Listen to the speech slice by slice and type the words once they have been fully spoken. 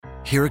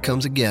here it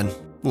comes again.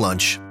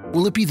 Lunch.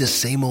 Will it be the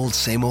same old,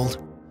 same old?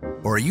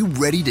 Or are you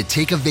ready to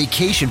take a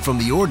vacation from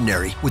the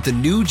ordinary with the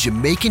new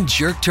Jamaican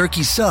Jerk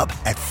Turkey Sub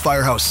at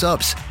Firehouse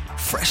Subs?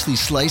 Freshly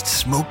sliced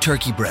smoked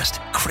turkey breast,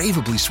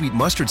 craveably sweet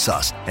mustard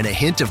sauce, and a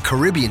hint of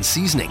Caribbean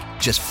seasoning.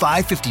 Just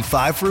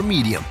 $5.55 for a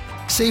medium.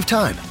 Save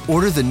time.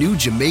 Order the new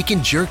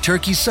Jamaican Jerk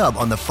Turkey Sub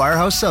on the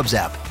Firehouse Subs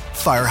app.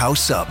 Firehouse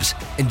Subs.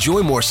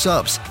 Enjoy more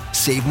subs.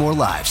 Save more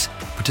lives.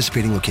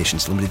 Participating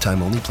locations. Limited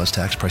time only, plus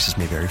tax. Prices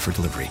may vary for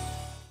delivery.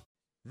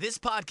 This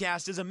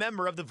podcast is a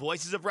member of the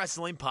Voices of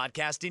Wrestling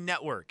Podcasting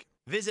Network.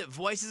 Visit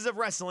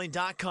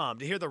voicesofwrestling.com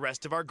to hear the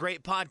rest of our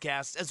great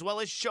podcasts, as well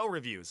as show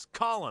reviews,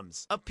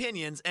 columns,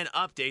 opinions, and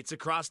updates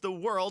across the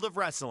world of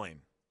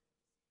wrestling.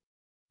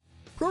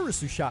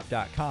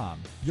 ProWrestleShop.com,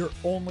 your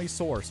only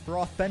source for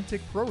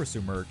authentic Pro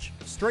Wrestling merch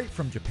straight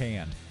from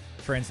Japan.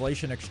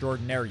 Translation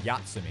extraordinaire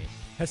Yatsumi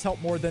has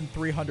helped more than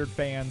 300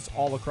 fans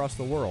all across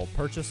the world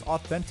purchase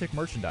authentic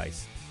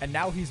merchandise, and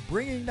now he's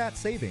bringing that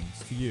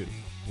savings to you.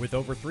 With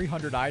over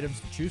 300 items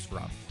to choose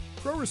from,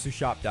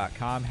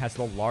 ProWrestleShop.com has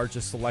the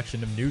largest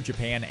selection of New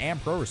Japan and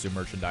Pro Wrestling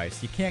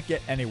merchandise you can't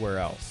get anywhere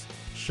else.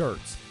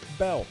 Shirts,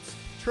 belts,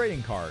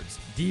 trading cards,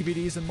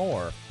 DVDs, and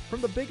more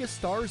from the biggest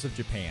stars of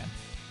Japan,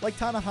 like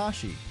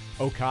Tanahashi,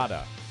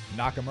 Okada,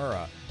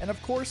 Nakamura, and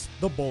of course,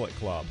 the Bullet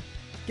Club.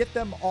 Get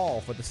them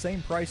all for the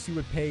same price you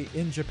would pay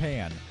in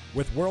Japan,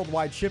 with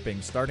worldwide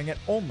shipping starting at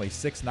only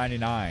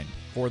 $6.99.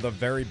 For the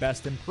very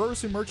best in Pro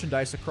Wrestling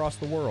merchandise across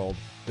the world,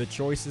 the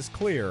choice is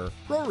clear.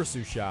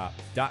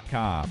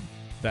 ProWrestleShop.com.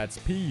 That's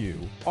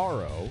PURORESU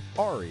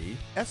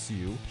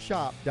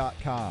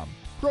shop.com.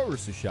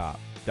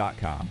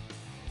 ProWrestleShop.com.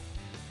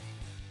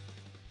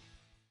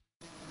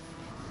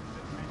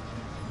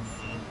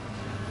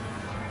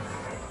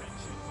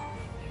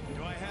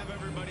 Do I have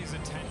everybody's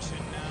attention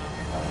now?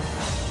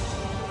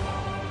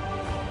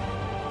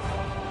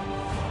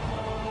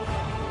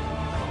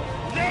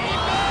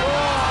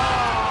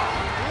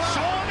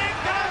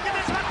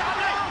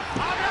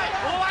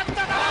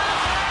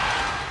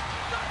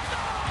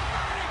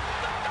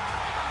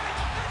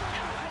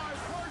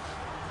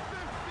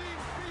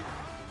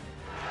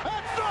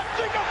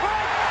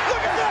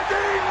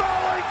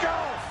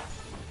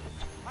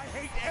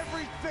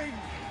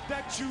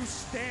 You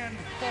stand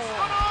for.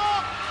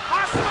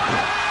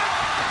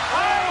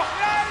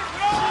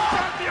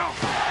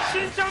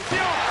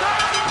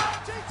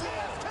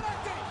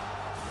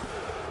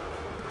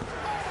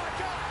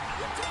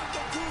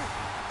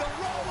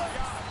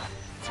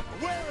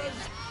 Wearing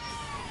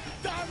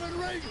diamond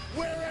ring,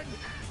 wearing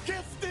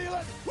kiss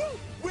stealing,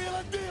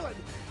 wheeling dealing,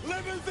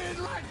 limousine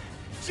right,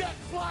 jet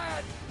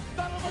flying,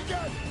 son of a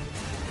gun.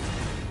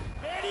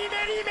 Many,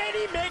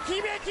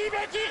 Mickey,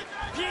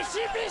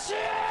 fishy.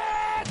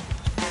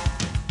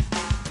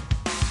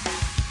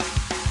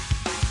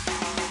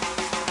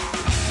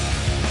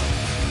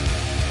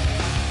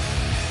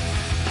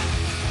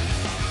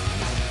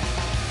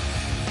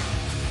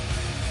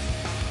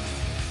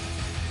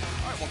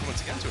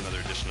 Once again to another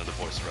edition of the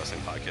Voice of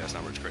Wrestling Podcast.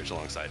 I'm Rich Grage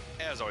alongside,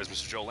 as always,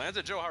 Mr. Joe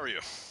Lanza. Joe, how are you?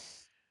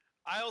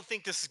 I don't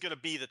think this is going to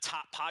be the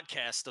top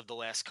podcast of the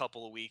last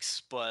couple of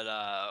weeks, but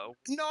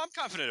no, I'm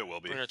confident it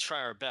will be. We're going to try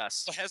our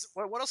best.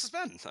 What else has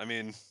been? I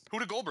mean, who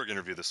did Goldberg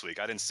interview this week?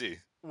 I didn't see.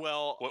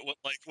 Well,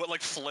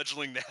 what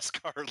fledgling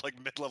NASCAR,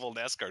 mid-level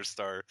NASCAR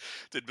star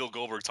did Bill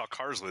Goldberg talk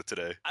cars with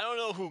today? I don't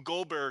know who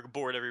Goldberg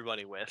bored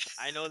everybody with.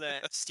 I know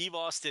that Steve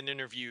Austin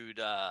interviewed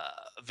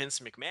Vince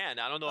McMahon.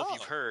 I don't know if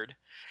you've heard.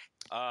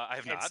 I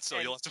have not, so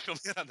you'll have to fill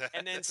me in on that.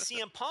 And then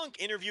CM Punk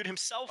interviewed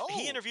himself. Oh.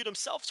 He interviewed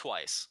himself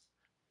twice.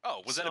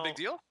 Oh, was that a big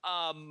deal?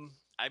 I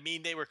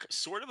mean, they were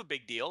sort of a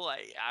big deal.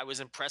 I was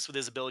impressed with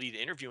his ability to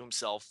interview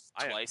himself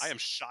twice. I am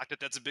shocked that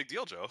that's a big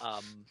deal, Joe.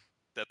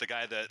 That the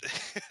guy that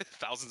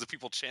thousands of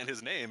people chant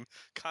his name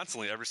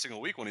constantly every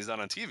single week when he's not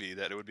on TV,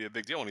 that it would be a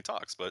big deal when he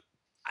talks. But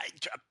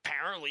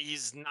apparently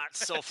he's not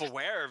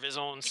self-aware of his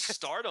own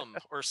stardom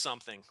or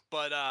something.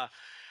 But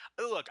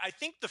look, I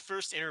think the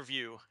first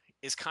interview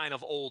is kind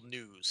of old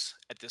news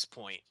at this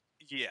point.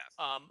 Yeah.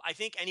 I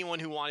think anyone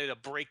who wanted a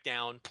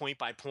breakdown point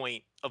by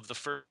point of the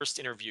first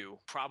interview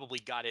probably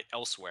got it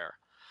elsewhere.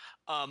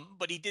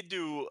 But he did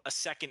do a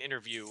second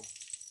interview,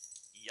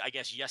 I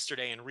guess,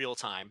 yesterday in real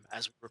time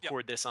as we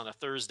record this on a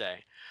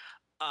Thursday.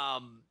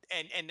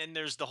 And then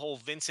there's the whole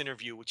Vince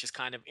interview, which is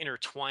kind of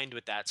intertwined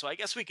with that. So I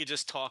guess we could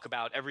just talk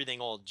about everything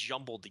all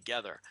jumbled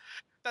together.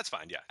 That's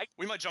fine, yeah.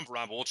 We might jump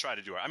around, but we'll try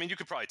to do it. I mean, you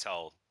could probably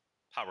tell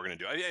how we're going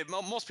to do it.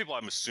 Most people,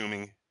 I'm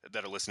assuming,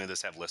 that are listening to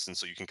this have listened,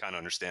 so you can kind of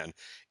understand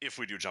if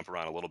we do jump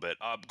around a little bit.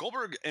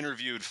 Goldberg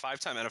interviewed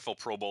five-time NFL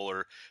Pro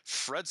Bowler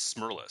Fred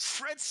Smerlas.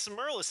 Fred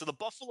Smerlas of the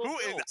Buffalo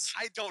Bills.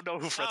 I don't know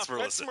who Fred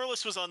Smerlas is. Fred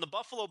Smerlas was on the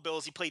Buffalo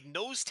Bills. He played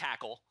nose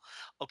tackle.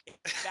 Okay,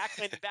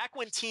 back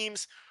when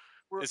teams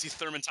were. Is he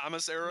Thurman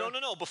Thomas era?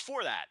 No.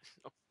 Before that.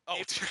 Oh,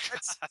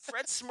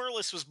 Fred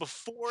Smerlas was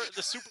before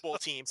the Super Bowl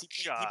teams.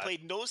 He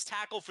played nose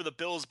tackle for the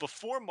Bills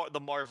before the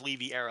Marv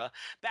Levy era,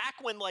 back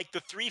when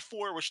the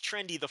 3-4 was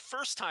trendy the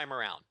first time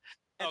around.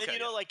 And Okay,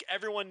 then, like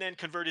everyone then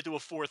converted to a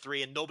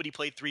 4-3 and nobody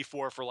played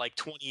 3-4 for like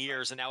 20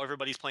 years. And now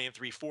everybody's playing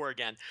 3-4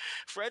 again.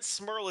 Fred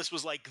Smerlas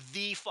was like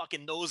the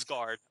fucking nose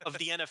guard of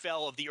the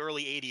NFL of the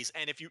early 80s.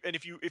 And if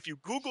you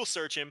Google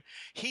search him,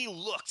 he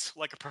looked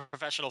like a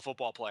professional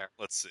football player.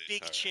 Let's see.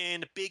 Big All right.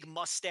 chin, big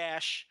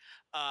mustache,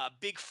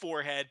 big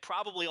forehead,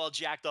 probably all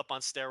jacked up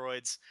on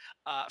steroids.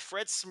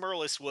 Fred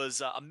Smerlas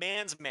was a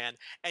man's man,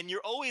 and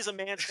you're always a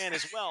man's man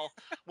as well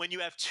when you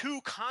have two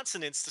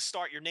consonants to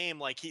start your name,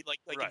 like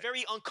Right.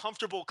 very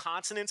uncomfortable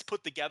consonants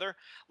put together.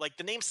 Like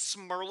the name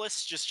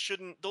Smerlas just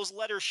shouldn't; those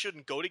letters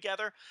shouldn't go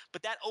together.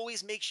 But that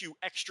always makes you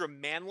extra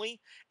manly.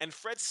 And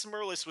Fred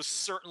Smerlas was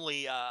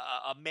certainly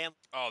a man.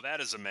 Oh, that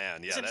is a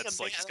man. Yeah, Isn't he a that's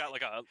like man? he's got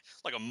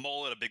like a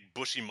mullet, a big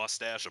bushy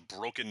mustache, a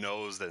broken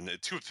nose. Then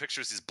two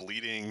pictures, he's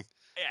bleeding.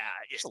 Yeah,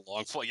 Just a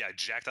long foot. Yeah,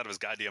 jacked out of his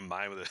goddamn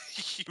mind with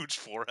a huge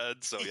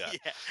forehead. So yeah.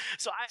 yeah.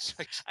 So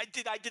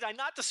I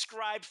not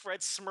describe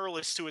Fred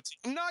Smerlas to its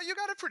No, you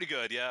got it pretty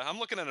good. Yeah, I'm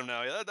looking at him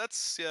now. Yeah,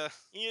 that's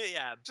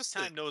yeah Just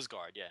time nose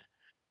guard. Yeah.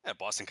 Yeah,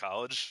 Boston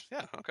College.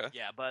 Yeah, okay.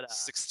 Yeah, but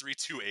 6'3",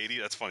 280.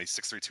 That's funny.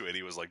 6'3",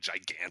 280 was like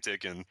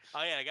gigantic and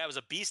oh yeah, the guy was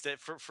a beast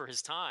for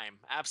his time,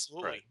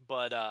 absolutely. Right.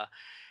 But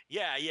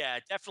yeah,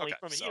 definitely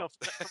Okay,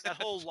 from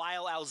that whole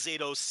Lyle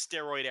Alzado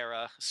steroid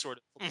era sort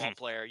of football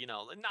player.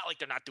 Not like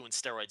they're not doing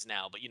steroids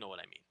now, but you know what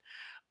I mean.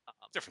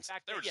 difference.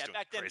 Back They were then, just doing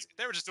back then, crazy.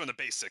 They were just doing the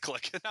basic.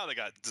 Like now they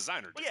got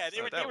designer. well, yeah,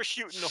 dudes. they were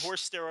shooting the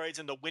horse steroids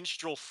and the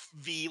Winstrol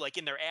V like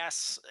in their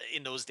ass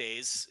in those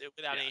days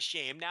without Yeah. any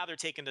shame. Now they're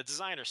taking the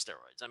designer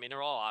steroids. I mean,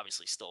 they're all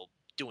obviously still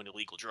doing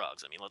illegal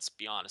drugs. I mean, let's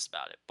be honest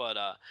about it. But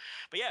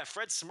yeah,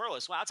 Fred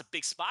Smerlas. Wow, that's a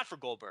big spot for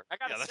Goldberg. I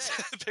gotta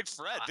say, that's Big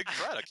Fred. Big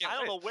Fred. I can't. I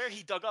don't wait. know where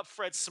he dug up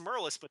Fred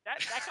Smerlas, but that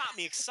got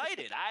me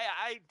excited.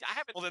 I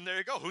haven't. Well, then there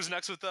you go. Who's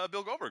next with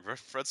Bill Goldberg?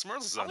 Fred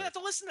Smerlas is I'm on gonna there. have to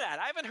listen to that.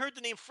 I haven't heard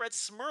the name Fred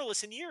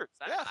Smerlas in years.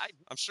 Yeah,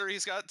 I'm sure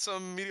he's got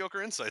some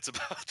mediocre insights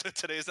about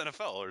today's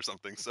NFL or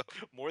something. So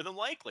More than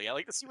likely, I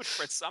like to see what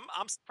Fred.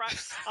 I'm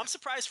surprised. I'm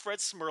surprised Fred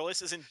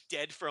Smerlas isn't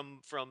dead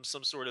from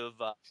some sort of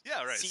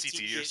yeah, right, CTE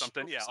or issue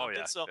something. Yeah, oh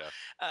yeah. So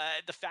yeah.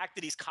 the fact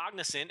that he's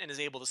cognizant and is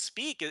able to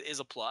speak is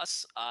a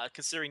plus,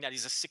 considering that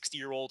he's a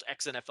 60-year-old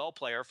ex-NFL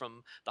player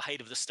from the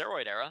height of the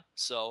steroid era.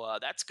 So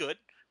that's good.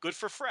 Good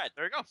for Fred.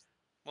 There you go.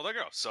 Well, there you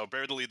go. So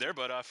buried the lead there,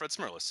 but Fred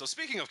Smerlas. So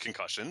speaking of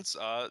concussions,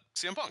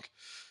 CM Punk.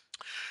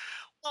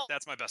 Well,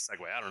 That's my best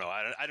segue. I don't know.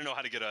 I don't know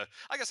how to get a.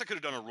 I guess I could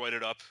have done a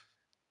roided up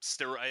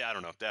steroid. I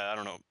don't know. I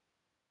don't know.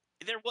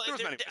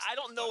 I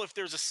don't know if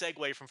there's a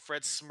segue from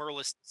Fred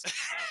Smerlas.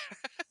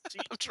 So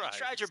I'm trying. You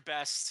tried your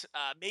best.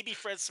 Maybe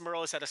Fred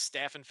Smerlas had a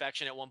staph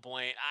infection at one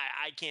point.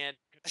 I can't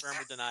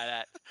confirm or deny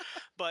that.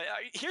 But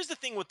here's the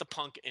thing with the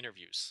Punk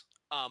interviews.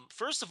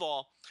 First of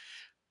all,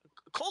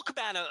 Colt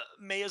Cabana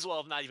may as well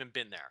have not even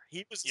been there.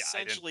 He was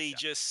essentially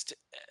just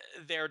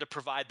there to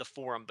provide the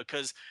forum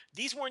because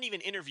these weren't even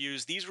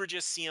interviews. These were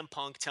just CM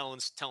Punk telling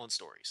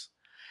stories.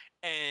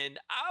 And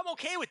I'm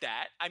okay with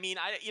that. I mean,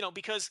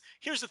 because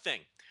here's the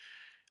thing.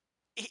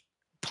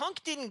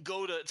 Punk didn't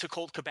go to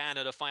Colt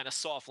Cabana to find a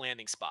soft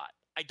landing spot.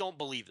 I don't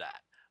believe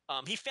that.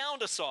 He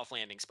found a soft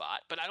landing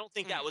spot, but I don't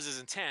think that was his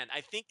intent.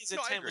 I think his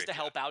intent was to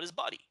help out his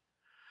buddy.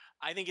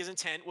 I think his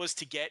intent was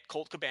to get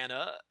Colt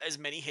Cabana as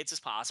many hits as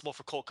possible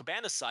for Colt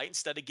Cabana's site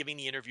instead of giving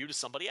the interview to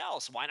somebody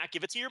else. Why not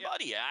give it to your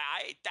buddy?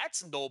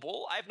 That's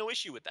noble. I have no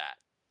issue with that.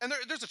 And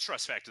there's a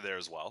trust factor there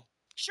as well.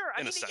 Sure.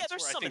 I mean,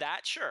 there's some of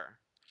that. Sure.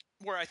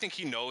 Where I think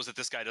he knows that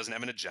this guy doesn't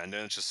have an agenda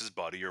and it's just his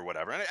buddy or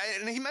whatever.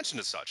 And he mentioned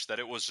as such that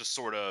it was just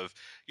sort of,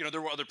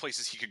 there were other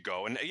places he could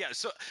go. And yeah,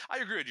 so I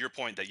agree with your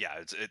point that,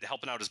 it's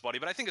helping out his buddy.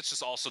 But I think it's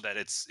just also that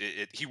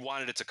he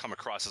wanted it to come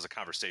across as a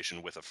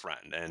conversation with a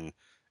friend. And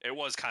it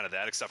was kind of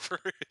that, except for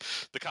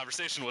the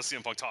conversation was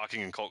CM Punk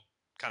talking and Colt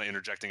kind of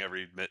interjecting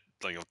every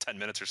 10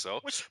 minutes or so.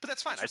 But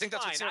that's fine. I think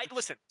that's fine.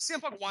 what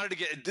CM Punk wanted to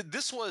get.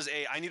 This was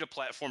I need a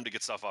platform to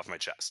get stuff off my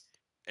chest.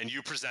 And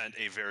you present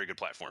a very good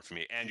platform for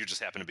me, and you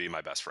just happen to be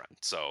my best friend.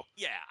 So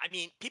yeah, I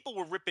mean, people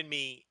were ripping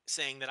me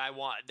saying that I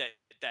want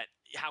that.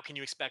 How can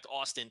you expect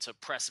Austin to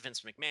press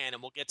Vince McMahon?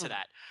 And we'll get to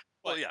that.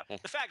 But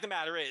the fact of the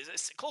matter is,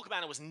 Colt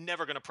Cabana was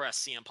never going to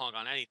press CM Punk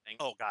on anything.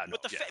 Oh God, no.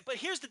 But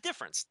here's the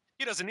difference.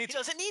 He doesn't need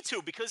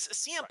to because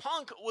CM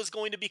Punk was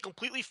going to be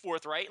completely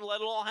forthright and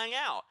let it all hang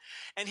out.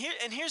 And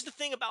here's the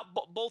thing about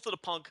both of the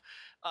Punk.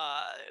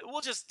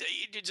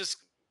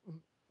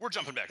 We're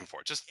jumping back and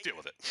forth. Just deal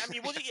with it. I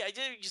mean,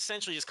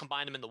 essentially just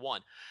combine them into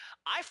one.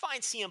 I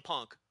find CM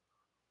Punk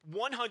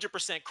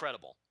 100%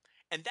 credible.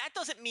 And that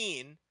doesn't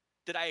mean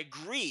that I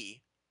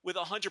agree with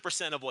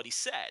 100% of what he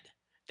said.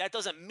 That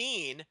doesn't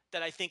mean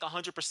that I think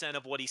 100%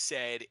 of what he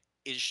said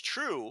is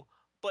true,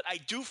 but I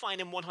do find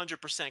him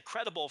 100%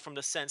 credible from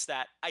the sense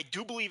that I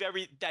do believe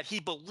that he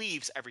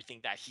believes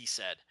everything that he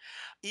said.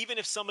 Even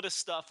if some of the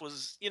stuff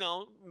was,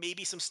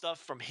 maybe some stuff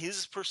from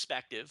his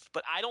perspective,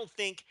 but I don't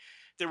think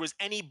there was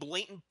any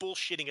blatant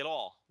bullshitting at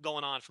all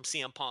going on from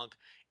CM Punk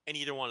in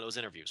either one of those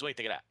interviews. What do you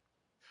think of that?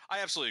 I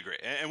absolutely agree.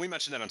 And we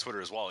mentioned that on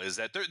Twitter as well, is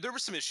that there were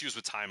some issues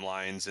with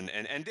timelines.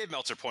 And Dave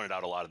Meltzer pointed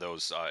out a lot of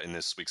those in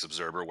this week's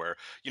Observer where,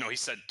 he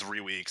said 3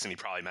 weeks and he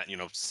probably meant,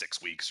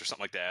 6 weeks or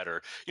something like that.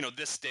 Or,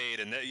 this date.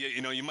 And,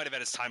 you might have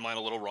had his timeline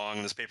a little wrong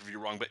and this pay-per-view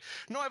wrong. But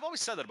no, I've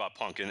always said that about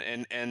Punk.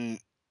 And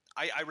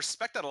I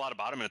respect that a lot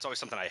about him, and it's always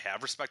something I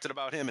have respected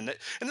about him. And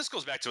this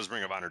goes back to his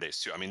Ring of Honor days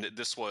too. I mean,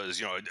 this was,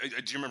 do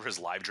you remember his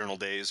live journal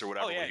days or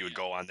whatever, where he would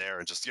go on there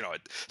and just,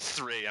 at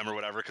 3 a.m. or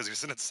whatever, because he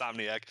was an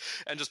insomniac,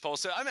 and just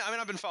post it. I mean,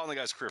 I've been following the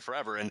guy's career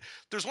forever, and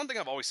there's one thing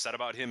I've always said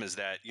about him is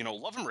that,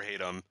 love him or hate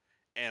him,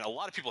 and a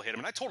lot of people hate him,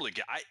 and I totally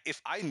get.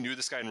 If I knew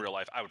this guy in real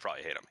life, I would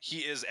probably hate him. He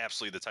is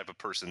absolutely the type of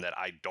person that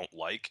I don't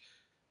like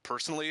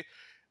personally,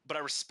 but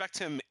I respect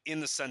him in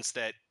the sense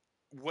that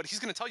what he's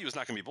going to tell you is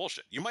not going to be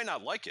bullshit. You might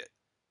not like it.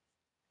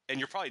 And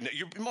you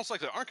most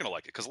likely aren't going to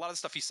like it, because a lot of the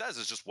stuff he says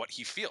is just what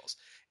he feels.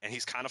 And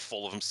he's kind of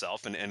full of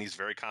himself, and he's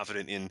very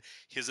confident in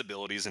his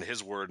abilities and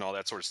his word and all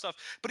that sort of stuff.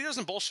 But he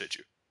doesn't bullshit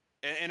you.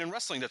 And in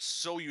wrestling, that's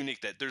so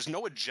unique that there's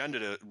no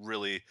agenda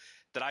really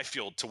that I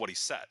feel to what he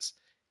says.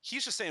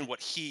 He's just saying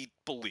what he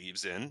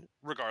believes in,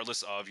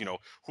 regardless of,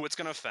 who it's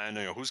going to offend,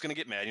 who's going to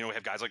get mad. We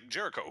have guys like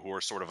Jericho who are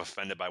sort of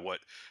offended by what,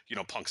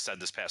 Punk said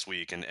this past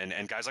week,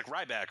 and guys like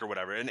Ryback or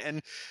whatever.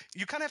 And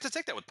you kind of have to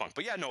take that with Punk.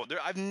 But yeah, no,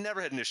 I've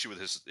never had an issue with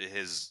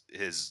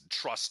his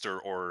trust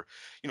or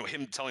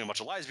him telling a bunch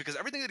of lies, because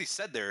everything that he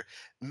said there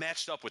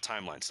matched up with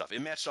timeline stuff.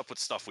 It matched up with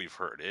stuff we've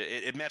heard.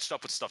 It matched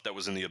up with stuff that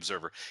was in the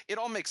Observer. It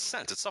all makes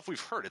sense. It's stuff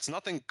we've heard. It's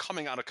nothing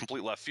coming out of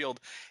complete left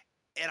field.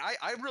 And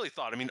I really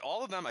thought,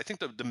 all of them, I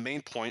think the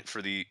main point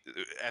for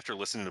after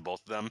listening to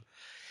both of them,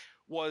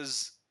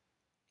 was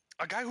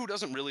a guy who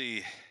doesn't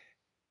really,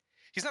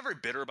 he's not very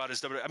bitter about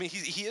his WWE. I mean,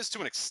 he is to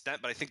an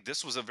extent, but I think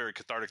this was a very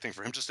cathartic thing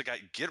for him, just to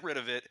get rid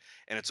of it,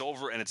 and it's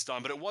over and it's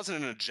done. But it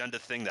wasn't an agenda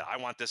thing that I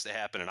want this to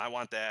happen and I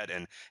want that,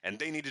 and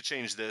they need to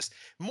change this.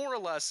 More or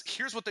less,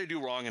 here's what they do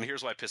wrong and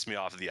here's why it pissed me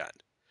off at the end.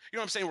 You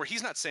know what I'm saying? Where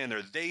he's not saying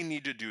they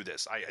need to do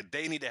this.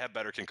 They need to have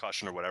better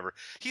concussion or whatever.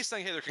 He's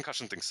saying, hey, their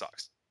concussion thing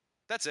sucks.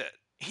 That's it.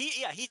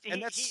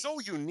 That's so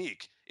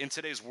unique in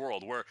today's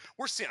world, where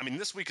we're seeing. I mean,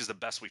 this week is the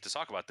best week to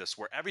talk about this,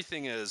 where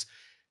everything is,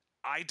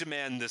 I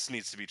demand this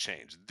needs to be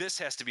changed. This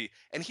has to be,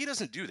 and he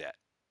doesn't do that.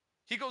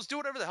 He goes, do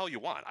whatever the hell you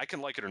want. I can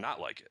like it or not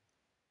like it.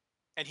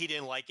 And he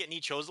didn't like it, and he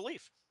chose to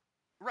leave.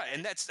 Right,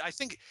 and that's, I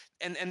think,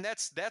 and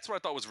that's what I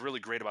thought was really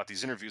great about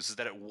these interviews, is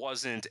that it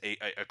wasn't a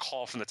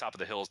call from the top of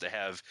the hills to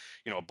have,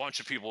 a bunch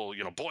of people,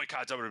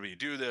 boycott WWE,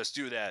 do this,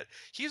 do that.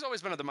 He's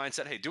always been of the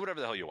mindset, hey, do whatever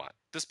the hell you want.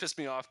 This pissed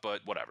me off,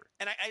 but whatever.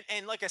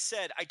 And like I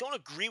said, I don't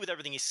agree with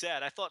everything he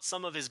said. I thought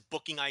some of his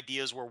booking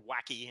ideas were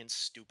wacky and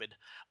stupid.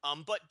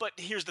 But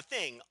here's the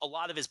thing: a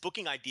lot of his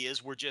booking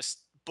ideas were just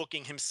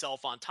booking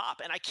himself on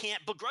top, and I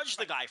can't begrudge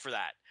the guy for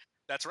that.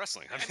 That's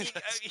wrestling. I mean,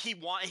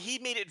 he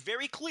made it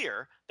very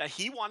clear that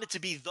he wanted to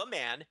be the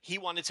man. He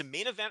wanted to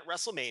main event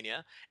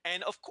WrestleMania,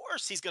 and of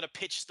course, he's going to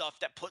pitch stuff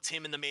that puts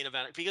him in the main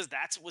event, because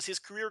that was his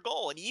career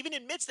goal. And he even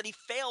admits that he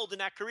failed in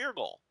that career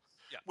goal.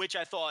 Yeah. Which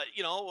I thought,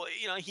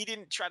 he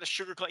didn't try to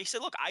sugarcoat. He said,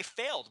 look, I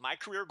failed. My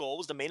career goal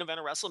was the main event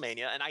of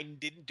WrestleMania, and I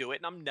didn't do it,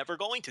 and I'm never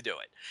going to do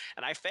it.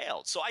 And I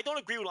failed. So I don't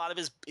agree with a lot of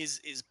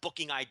his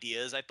booking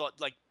ideas. I thought,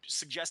 like,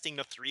 suggesting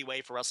the 3-way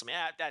for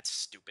WrestleMania, that's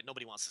stupid.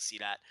 Nobody wants to see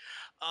that.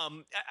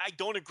 I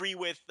don't agree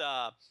with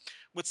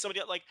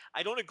somebody, like,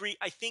 I don't agree.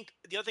 I think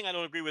the other thing I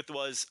don't agree with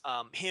was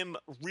him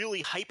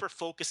really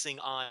hyper-focusing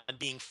on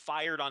being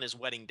fired on his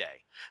wedding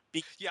day.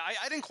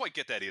 I didn't quite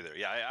get that either.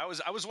 Yeah,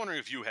 I was wondering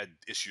if you had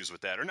issues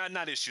with that, or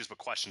not issues, but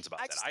questions about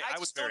that. I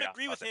just don't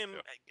agree with him.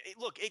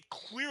 Look, it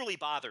clearly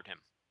bothered him.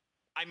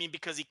 I mean,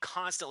 because he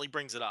constantly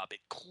brings it up.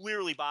 It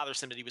clearly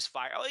bothers him that he was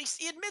fired. At least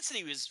he admits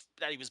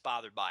that he was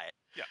bothered by it.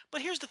 Yeah.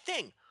 But here's the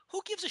thing: who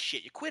gives a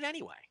shit? You quit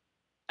anyway.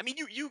 I mean,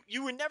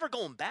 you were never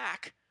going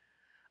back.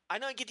 I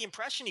don't get the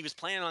impression he was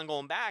planning on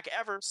going back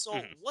ever.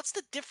 So what's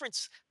the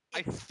difference?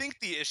 I think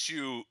the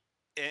issue,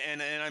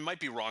 and I might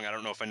be wrong, I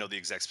don't know if I know the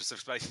exact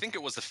specifics, but I think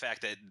it was the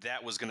fact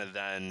that was going to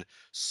then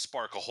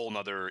spark a whole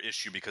nother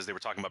issue, because they were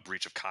talking about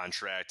breach of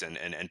contract and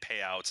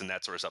payouts and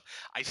that sort of stuff.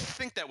 I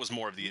think that was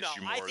more of the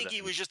issue. No, I think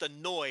he was just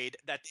annoyed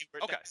that they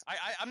were. Okay,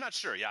 I'm not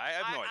sure. Yeah, I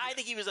have no idea. I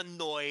think he was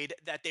annoyed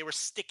that they were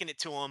sticking it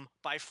to him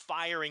by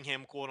firing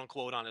him, quote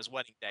unquote, on his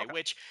wedding day. Okay.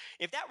 Which,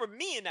 if that were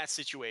me in that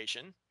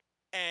situation,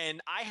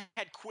 and I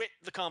had quit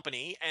the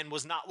company and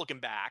was not looking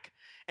back,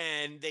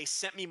 and they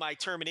sent me my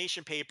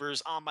termination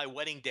papers on my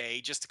wedding day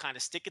just to kind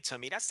of stick it to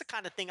me, that's the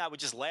kind of thing I would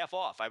just laugh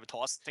off. I would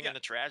toss the thing in the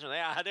trash and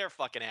they're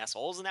fucking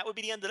assholes, and that would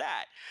be the end of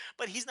that.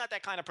 But he's not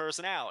that kind of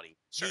personality.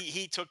 Sure.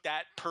 He took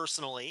that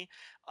personally.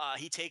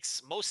 He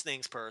takes most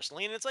things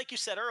personally, and it's like you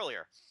said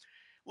earlier.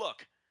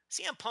 Look,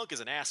 CM Punk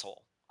is an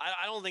asshole.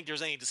 I don't think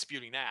there's any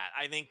disputing that.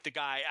 I think the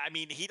guy, I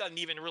mean, he doesn't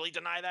even really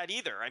deny that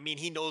either. I mean,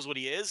 he knows what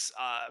he is.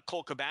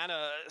 Colt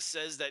Cabana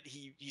says that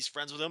he's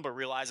friends with him, but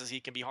realizes he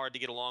can be hard to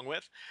get along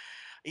with.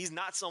 He's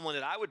not someone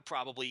that I would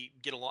probably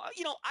get along.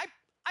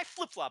 I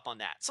flip-flop on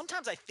that.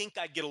 Sometimes I think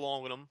I'd get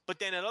along with him, but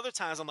then at other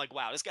times I'm like,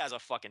 wow, this guy's a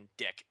fucking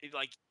dick.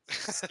 Like,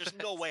 there's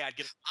no way I'd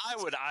get. I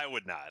would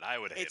not. I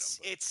would hate him.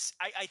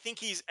 But. I think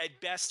he's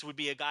at best would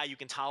be a guy you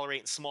can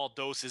tolerate in small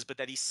doses, but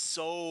that he's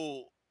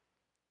so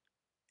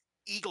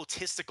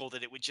egotistical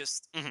that it would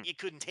just you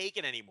couldn't take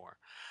it anymore.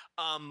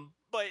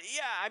 But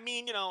yeah, I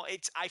mean,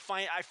 I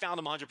found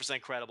him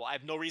 100% credible. I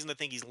have no reason to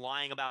think he's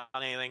lying about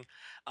anything.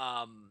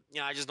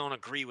 I just don't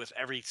agree with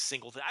every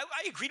single thing.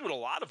 I agreed with a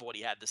lot of what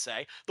he had to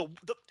say. The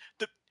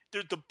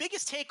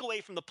biggest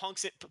takeaway from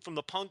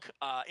the Punk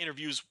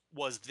interviews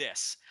was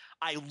this.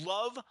 I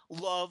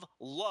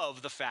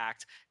love the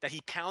fact that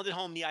he pounded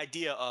home the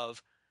idea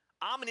of,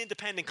 I'm an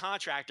independent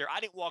contractor. I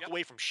didn't walk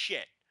away from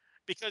shit.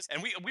 Because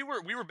we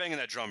were banging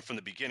that drum from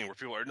the beginning where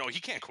people are, no, he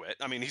can't quit.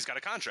 I mean, he's got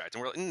a contract.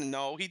 And we're like,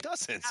 no, he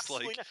doesn't.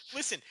 Absolutely not.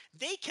 Listen,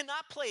 they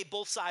cannot play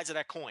both sides of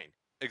that coin.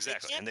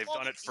 Exactly. And they've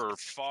done it for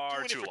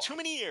far too long. For too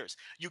many years.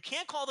 You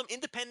can't call them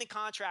independent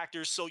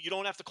contractors, so you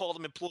don't have to call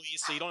them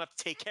employees, so you don't have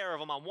to take care of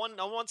them on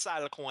one side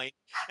of the coin,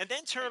 and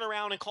then turn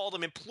around and call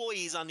them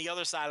employees on the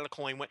other side of the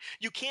coin.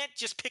 You can't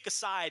just pick a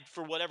side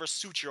for whatever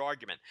suits your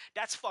argument.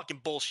 That's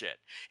fucking bullshit.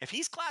 If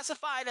he's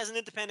classified as an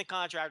independent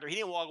contractor, he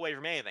didn't walk away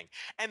from anything.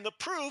 And the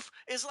proof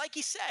is, like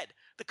he said,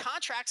 the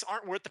contracts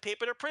aren't worth the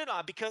paper they're printed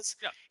on, because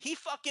he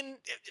fucking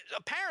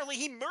apparently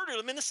he murdered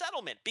them in the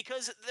settlement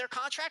because their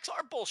contracts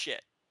are bullshit.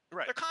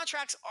 Right. Their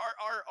contracts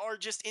are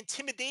just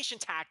intimidation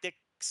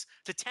tactics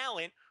to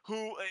talent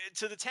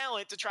to the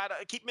talent to try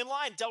to keep him in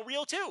line. Del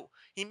Rio too.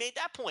 He made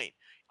that point.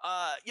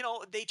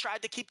 They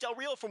tried to keep Del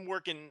Rio from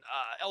working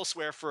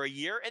elsewhere for a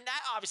year, and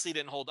that obviously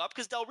didn't hold up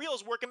because Del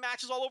Rio's working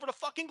matches all over the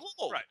fucking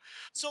globe. Right.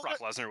 So Brock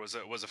Lesnar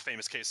was a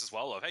famous case as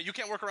well of, hey, you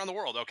can't work around the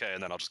world, okay,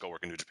 and then I'll just go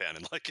work in New Japan,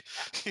 and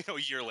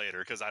a year later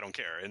because I don't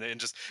care, and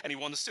he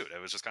won the suit. It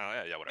was just kind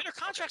of yeah, whatever. Their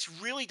contracts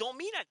really don't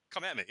mean it.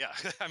 Come at me, yeah.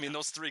 I mean,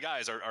 those three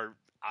guys are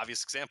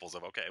obvious examples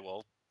of, okay,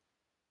 well,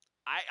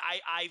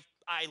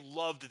 I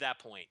loved that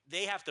point.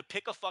 They have to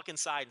pick a fucking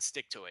side and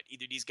stick to it.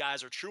 Either these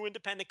guys are true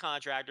independent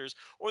contractors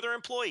or they're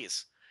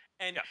employees.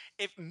 And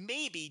if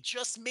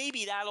just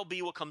maybe that'll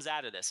be what comes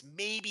out of this.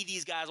 Maybe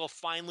these guys will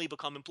finally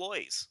become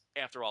employees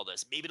after all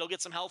this. Maybe they'll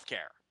get some health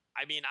care.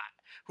 I mean,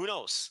 who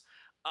knows?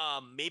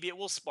 Maybe it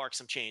will spark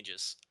some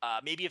changes.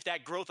 Maybe if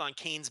that growth on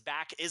Kane's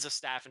back is a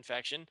staph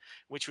infection,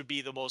 which would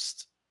be the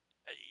most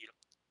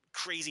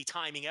crazy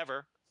timing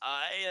ever.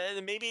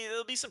 Maybe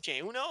there'll be some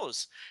change. Who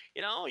knows?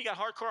 You got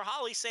Hardcore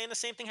Holly saying the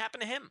same thing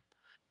happened to him.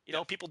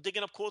 People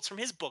digging up quotes from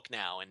his book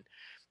now,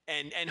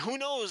 and who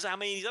knows how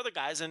many of these other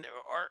guys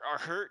are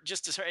hurt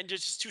and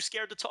just too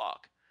scared to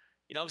talk.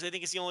 Because they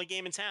think it's the only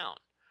game in town.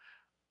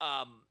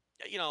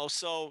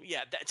 So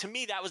yeah, to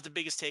me that was the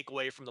biggest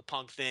takeaway from the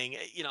Punk thing.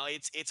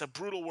 It's a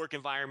brutal work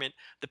environment.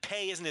 The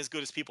pay isn't as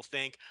good as people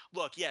think.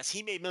 Look, yes,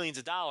 he made millions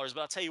of dollars,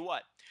 but I'll tell you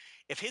what,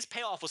 if his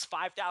payoff was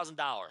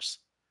 $5,000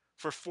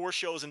 for 4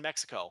 shows in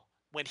Mexico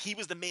when he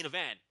was the main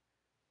event.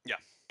 Yeah.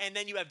 And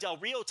then you have Del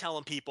Rio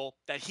telling people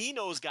that he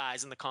knows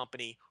guys in the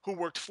company who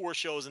worked 4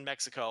 shows in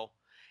Mexico,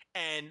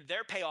 and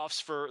their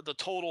payoffs for the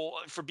total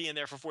for being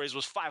there for 4 days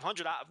was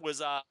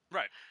 $500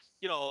 right.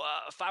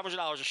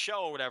 $500 a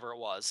show or whatever it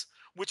was,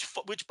 which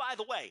by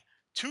the way,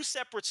 2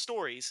 separate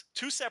stories,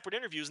 2 separate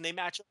interviews, and they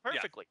match up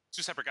perfectly. Yeah,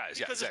 2 separate guys.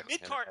 Because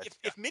exactly.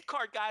 if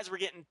mid-card guys were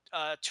getting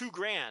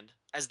 $2,000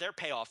 as their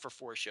payoff for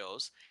 4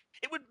 shows,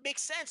 it would make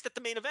sense that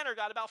the main eventer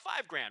got about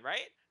 $5,000,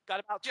 right? Got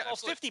about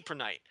 $12.50 per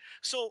night.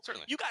 So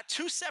certainly. You got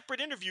 2 separate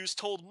interviews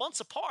told months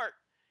apart,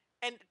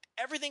 and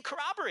everything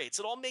corroborates.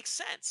 It all makes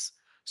sense.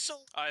 So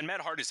and Matt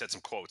Hardy's had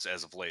some quotes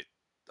as of late.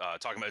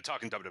 Talking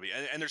WWE,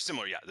 and they're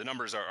similar. Yeah, the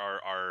numbers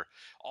are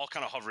all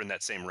kind of hovering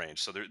that same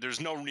range. So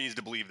there's no reason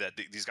to believe that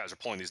these guys are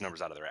pulling these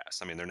numbers out of their ass.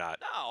 I mean, they're not.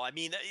 No, I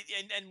mean,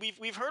 and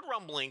we've heard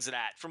rumblings of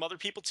that from other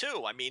people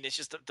too. I mean, it's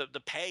just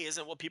the pay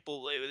isn't what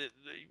people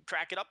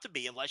crack it up to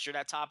be unless you're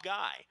that top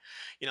guy,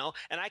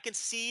 And I can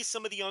see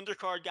some of the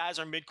undercard guys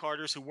or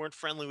mid-carders who weren't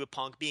friendly with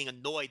Punk being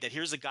annoyed that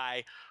here's a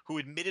guy who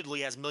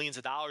admittedly has millions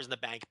of dollars in the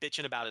bank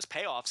bitching about his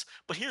payoffs.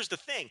 But here's the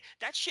thing: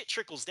 that shit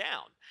trickles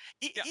down.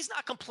 He's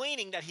not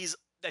complaining that he's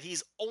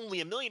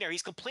only a millionaire.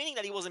 He's complaining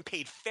that he wasn't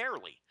paid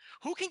fairly.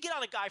 Who can get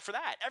on a guy for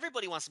that?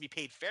 Everybody wants to be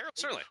paid fairly.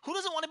 Certainly. Who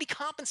doesn't want to be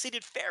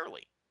compensated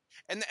fairly?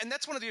 And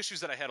that's one of the issues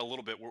that I had a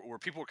little bit where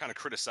people were kind of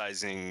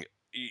criticizing,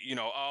 you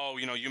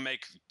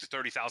make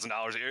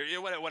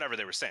 $30,000, whatever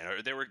they were saying.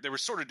 Or they were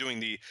sort of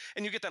doing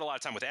and you get that a lot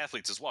of time with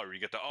athletes as well, where you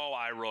get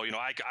I roll,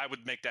 I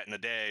would make that in a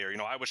day, or,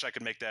 I wish I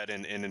could make that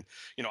in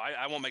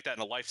I won't make that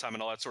in a lifetime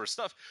and all that sort of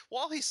stuff.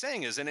 Well, all he's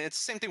saying is, and it's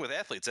the same thing with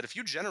athletes, that if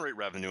you generate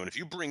revenue and if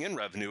you bring in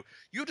revenue,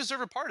 you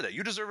deserve a part of that.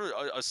 You deserve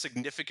a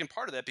significant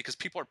part of that because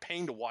people are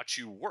paying to watch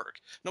you work.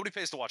 Nobody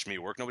pays to watch me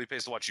work. Nobody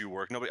pays to watch you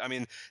work.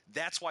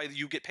 That's why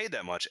you get paid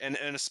that much. And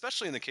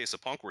especially in the case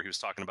of Punk, where he was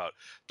talking about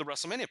the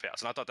WrestleMania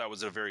payouts. And I thought that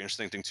was a very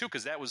interesting thing too,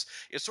 because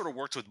it sort of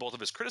worked with both of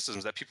his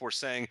criticisms that people were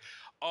saying,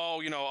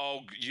 you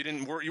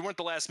weren't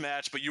the last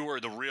match, but you were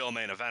the real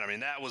main event. I mean,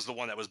 that was the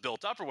one that was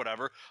built up or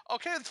whatever.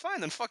 Okay, that's fine.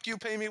 Then fuck you,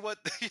 pay me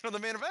what the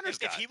main eventers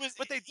got.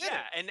 But they did.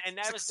 Yeah, and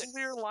that was a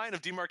clear line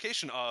of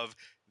demarcation of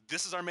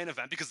this is our main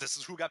event because this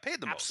is who got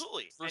paid the most.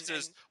 Absolutely.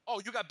 Versus, oh,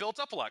 you got built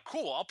up a lot.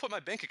 Cool. I'll put my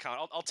bank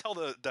account. I'll tell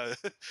the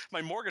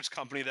my mortgage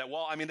company that.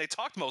 Well, I mean, they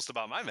talked most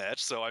about my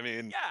match, so I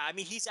mean, yeah, I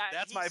mean,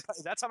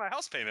 that's on my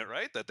house payment,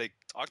 right? That they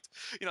talked.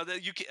 You know,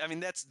 that you can. I mean,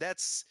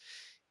 that's.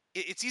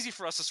 It's easy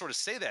for us to sort of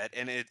say that,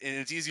 and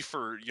it's easy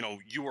for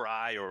you or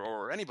I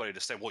or anybody to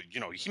say, well,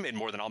 he made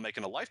more than I'll make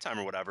in a lifetime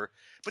or whatever.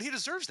 But he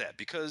deserves that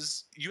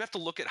because you have to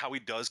look at how he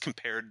does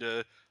compared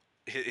to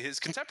his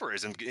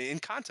contemporaries in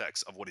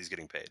context of what he's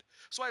getting paid.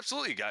 So I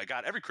absolutely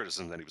got every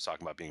criticism that he was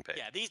talking about being paid.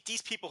 Yeah,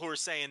 these people who are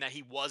saying that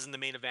he was in the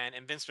main event,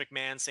 and Vince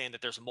McMahon saying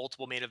that there's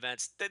multiple main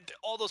events,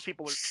 all those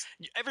people are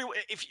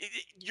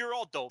you're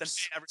all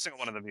dopes. Every single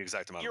one of them the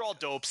exact amount. You're all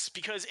dopes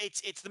because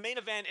it's the main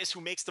event is who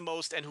makes the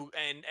most and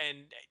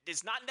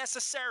it's not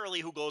necessarily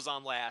who goes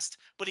on last,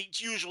 but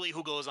it's usually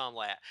who goes on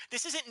last.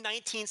 This isn't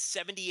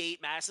 1978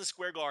 Madison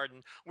Square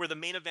Garden where the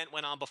main event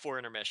went on before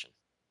intermission.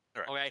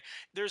 Right. Okay,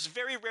 there's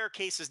very rare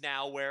cases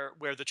now where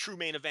the true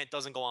main event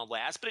doesn't go on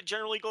last, but it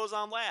generally goes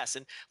on last.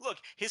 And look,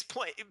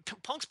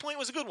 Punk's point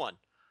was a good one.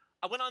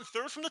 I went on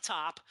third from the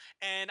top,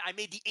 and I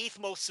made the 8th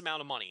most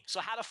amount of money.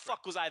 So how the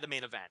fuck was I the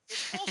main event?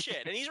 It's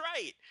bullshit, and he's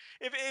right.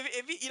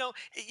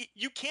 If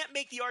you can't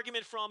make the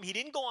argument from he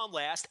didn't go on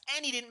last,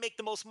 and he didn't make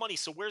the most money.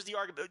 So where's the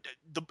argument?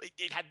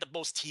 It had the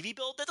most TV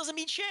bill. That doesn't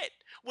mean shit.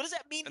 What does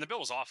that mean? And the bill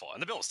was awful.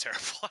 And the bill was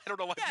terrible. I don't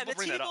know why people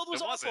bring that up. Yeah, the TV bill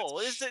was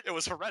awful. It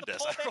was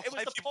horrendous. It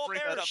was the Paul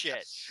Bearer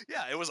shit.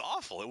 Yeah, it was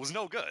awful. It was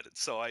no good.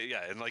 So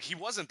and like he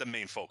wasn't the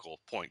main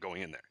focal point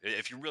going in there.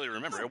 If you really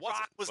remember, it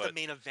wasn't. Rock was the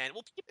main event.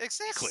 Well,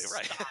 exactly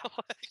right.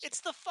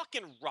 It's the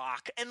fucking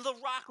Rock, and the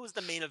Rock was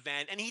the main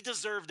event, and he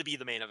deserved to be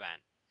the main event.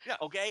 Yeah.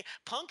 Okay?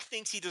 Punk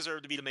thinks he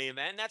deserved to be the main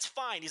event, and that's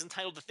fine. He's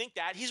entitled to think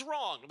that. He's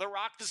wrong. The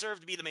Rock deserved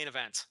to be the main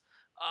event.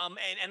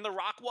 And The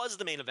Rock was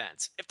the main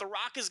event. If The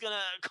Rock is going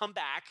to come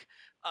back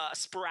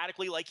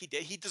sporadically like he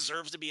did, he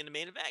deserves to be in the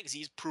main event because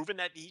he's proven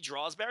that he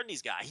draws better than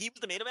these guys. He was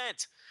the main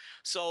event.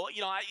 So,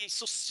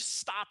 so just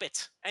stop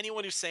it.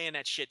 Anyone who's saying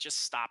that shit,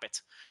 just stop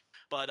it.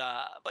 But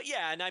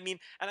yeah, and I mean,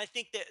 and I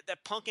think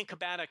that Punk and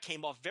Cabana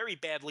came off very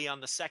badly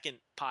on the second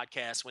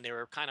podcast when they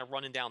were kind of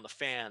running down the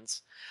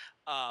fans.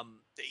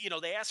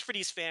 They asked for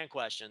these fan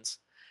questions,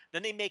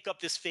 then they make up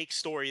this fake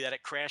story that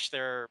it crashed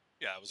their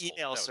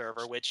email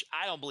server, which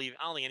I don't think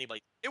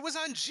anybody. It was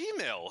on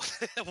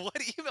Gmail. What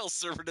email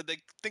server did they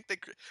think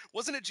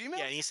wasn't it Gmail?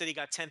 Yeah, and he said he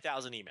got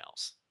 10,000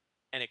 emails,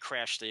 and it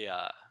crashed the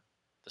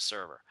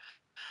server.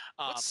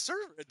 What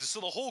server? So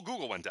the whole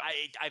Google went down.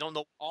 I don't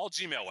know. All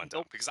Gmail went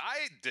down because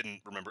I didn't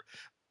remember.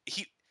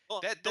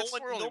 That's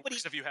where only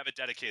works if you have a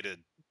dedicated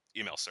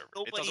email server.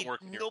 It doesn't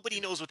work. Nobody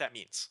knows what that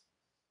means.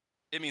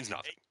 It means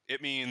nothing.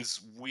 It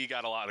means we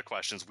got a lot of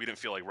questions. We didn't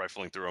feel like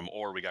rifling through them,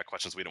 or we got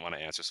questions we didn't want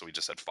to answer, so we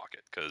just said fuck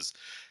it. Because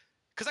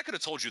I could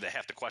have told you that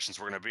half the questions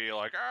were going to be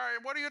like, all right,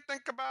 what do you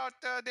think about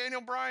Daniel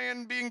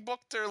Bryan being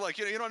booked? Or like,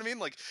 you know what I mean?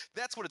 Like,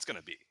 that's what it's going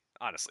to be,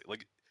 honestly.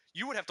 Like,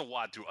 you would have to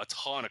wad through a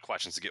ton of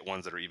questions to get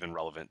ones that are even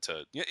relevant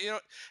to,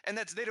 and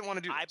they didn't want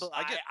to do this.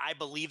 I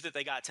believe that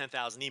they got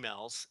 10,000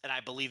 emails, and I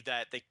believe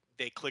that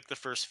they clicked the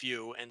first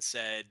few and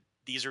said,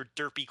 these are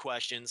derpy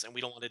questions, and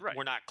we don't want to. Right.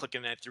 We're not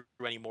clicking that through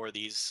any more of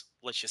these.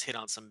 Let's just hit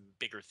on some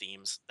bigger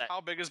themes.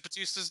 How big is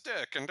Batista's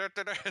dick? And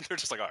they're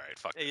just like, all right,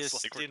 fuck. They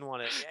just didn't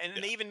want to,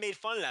 and they even made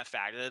fun of that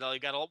fact. That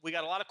we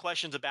got a lot of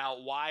questions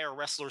about why are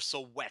wrestlers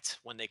so wet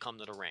when they come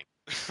to the ring.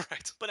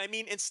 Right. But I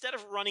mean, instead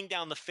of running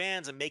down the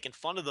fans and making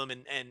fun of them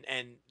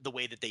and the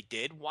way that they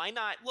did, why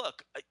not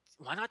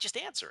just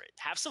answer it?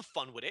 Have some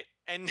fun with it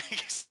and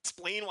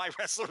explain why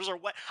wrestlers are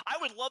wet. I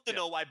would love to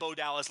know why Bo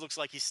Dallas looks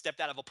like he stepped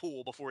out of a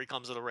pool before he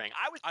comes to the ring.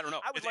 I don't know.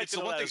 I would like to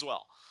know that as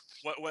well.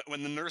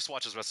 When the nurse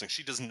watches wrestling,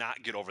 she does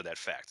not get over that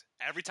fact.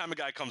 Every time a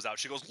guy comes out,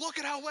 she goes, "Look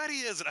at how wet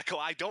he is," and I go,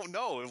 "I don't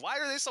know. Why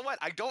are they so wet?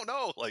 I don't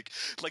know." Like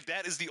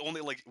that is the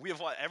only we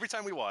have every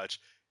time we watch.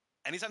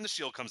 Anytime the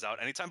Shield comes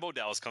out, anytime Bo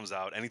Dallas comes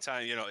out,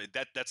 anytime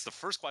that's the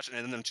first question,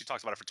 and then she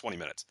talks about it for 20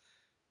 minutes,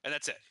 and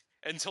that's it.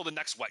 Until the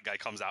next wet guy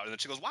comes out, and then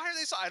she goes, "Why are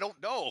they so?" I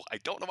don't know. I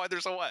don't know why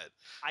they're so wet.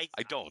 I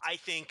don't. I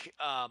think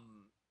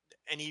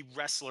any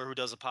wrestler who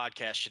does a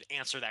podcast should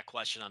answer that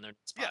question on their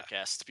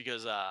podcast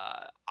because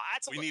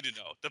we need to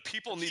know. The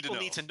people need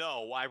to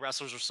know why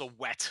wrestlers are so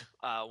wet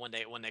when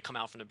they come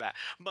out from the back.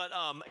 But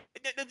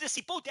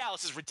see, Bo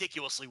Dallas is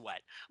ridiculously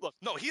wet. Look,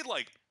 no,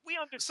 we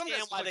understand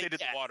why they did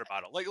the water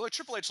bottle. Like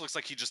Triple H looks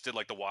like he just did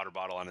like the water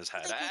bottle on his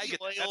head. I get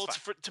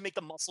that. To make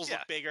the muscles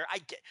look bigger. I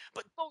get,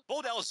 but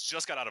Bo Dallas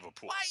just got out of a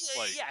pool.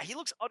 He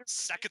looks utter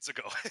seconds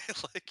ago.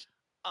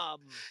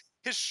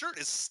 His shirt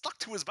is stuck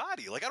to his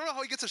body. Like I don't know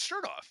how he gets his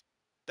shirt off.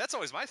 That's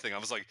always my thing. I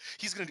was like,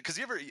 he's gonna because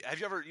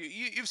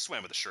you've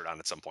swam with a shirt on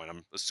at some point?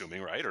 I'm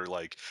assuming, right? Or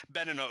like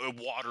been in a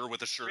water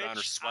with a shirt on,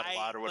 or sweat a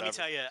lot, or whatever. Let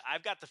me tell you,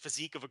 I've got the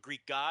physique of a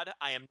Greek god.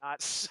 I am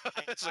not,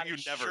 a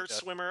shirt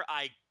swimmer.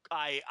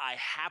 I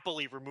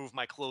happily remove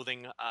my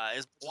clothing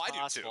as much as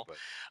possible. I do too, but...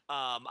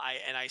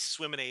 I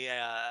swim in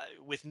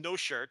with no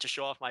shirt to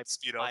show off my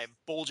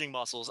bulging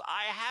muscles.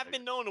 I have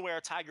been known to wear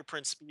a tiger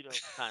print Speedo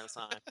from time to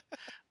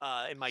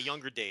time in my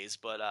younger days,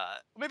 but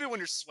maybe when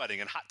you're sweating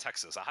in a hot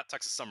Texas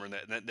summer, and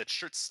that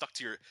shirt's stuck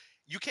to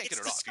You can't It's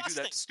get it off. You do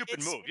disgusting. that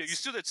stupid move. Yeah, you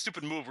do that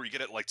stupid move where you get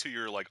it like to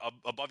your like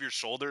above your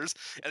shoulders,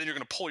 and then you're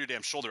gonna pull your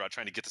damn shoulder out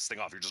trying to get this thing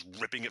off. You're just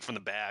ripping it from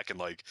the back, and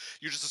like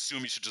you just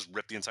assume you should just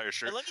rip the entire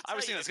shirt. And let me I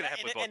was tell thinking you, that's gonna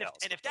happen with both gals.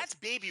 and if that's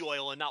baby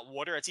oil and not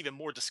water, it's even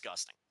more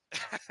disgusting.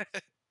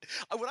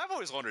 What I've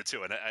always wondered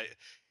too, and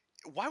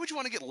why would you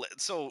want to get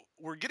so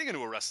we're getting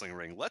into a wrestling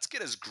ring, let's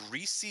get as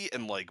greasy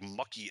and like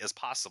mucky as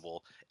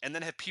possible, and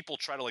then have people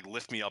try to like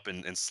lift me up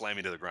and slam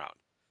me to the ground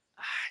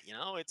You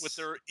know, it's with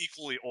their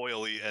equally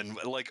oily, and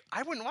like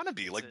I wouldn't want to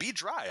be like be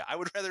dry. I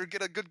would rather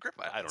get a good grip.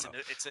 I don't know.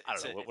 I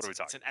don't know. What are we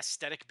talking? It's an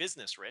aesthetic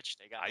business, Rich.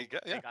 They got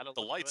yeah.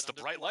 The lights, the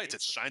bright lights,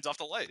 it shines off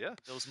the light. Yeah,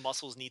 those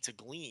muscles need to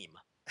gleam.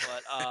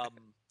 But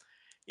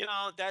you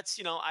know, that's,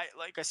 you know,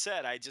 like I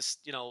said, I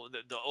just, you know,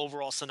 the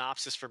overall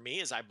synopsis for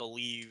me is I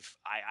believe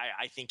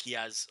I think he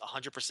has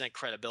 100%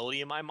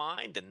 credibility in my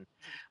mind, and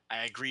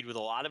I agreed with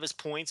a lot of his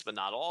points, but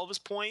not all of his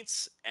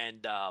points.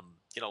 And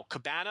you know,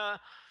 Cabana,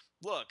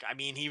 look, I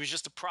mean, he was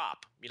just a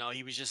prop. You know,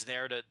 he was just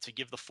there to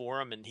give the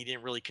forum, and he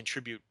didn't really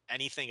contribute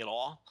anything at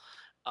all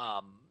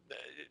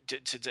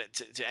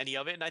to any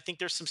of it. And I think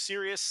there's some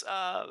serious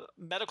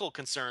medical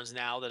concerns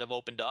now that have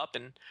opened up,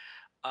 and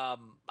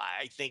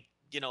I think,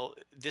 you know,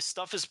 this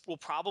stuff will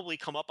probably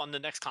come up on the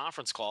next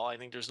conference call. I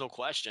think there's no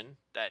question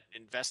that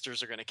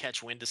investors are going to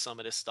catch wind of some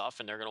of this stuff,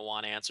 and they're going to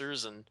want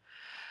answers. And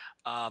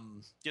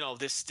you know,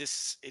 this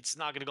it's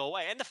not going to go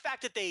away. And the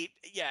fact that they,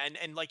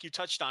 and like you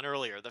touched on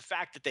earlier, the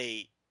fact that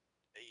they,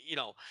 you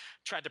know,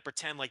 tried to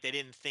pretend like they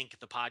didn't think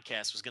the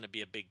podcast was going to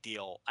be a big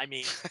deal. I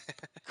mean,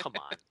 come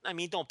on. I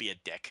mean, don't be a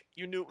dick.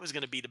 You knew it was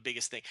going to be the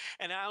biggest thing.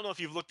 And I don't know if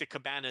you've looked at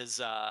Cabana's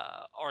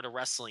Art of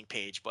Wrestling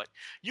page, but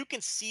you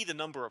can see the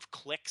number of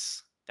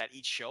clicks that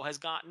each show has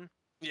gotten.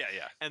 Yeah.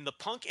 And the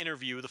Punk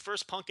interview, the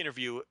first Punk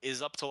interview,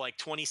 is up to like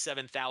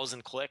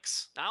 27,000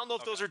 clicks. Now, I don't know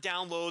if those are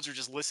downloads or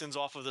just listens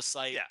off of the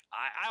site. Yeah.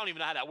 I don't even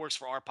know how that works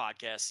for our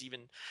podcast.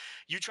 Even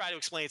you try to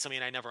explain it to me,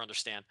 and I never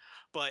understand.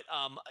 But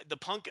the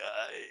Punk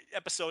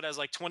episode has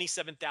like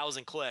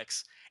 27,000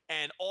 clicks,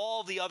 and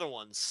all the other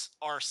ones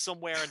are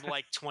somewhere in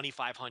like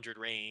 2,500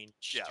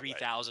 range,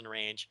 3,000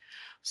 range.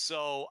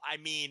 So, I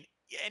mean,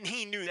 and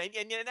he knew that,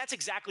 and that's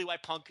exactly why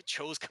Punk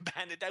chose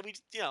Cabana, that we,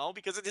 you know,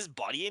 because it's his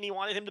buddy, and he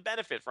wanted him to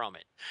benefit from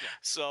it. Yeah.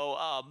 So,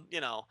 you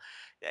know,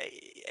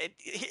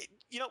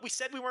 we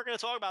said we weren't going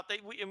to talk about that,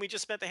 and we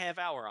just spent a half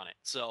hour on it.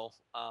 So,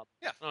 I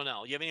don't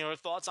know. You have any other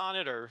thoughts on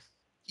it, or?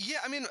 Yeah,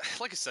 I mean,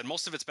 like I said,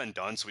 most of it's been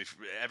done, so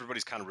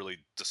everybody's kind of really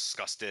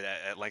discussed it.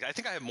 Like, I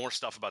think I have more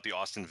stuff about the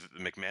Austin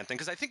McMahon thing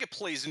because I think it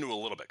plays into a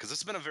little bit, because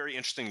it's been a very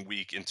interesting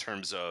week in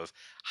terms of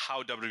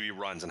how WWE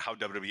runs and how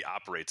WWE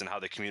operates and how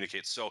they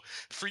communicate. So,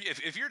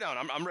 if you're down,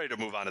 I'm ready to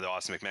move on to the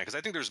Austin McMahon, because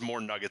I think there's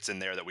more nuggets in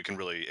there that we can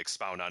really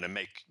expound on and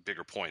make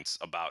bigger points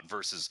about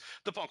versus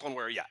the Punk one,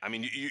 where I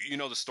mean, you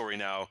know the story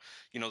now,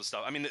 you know the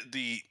stuff. I mean,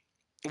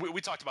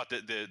 we talked about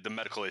the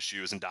medical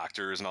issues and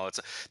doctors and all that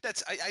stuff.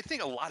 I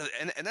think a lot of,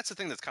 and that's the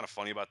thing that's kind of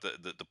funny about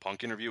the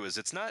Punk interview, is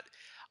it's not,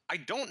 I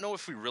don't know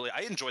if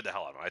I enjoyed the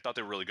hell out of them. I thought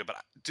they were really good, but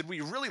did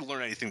we really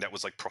learn anything that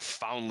was like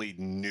profoundly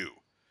new?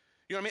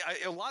 You know what I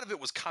mean? A lot of it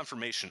was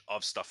confirmation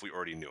of stuff we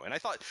already knew, and I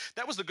thought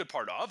that was the good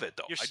part of it,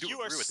 though. I do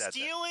agree with that.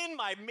 You are stealing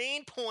my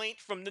main point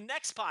from the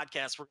next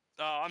podcast. Oh,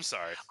 I'm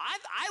sorry.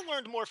 I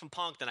learned more from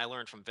Punk than I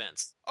learned from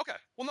Vince. Okay,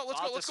 well, no,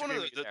 let's go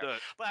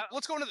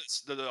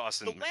into the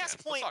Austin.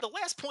 The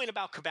last point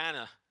about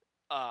Cabana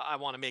I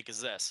want to make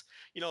is this.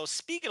 You know,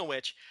 speaking of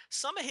which,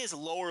 some of his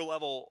lower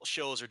level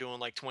shows are doing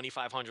like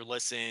 2,500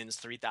 listens,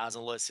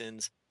 3,000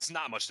 listens. It's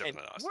not much different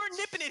than us. We're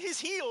nipping at his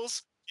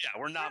heels. Yeah,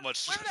 we're not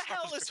much. Where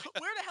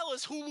the hell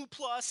is Hulu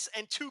Plus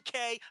and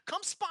 2K?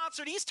 Come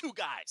sponsor these two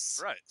guys.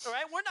 Right. All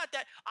right. We're not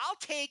that. I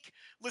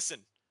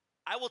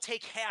will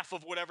take half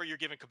of whatever you're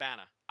giving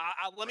Cabana.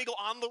 Let me go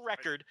on the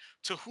record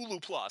to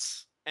Hulu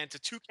Plus and to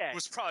 2K.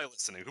 Who's probably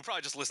listening? Who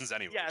probably just listens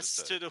anyway. Yes,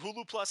 to the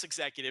Hulu Plus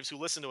executives who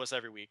listen to us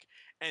every week,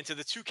 and to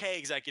the 2K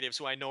executives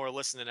who I know are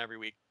listening every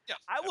week. Yeah,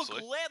 I will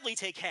gladly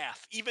take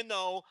half, even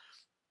though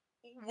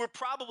we're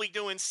probably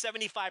doing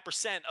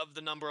 75% of the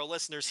number of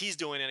listeners he's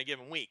doing in a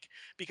given week.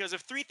 Because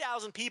if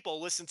 3,000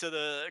 people listen to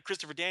the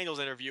Christopher Daniels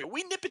interview,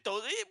 we nip at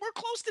those. We're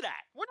close to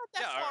that. We're not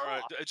that far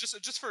off.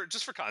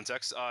 Just for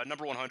context,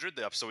 number 100,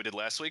 the episode we did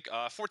last week,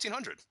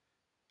 1,400.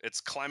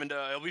 It's climbing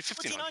to, it'll be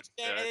 1,500.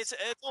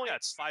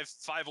 It's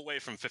five away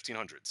from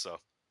 1,500. So,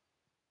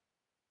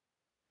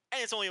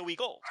 and it's only a week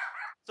old,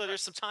 so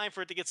there's some time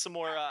for it to get some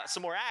more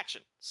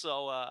action.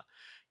 So,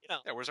 you know.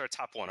 Yeah, where's our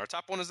top one? Our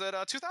top one is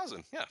at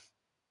 2,000. Yeah.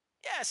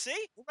 Yeah,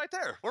 see? We're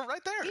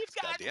right there.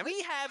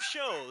 We have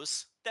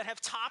shows that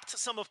have topped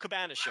some of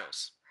Cabana's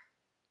shows.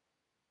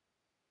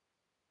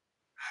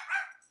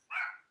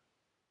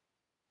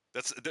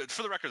 That's,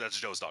 for the record, that's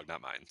Joe's dog,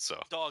 not mine. So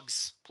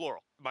dogs,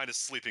 plural. Mine is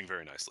sleeping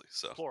very nicely.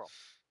 So plural.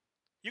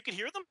 You can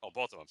hear them? Oh,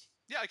 both of them.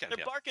 Yeah, I can.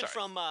 They're barking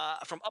from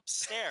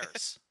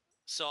upstairs.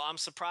 So I'm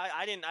surprised.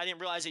 I didn't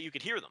realize that you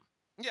could hear them.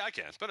 Yeah, I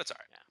can, but it's all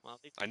right. Yeah, well,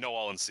 I know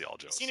all and see all,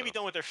 Joe. They seem to be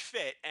done with their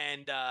fit,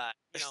 and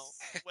you know,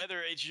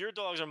 whether it's your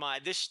dogs or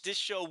mine, this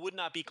show would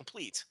not be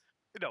complete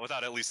No,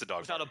 without at least a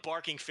dog. Without a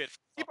barking fit.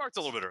 He barked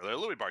a little bit earlier.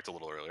 Louis barked a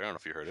little earlier. I don't know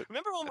if you heard it.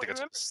 Remember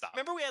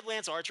we had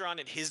Lance Archer on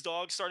and his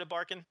dog started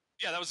barking?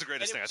 Yeah, that was the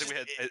greatest thing. I think we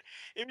had.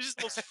 It was just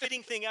the most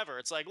fitting thing ever.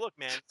 It's like, look,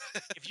 man,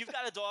 if you've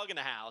got a dog in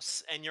the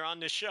house and you're on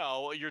the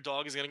show, your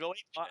dog is going to go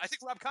eat. I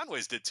think Rob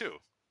Conway's did too.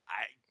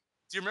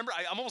 Do you remember?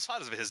 I'm almost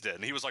positive his did,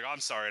 and he was like,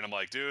 "I'm sorry," and I'm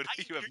like, "Dude,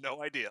 you have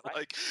no idea.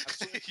 Like,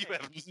 you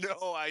have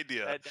no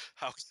idea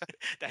how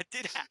that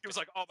did happen." He was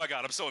like, "Oh my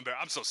god, I'm so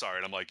embarrassed. I'm so sorry,"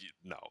 and I'm like,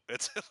 "No,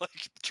 it's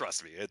like,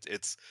 trust me,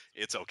 it's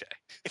okay."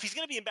 If he's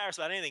gonna be embarrassed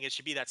about anything, it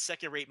should be that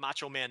second-rate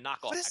Macho Man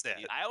knockoff. What is that?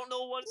 I don't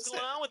know what's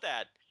going on with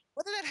that.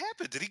 When did that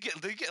happen? Did he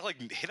get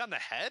like hit on the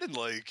head and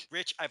like?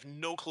 Rich, I have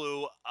no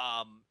clue.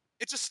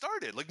 It just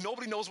started. Like,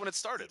 nobody knows when it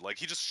started. Like,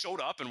 he just showed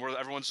up, and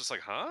everyone's just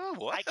like, "Huh?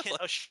 What?" I can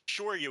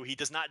assure you, he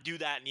does not do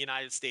that in the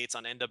United States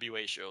on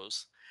NWA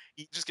shows.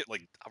 He just get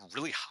like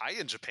really high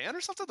in Japan or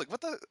something. Like,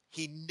 what the?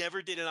 He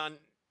never did it on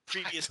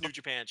previous New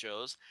Japan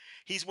shows.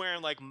 He's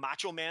wearing like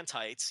Macho Man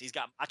tights. He's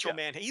got Macho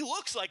Man. He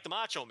looks like the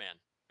Macho Man.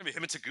 I mean,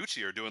 him and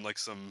Taguchi are doing like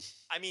some.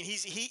 I mean,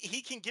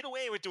 he can get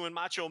away with doing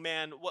Macho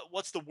Man.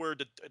 What's the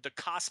word? The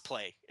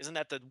cosplay. Isn't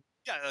that the?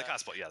 Yeah, the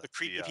cosplay. Yeah, the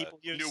creepy people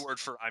use. New word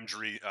for I'm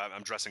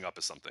dressing up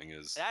as something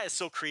is. That is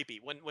so creepy.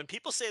 When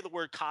people say the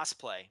word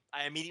cosplay,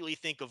 I immediately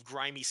think of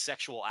grimy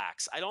sexual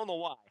acts. I don't know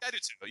why. I do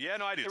too. Yeah,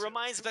 no, I do. It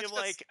reminds me of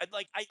like I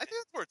think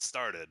that's where it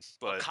started.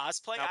 But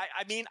cosplay.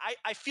 I mean,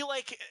 I feel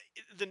like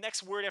the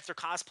next word after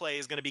cosplay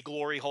is going to be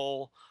glory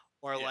hole.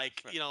 Or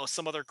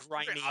some other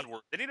grimy. Odd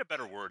word. They need a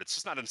better word. It's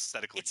just not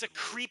aesthetically. It's a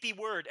creepy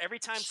word. Every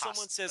time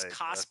someone says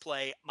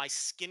cosplay, my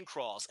skin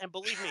crawls. And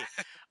believe me,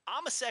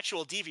 I'm a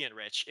sexual deviant,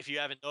 Rich. If you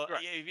haven't,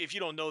 if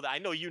you don't know that, I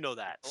know you know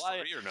that.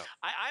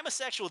 I'm a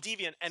sexual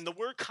deviant, and the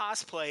word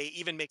cosplay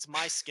even makes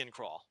my skin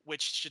crawl,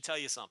 which should tell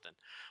you something.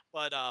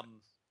 But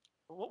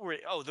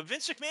the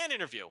Vince McMahon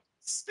interview.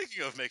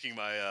 Speaking of making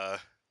my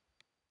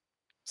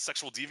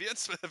sexual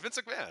deviance, Vince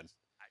McMahon.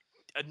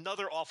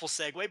 Another awful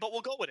segue, but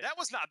we'll go with it. That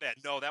was not bad.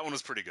 No, that one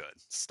was pretty good.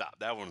 Stop.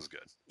 That one was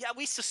good. Yeah,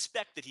 we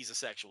suspect that he's a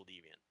sexual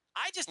deviant.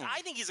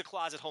 I think he's a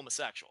closet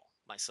homosexual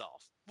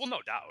myself. Well,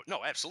 no doubt.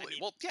 No, absolutely.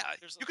 Well, yeah,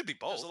 you could be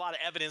both. There's a lot of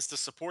evidence to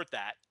support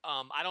that.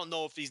 I don't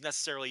know if he's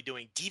necessarily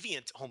doing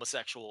deviant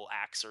homosexual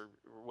acts or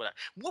whatever.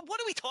 What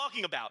are we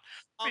talking about?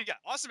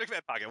 Austin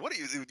McMahon podcast. What are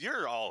you?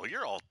 You're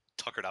all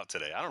tuckered out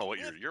today. I don't know what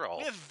you're all.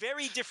 We have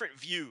very different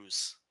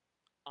views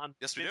on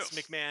Vince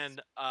McMahon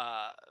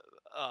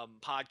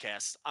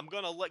podcast. I'm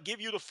gonna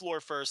give you the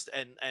floor first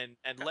and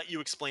let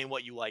you explain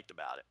what you liked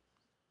about it.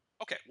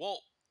 Okay, well,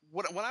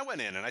 when I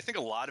went in, and I think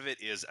a lot of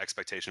it is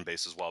expectation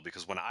based as well,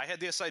 because when I had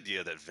this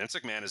idea that Vince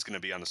McMahon is going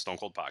to be on the Stone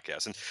Cold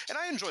podcast, and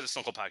I enjoy the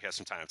Stone Cold podcast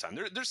from time to time.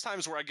 There's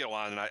times where I go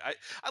on and I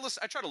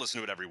try to listen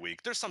to it every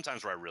week. There's some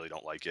times where I really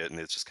don't like it, and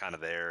it's just kind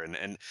of there,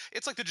 and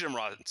it's like the Jim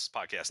Ross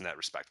podcast in that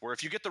respect, where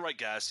if you get the right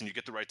guest and you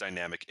get the right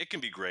dynamic, it can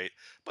be great,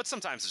 but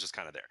sometimes it's just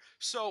kind of there.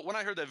 So when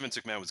I heard that Vince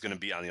McMahon was going to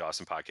be on the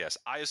Austin podcast,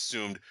 I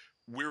assumed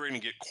we were going to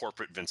get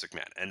corporate Vince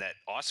McMahon, and that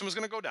Austin was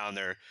going to go down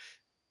there,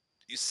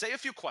 you say a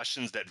few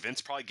questions that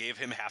Vince probably gave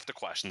him half the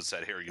questions,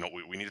 said, here,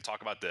 we need to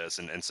talk about this,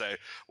 and say,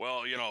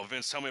 well,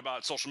 Vince, tell me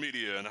about social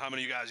media and how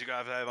many of you guys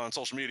have on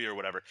social media or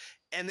whatever.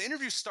 And the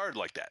interview started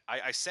like that.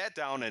 I sat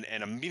down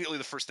and immediately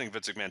the first thing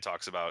Vince McMahon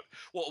talks about,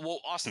 well,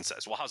 Austin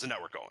says, well, how's the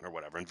network going or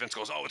whatever? And Vince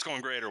goes, oh, it's going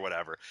great or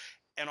whatever.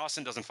 And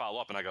Austin doesn't follow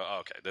up, and I go,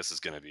 oh, okay, this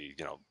is going to be,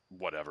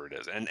 whatever it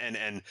is. And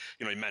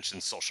he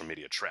mentioned social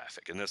media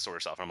traffic and this sort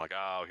of stuff. And I'm like,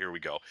 oh, here we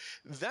go.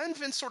 Then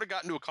Vince sort of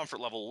got into a comfort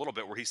level a little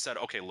bit where he said,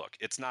 okay, look,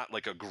 it's not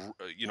like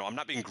I'm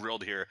not being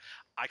grilled here.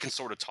 I can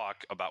sort of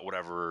talk about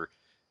whatever,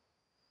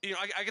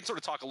 I can sort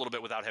of talk a little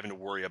bit without having to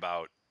worry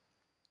about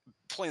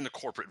playing the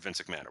corporate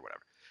Vince McMahon or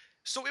whatever.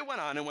 So it went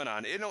on and went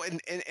on,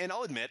 and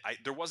I'll admit,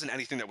 there wasn't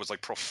anything that was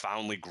like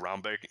profoundly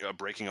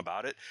groundbreaking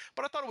about it,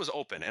 but I thought it was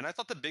open. And I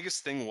thought the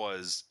biggest thing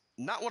was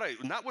not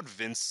what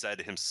Vince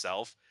said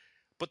himself,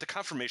 but the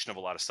confirmation of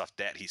a lot of stuff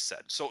that he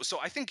said. So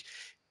I think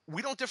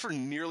we don't differ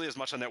nearly as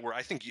much on that, where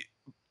I think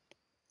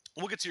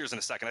we'll get to yours in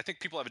a second. I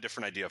think people have a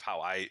different idea of how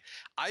I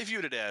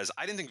viewed it as.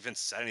 I didn't think Vince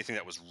said anything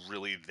that was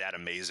really that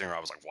amazing, or I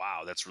was like,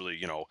 wow, that's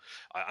really,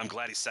 I'm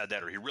glad he said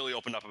that, or he really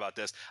opened up about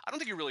this. I don't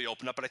think he really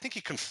opened up, but I think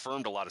he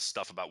confirmed a lot of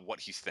stuff about what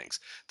he thinks.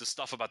 The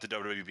stuff about the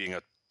WWE being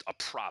a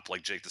prop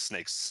like Jake the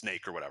Snake's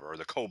snake or whatever, or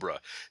the Cobra,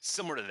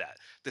 similar to that.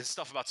 The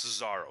stuff about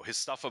Cesaro, his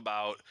stuff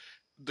about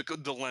the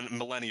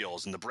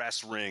millennials and the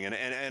brass ring, and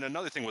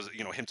another thing was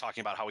him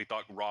talking about how he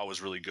thought Raw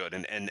was really good,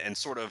 and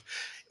sort of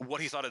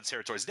what he thought of the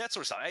territories, that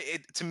sort of stuff.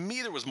 To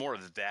me, there was more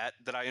of that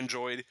I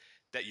enjoyed,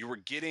 that you were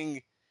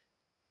getting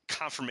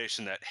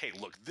confirmation that, hey,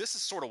 look, this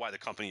is sort of why the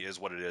company is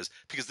what it is,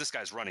 because this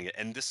guy's running it,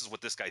 and this is what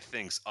this guy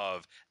thinks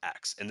of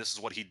X, and this is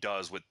what he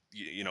does with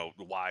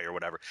Y or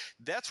whatever.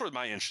 That's where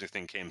my interesting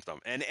thing came from,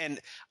 and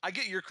I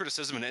get your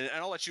criticism, and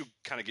I'll let you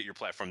kind of get your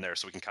platform there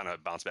so we can kind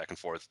of bounce back and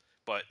forth.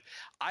 But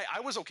I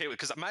was okay with it,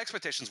 because my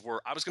expectations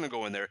were I was going to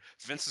go in there.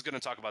 Vince is going to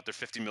talk about their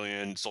 50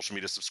 million social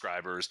media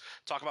subscribers,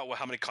 talk about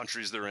how many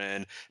countries they're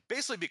in,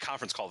 basically be a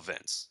conference call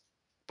Vince.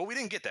 But we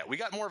didn't get that. We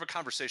got more of a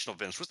conversational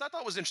Vince, which I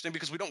thought was interesting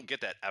because we don't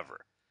get that ever.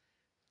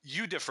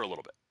 You differ a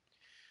little bit.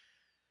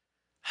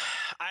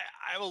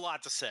 I have a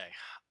lot to say.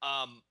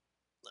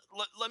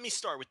 Let me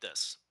start with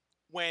this.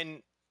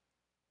 When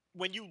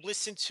you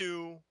listen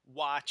to,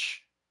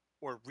 watch,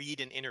 or read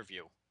an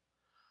interview,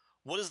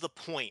 what is the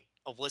point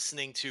of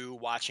listening to,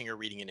 watching, or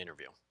reading an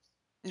interview?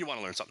 You want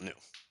to learn something new.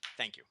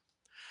 Thank you.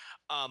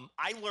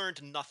 I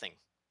learned nothing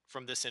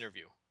from this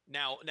interview.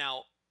 Now,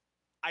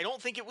 I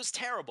don't think it was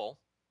terrible.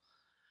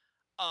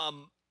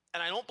 And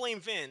I don't blame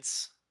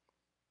Vince.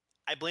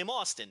 I blame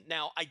Austin.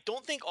 Now, I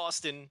don't think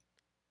Austin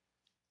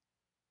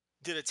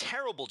did a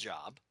terrible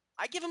job.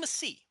 I give him a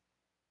C.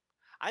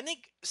 I think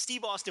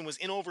Steve Austin was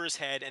in over his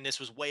head, and this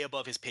was way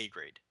above his pay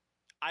grade.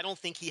 I don't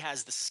think he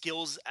has the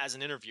skills as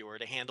an interviewer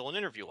to handle an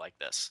interview like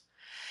this.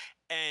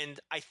 And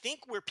I think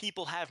where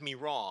people have me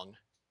wrong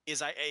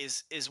is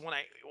when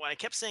I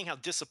kept saying how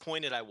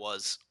disappointed I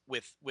was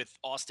with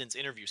Austin's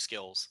interview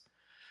skills.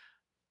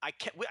 I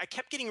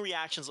kept getting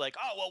reactions like,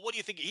 "Oh, well, what do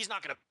you think? He's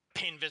not going to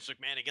pin Vince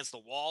McMahon against the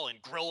wall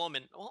and grill him."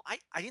 And well,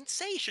 I didn't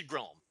say he should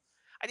grill him.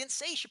 I didn't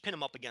say he should pin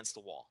him up against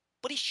the wall,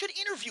 but he should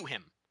interview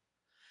him.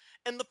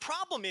 And the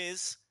problem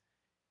is,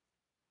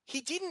 he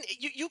didn't.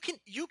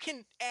 You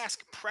can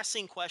ask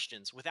pressing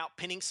questions without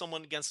pinning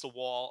someone against the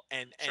wall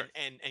and Sure.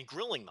 and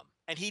grilling them.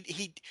 And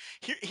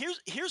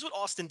here's what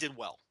Austin did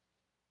well.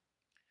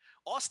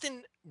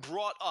 Austin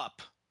brought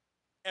up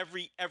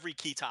every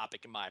key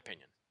topic, in my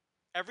opinion.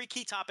 Every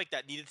key topic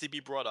that needed to be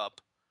brought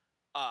up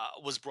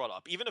was brought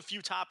up. Even a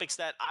few topics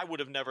that I would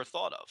have never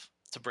thought of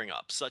to bring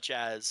up, such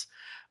as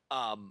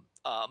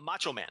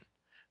Macho Man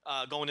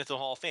going into the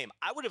Hall of Fame.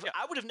 I would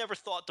have never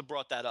thought to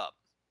brought that up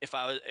if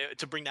I was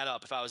to bring that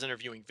up if I was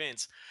interviewing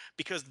Vince,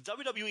 because the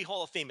WWE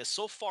Hall of Fame is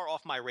so far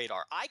off my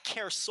radar. I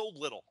care so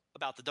little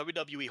about the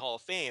WWE Hall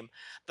of Fame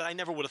that I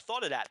never would have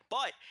thought of that.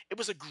 But it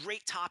was a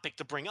great topic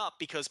to bring up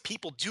because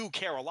people do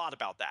care a lot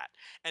about that.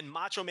 And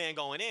Macho Man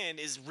going in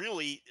is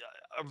really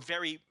a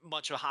very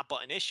much a hot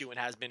button issue and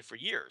has been for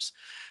years.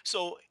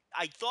 So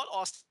I thought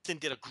Austin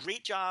did a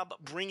great job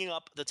bringing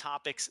up the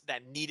topics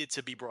that needed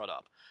to be brought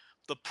up.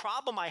 The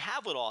problem I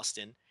have with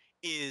Austin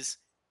is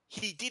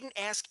he didn't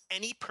ask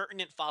any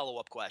pertinent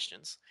follow-up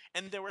questions.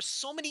 And there were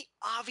so many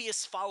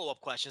obvious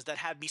follow-up questions that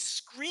had me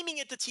screaming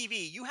at the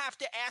TV, "You have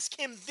to ask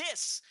him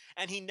this."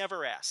 And he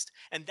never asked.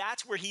 And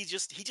that's where he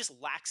just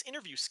lacks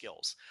interview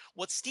skills.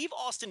 What Steve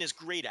Austin is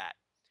great at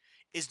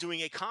is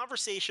doing a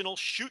conversational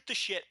shoot the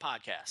shit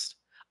podcast.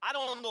 I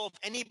don't know if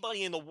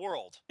anybody in the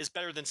world is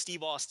better than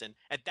Steve Austin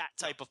at that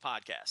type of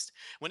podcast.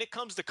 When it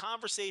comes to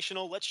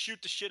conversational, let's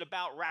shoot the shit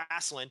about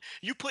wrestling,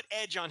 you put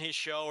Edge on his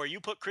show, or you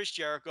put Chris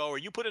Jericho, or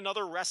you put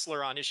another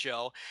wrestler on his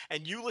show,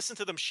 and you listen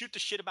to them shoot the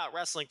shit about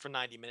wrestling for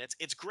 90 minutes.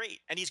 It's great.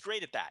 And he's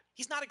great at that.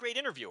 He's not a great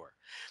interviewer.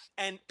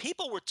 And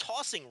people were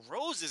tossing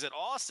roses at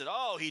Austin.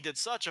 Oh, he did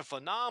such a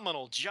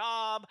phenomenal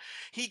job.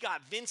 He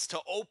got Vince to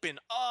open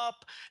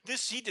up.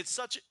 He did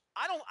such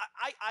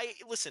I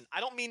listen, I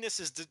don't mean this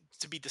as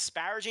to be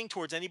disparaging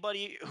towards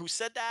anybody who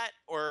said that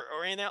or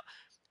anything else.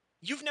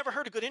 You've never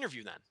heard a good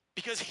interview then,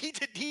 because he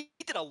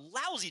did a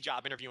lousy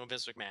job interviewing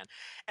Vince McMahon.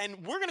 And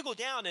we're going to go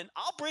down and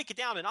I'll break it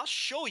down and I'll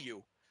show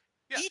you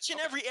each and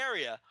every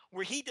area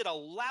where he did a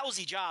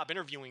lousy job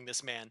interviewing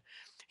this man.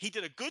 He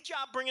did a good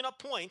job bringing up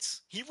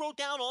points. He wrote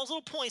down all those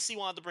little points he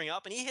wanted to bring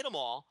up and he hit them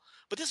all.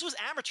 But this was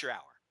amateur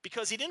hour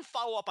because he didn't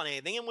follow up on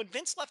anything. And when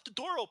Vince left the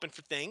door open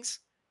for things,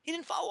 he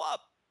didn't follow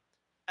up.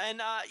 And,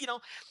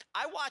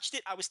 I watched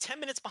it. I was 10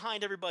 minutes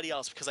behind everybody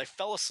else because I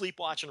fell asleep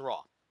watching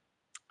Raw.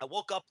 I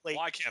woke up late.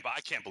 Well,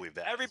 I can't believe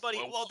that. Everybody,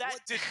 what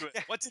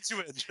did you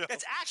enjoy?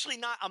 That's actually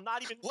not. I'm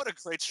not even. What a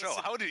great show!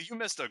 Listen, How did you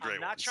missed a great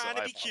one? I'm not trying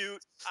to be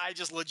cute. I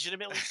just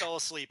legitimately fell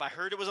asleep. I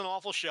heard it was an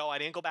awful show. I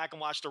didn't go back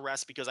and watch the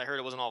rest because I heard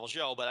it was an awful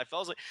show. But I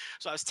fell asleep,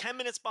 so I was 10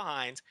 minutes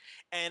behind.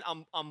 And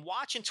I'm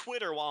watching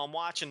Twitter while I'm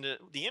watching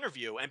the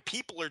interview, and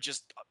people are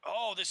just,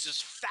 "Oh, this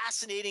is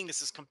fascinating.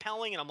 This is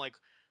compelling," and I'm like.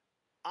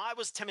 I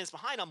was 10 minutes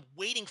behind. I'm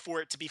waiting for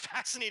it to be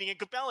fascinating and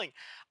compelling.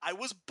 I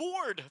was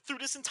bored through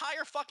this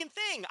entire fucking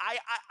thing.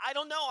 I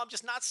don't know. I'm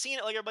just not seeing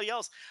it like everybody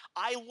else.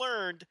 I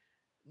learned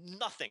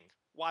nothing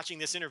watching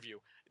this interview.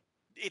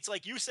 It's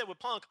like you said with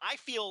Punk, I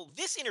feel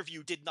this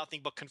interview did nothing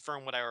but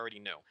confirm what I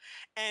already knew.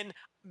 And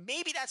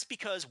maybe that's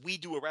because we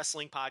do a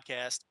wrestling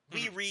podcast.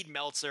 We read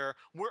Meltzer.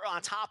 We're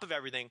on top of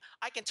everything.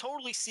 I can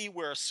totally see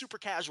where a super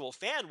casual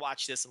fan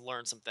watched this and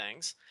learned some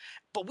things.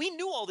 But we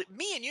knew all that.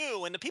 Me and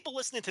you and the people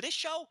listening to this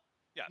show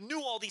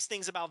knew all these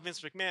things about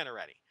Vince McMahon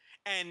already.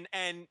 And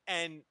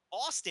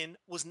Austin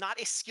was not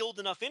a skilled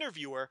enough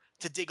interviewer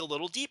to dig a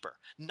little deeper,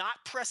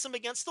 not press him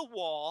against the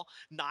wall,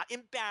 not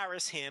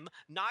embarrass him,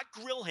 not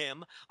grill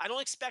him. I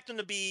don't expect him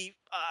to be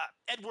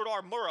Edward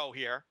R. Murrow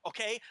here,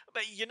 okay?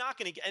 But you're not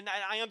going to – and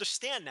I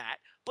understand that.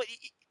 But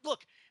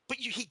look,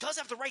 he does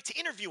have the right to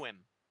interview him.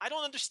 I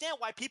don't understand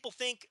why people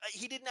think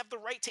he didn't have the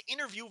right to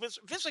interview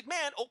Vince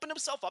McMahon. Opened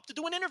himself up to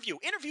do an interview.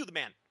 Interview the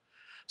man.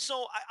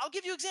 So I'll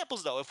give you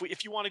examples though,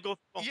 if you want to go.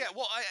 Yeah,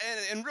 well,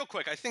 and real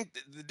quick, I think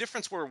the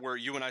difference where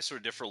you and I sort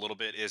of differ a little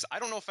bit is I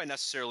don't know if I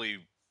necessarily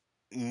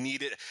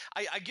need it.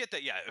 I get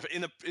that, yeah.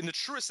 In the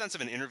truest sense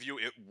of an interview,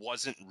 it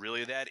wasn't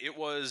really that. It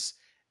was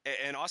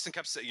And Austin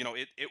kept saying,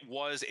 it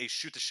was a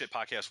shoot the shit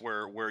podcast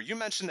where you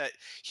mentioned that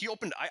he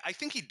opened. I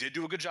think he did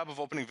do a good job of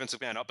opening Vince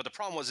McMahon up, but the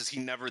problem was is he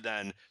never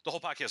then the whole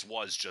podcast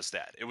was just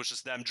that. It was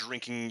just them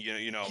drinking,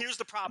 Here's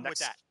the problem with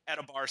that. At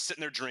a bar,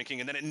 sitting there drinking,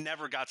 and then it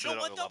never got to that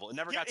other level. It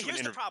never got to an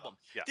interview. Here's the problem.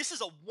 Yeah. This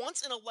is a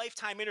once in a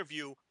lifetime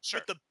interview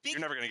Sure. with You're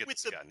never gonna get with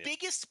this the again, yeah.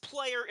 biggest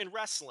player in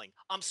wrestling.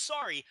 I'm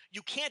sorry,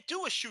 you can't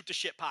do a shoot the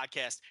shit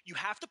podcast. You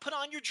have to put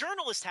on your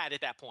journalist hat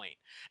at that point.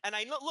 And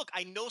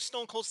I know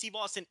Stone Cold Steve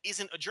Austin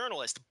isn't a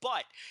journalist,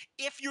 but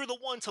if you're the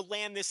one to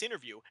land this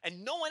interview,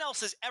 and no one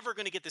else is ever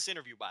going to get this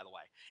interview, by the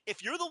way,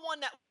 if you're the one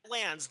that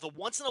lands the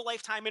once in a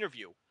lifetime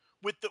interview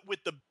with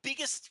the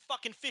biggest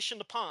fucking fish in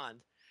the pond,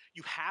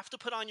 you have to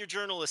put on your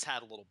journalist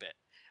hat a little bit.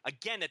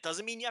 Again, that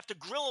doesn't mean you have to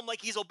grill him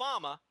like he's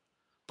Obama,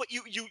 but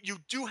you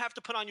do have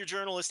to put on your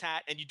journalist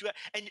hat, and you do.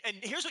 And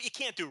here's what you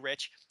can't do,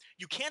 Rich.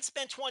 You can't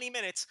spend 20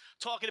 minutes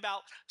talking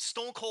about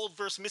Stone Cold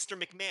versus Mr.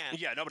 McMahon.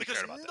 Yeah, nobody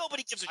cared about that.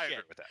 Nobody gives a shit. I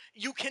agree with that.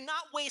 You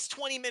cannot waste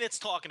 20 minutes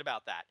talking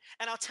about that.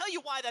 And I'll tell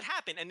you why that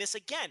happened. And this,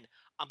 again,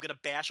 I'm going to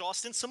bash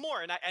Austin some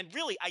more. And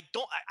really, I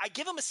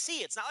give him a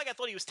C. It's not like I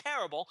thought he was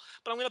terrible,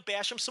 but I'm going to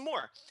bash him some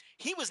more.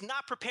 He was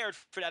not prepared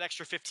for that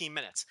extra 15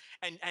 minutes.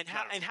 And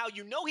how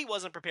you know he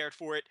wasn't prepared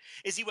for it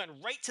is he went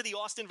right to the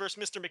Austin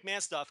versus Mr.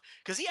 McMahon stuff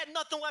because he had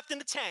nothing left in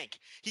the tank.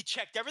 He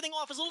checked everything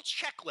off his little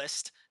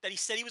checklist that he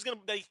said he was going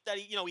to, he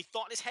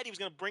thought in his head he was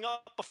going to bring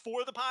up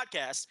before the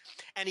podcast,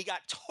 and he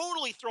got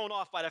totally thrown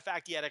off by the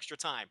fact he had extra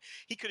time.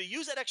 He could have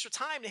used that extra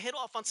time to hit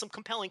off on some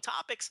compelling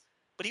topics,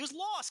 but he was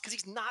lost because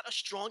he's not a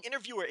strong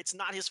interviewer. It's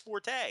not his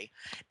forte.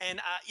 And,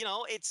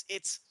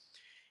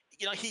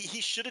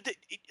 he should have,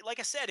 like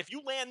I said, if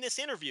you land this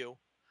interview,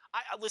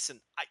 when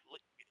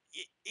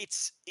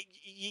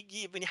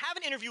you have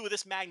an interview with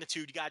this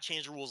magnitude, you got to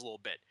change the rules a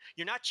little bit.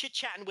 You're not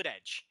chit-chatting with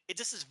Edge.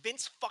 This is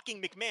Vince fucking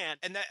McMahon.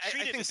 And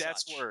I think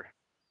that's where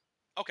 –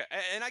 okay,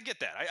 and I get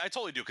that. I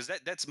totally do because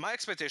that's my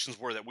expectations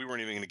were that we weren't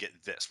even going to get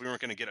this. We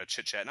weren't going to get a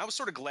chit-chat. And I was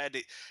sort of glad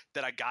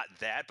that I got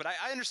that. But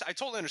I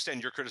totally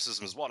understand your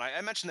criticism as well. And I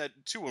mentioned that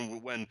too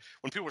when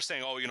people were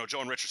saying, oh,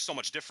 Joe and Rich are so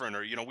much different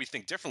or, we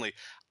think differently.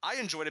 I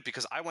enjoyed it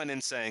because I went in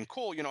saying,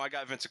 cool, I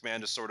got Vince McMahon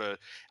to sort of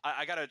 –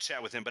 I got to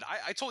chat with him. But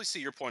I totally see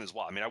your point as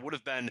well. I mean, I would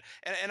have been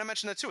 – and I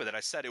mentioned that too, that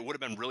I said it would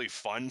have been really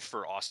fun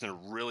for Austin to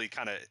really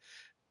kind of –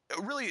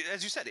 really,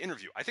 as you said,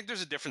 interview. I think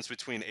there's a difference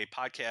between a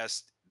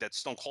podcast – that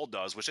Stone Cold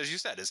does, which, as you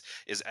said, is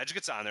Edge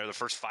gets on there the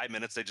first 5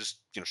 minutes, they just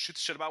shoot the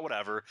shit about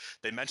whatever,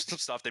 they mention some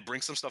stuff, they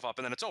bring some stuff up,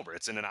 and then it's over.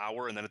 It's in an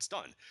hour, and then it's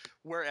done.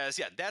 Whereas,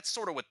 yeah, that's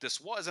sort of what this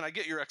was, and I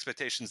get your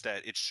expectations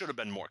that it should have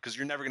been more because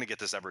you're never going to get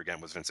this ever again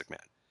with Vince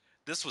McMahon.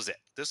 This was it.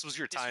 This was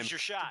your time. This was your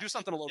shot. To do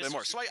something a little bit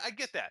more. So I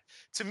get that.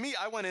 To me,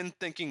 I went in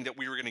thinking that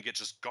we were going to get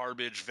just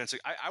garbage Vince.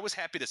 I was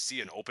happy to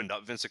see an opened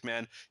up Vince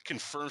McMahon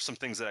confirm some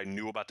things that I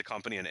knew about the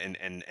company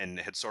and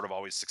had sort of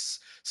always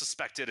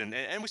suspected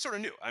and we sort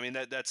of knew. I mean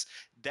that's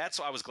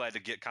why I was glad to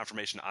get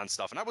confirmation on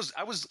stuff. And I was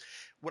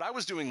what I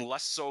was doing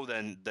less so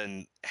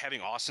than having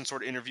Austin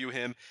sort of interview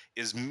him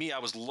is me. I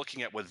was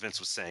looking at what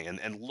Vince was saying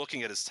and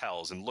looking at his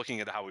tells and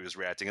looking at how he was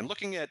reacting and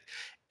looking at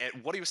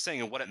what he was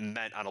saying and what it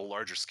meant on a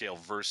larger scale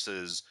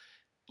versus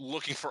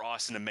looking for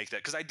Austin to make that.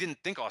 Because I didn't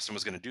think Austin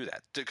was going to do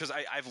that. Because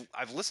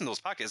I've listened to those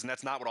podcasts, and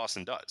that's not what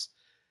Austin does.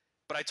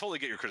 But I totally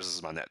get your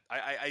criticism on that.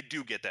 I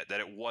do get that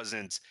it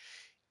wasn't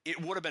 –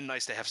 it would have been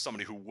nice to have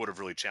somebody who would have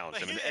really challenged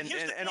him.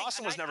 And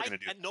Austin was never going to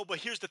do that. No, but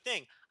here's the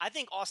thing. I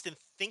think Austin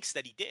thinks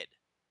that he did.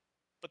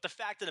 But the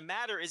fact of the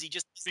matter is he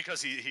just – because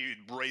he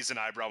raised an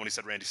eyebrow when he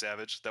said Randy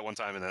Savage that one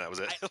time, and then that was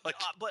it.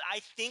 But I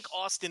think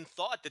Austin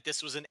thought that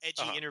this was an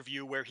edgy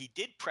interview where he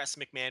did press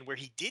McMahon, where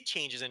he did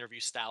change his interview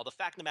style. The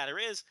fact of the matter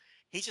is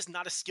he's just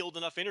not a skilled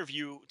enough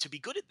interview to be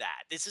good at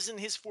that. This isn't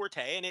his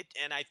forte,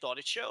 and I thought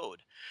it showed.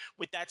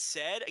 With that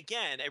said,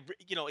 again,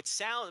 it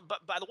sounds –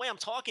 but by the way I'm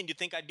talking, do you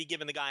think I'd be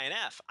giving the guy an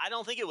F? I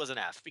don't think it was an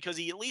F because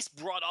he at least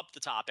brought up the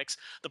topics.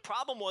 The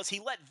problem was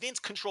he let Vince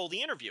control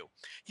the interview.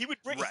 He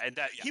would bring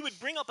he would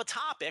bring up a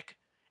topic,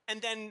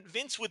 and then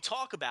Vince would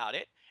talk about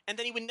it, and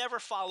then he would never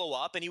follow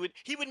up, and he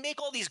would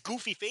make all these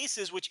goofy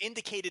faces, which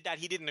indicated that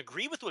he didn't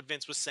agree with what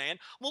Vince was saying.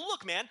 Well,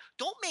 look, man,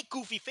 don't make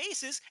goofy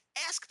faces.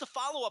 Ask the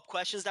follow-up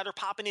questions that are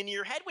popping into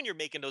your head when you're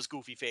making those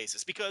goofy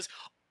faces, because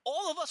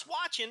all of us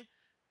watching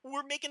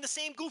were making the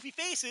same goofy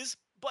faces,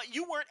 but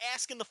you weren't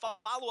asking the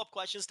follow-up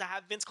questions to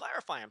have Vince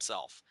clarify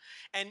himself.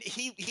 And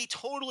he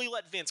totally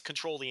let Vince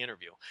control the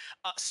interview.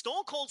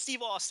 Stone Cold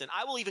Steve Austin,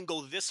 I will even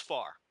go this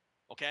far,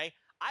 okay?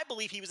 I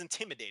believe he was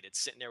intimidated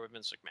sitting there with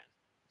Vince McMahon.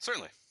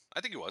 Certainly. I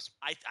think he was.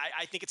 I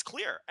think it's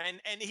clear.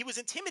 And he was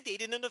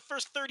intimidated in the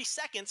first 30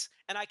 seconds,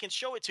 and I can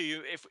show it to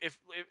you if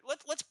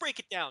let's break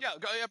it down. Yeah,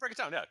 break it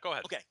down. Yeah, go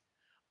ahead. Okay.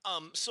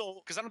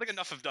 Because I don't think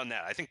enough have done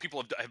that. I think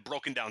people have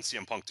broken down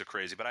CM Punk to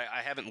crazy, but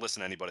I haven't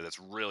listened to anybody that's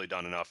really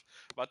done enough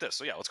about this.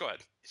 So yeah, let's go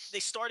ahead.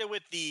 They started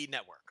with the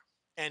network,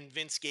 and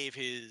Vince gave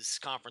his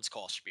conference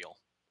call spiel,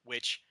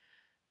 which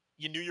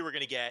you knew you were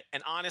going to get.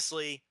 And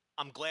honestly,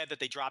 I'm glad that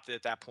they dropped it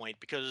at that point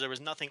because there was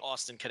nothing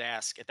Austin could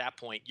ask at that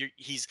point.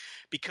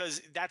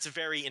 Because that's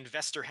very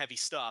investor heavy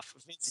stuff.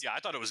 Yeah, I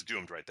thought it was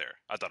doomed right there.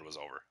 I thought it was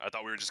over. I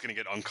thought we were just going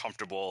to get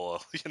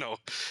uncomfortable.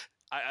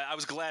 I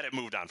was glad it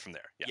moved on from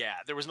there. Yeah,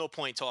 there was no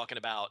point talking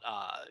about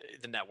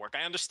the network.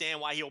 I understand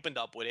why he opened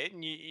up with it,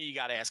 and you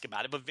got to ask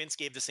about it. But Vince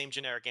gave the same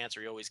generic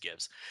answer he always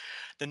gives.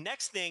 The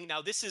next thing,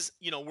 now this is,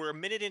 we're a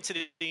minute into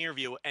the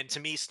interview, and to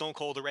me, Stone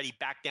Cold already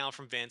backed down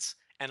from Vince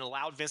and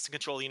allowed Vince to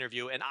control the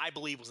interview, and I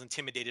believe was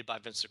intimidated by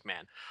Vince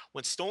McMahon.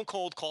 When Stone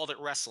Cold called it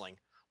wrestling,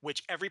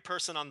 which every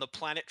person on the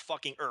planet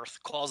fucking Earth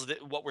calls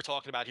it, what we're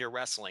talking about here,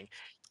 wrestling,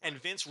 and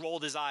Vince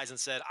rolled his eyes and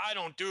said, I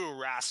don't do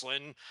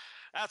wrestling.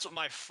 That's what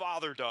my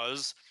father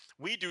does.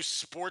 We do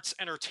sports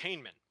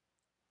entertainment.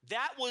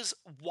 That was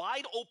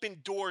wide open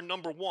door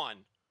number one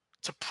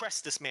to press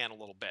this man a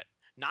little bit.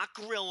 Not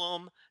grill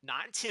him,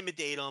 not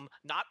intimidate him,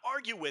 not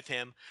argue with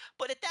him.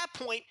 But at that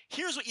point,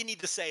 here's what you need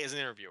to say as an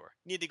interviewer.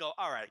 You need to go,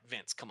 all right,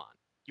 Vince, come on.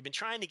 You've been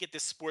trying to get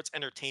this sports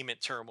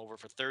entertainment term over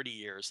for 30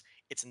 years.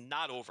 It's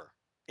not over.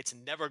 It's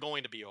never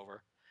going to be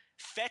over.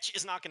 Fetch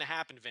is not going to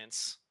happen,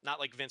 Vince. Not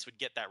like Vince would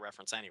get that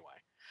reference anyway.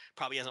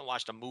 Probably hasn't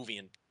watched a movie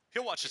in.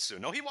 He'll watch it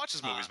soon. No, he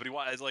watches movies, but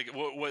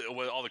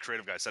what all the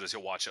creative guys said is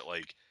he'll watch it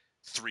like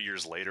 3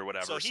 years later,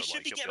 whatever. So he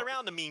should be getting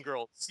around the Mean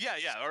Girls. Yeah,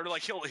 or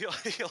like he'll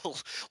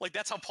like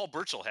that's how Paul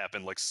Burchill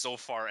happened. Like so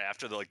far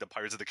after the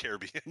Pirates of the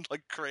Caribbean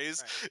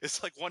craze, right.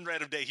 It's like one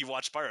random day he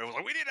watched Pirate. It was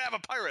like, we need to have a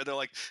pirate. They're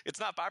like, it's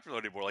not popular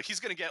anymore. Like he's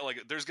gonna get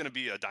there's gonna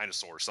be a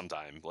dinosaur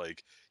sometime.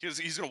 Like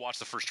he's gonna watch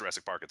the first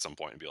Jurassic Park at some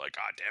point and be like,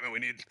 God damn it,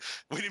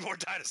 we need more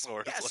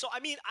dinosaurs. Yeah. So I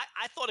mean,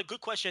 I thought a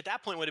good question at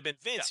that point would have been,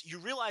 Vince. Yeah. You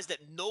realize that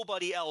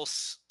nobody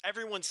else.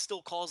 Everyone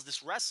still calls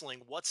this wrestling.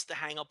 What's the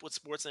hang up with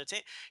sports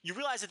entertainment? You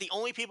realize that the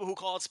only people who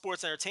call it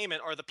sports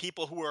entertainment are the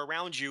people who are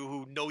around you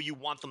who know you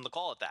want them to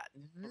call it that.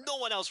 No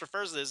one else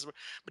refers to this, but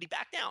he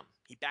backed down.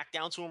 He backed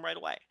down to him right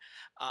away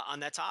on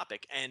that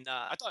topic. And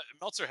I thought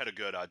Meltzer had a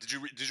good. Did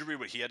you read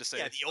what he had to say?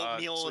 Yeah, the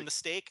oatmeal and the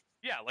steak.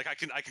 Yeah, like I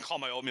can call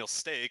my oatmeal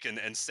steak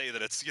and say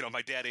that it's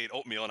my dad ate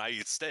oatmeal and I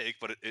eat steak,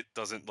 but it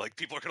doesn't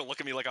people are gonna look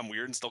at me like I'm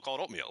weird and still call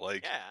it oatmeal.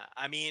 Like yeah,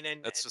 I mean,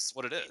 and that's just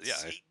what it is. Yeah,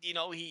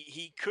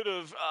 he could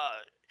have.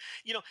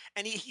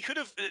 And he could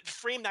have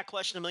framed that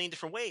question a million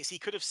different ways. He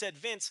could have said,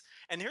 Vince,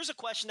 and here's a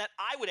question that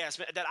I would ask,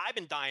 that I've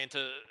been dying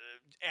to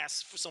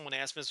ask for someone to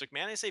ask Vince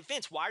McMahon. I say,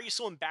 Vince, why are you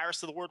so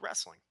embarrassed of the word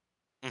wrestling?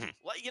 Mm-hmm.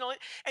 Well,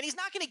 and he's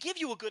not going to give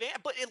you a good answer,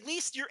 but at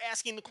least you're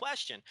asking the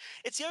question.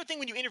 It's the other thing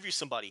when you interview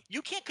somebody,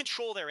 you can't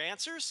control their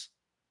answers,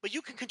 but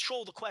you can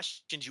control the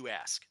questions you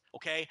ask.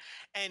 Okay.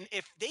 And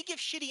if they give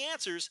shitty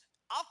answers,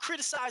 I'll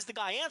criticize the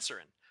guy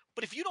answering.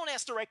 But if you don't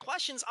ask the right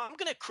questions, I'm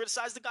going to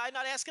criticize the guy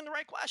not asking the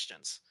right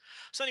questions.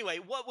 So anyway,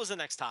 what was the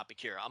next topic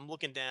here? I'm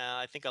looking down.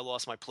 I think I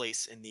lost my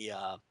place in the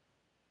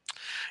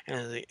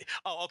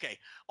oh, okay.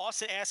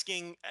 Austin asked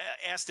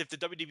if the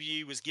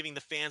WWE was giving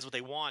the fans what they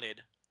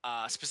wanted,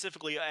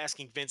 specifically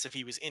asking Vince if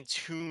he was in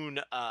tune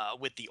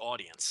with the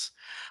audience.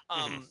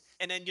 And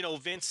then,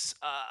 Vince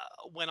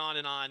went on,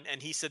 and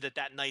he said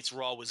that night's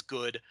Raw was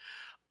good.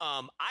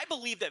 I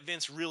believe that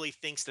Vince really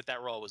thinks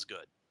that Raw was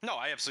good. No,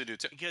 I absolutely do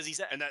too. Because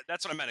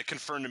that's what I meant. It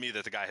confirmed to me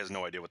that the guy has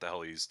no idea what the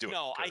hell he's doing.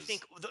 No, I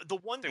think the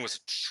one thing was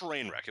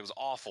train wreck. It was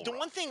awful. The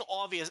one thing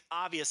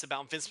obvious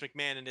about Vince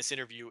McMahon in this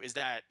interview is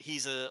that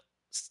he's a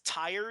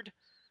tired,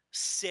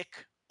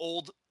 sick,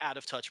 old, out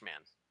of touch man.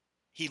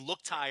 He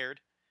looked tired.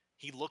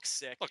 He looked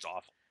sick. Looked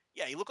awful.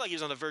 Yeah, he looked like he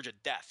was on the verge of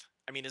death.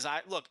 I mean, the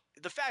fact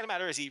of the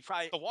matter is the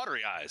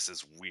watery eyes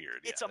is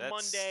weird. It's a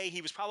Monday.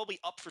 He was probably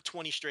up for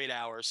 20 straight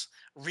hours.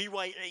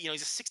 Rewrite,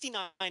 he's a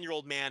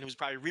 69-year-old man who's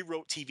probably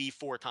rewrote TV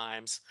 4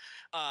 times.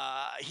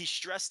 He's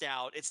stressed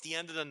out. It's the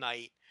end of the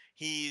night.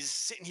 He's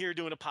sitting here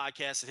doing a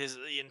podcast that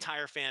the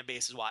entire fan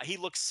base is watching. He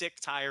looks sick,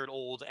 tired,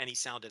 old, and he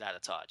sounded out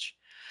of touch.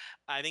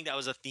 I think that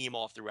was a theme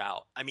all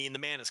throughout. I mean, the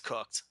man is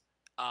cooked.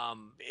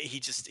 And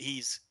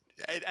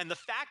the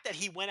fact that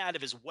he went out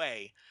of his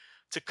way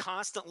to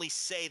constantly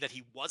say that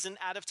he wasn't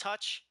out of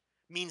touch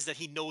means that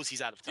he knows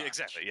he's out of touch. Yeah,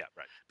 exactly. Yeah,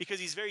 right. Because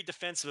he's very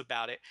defensive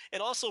about it. It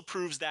also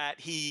proves that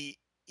he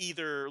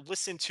either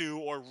listened to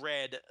or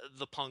read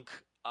the Punk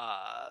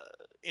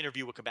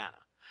interview with Cabana.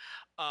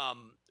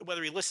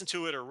 Whether he listened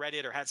to it or read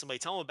it or had somebody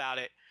tell him about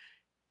it,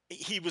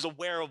 he was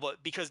aware of it,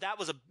 because that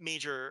was a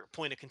major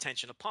point of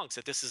contention of Punk's,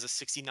 that this is a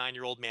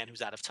 69-year-old man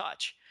who's out of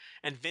touch.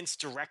 And Vince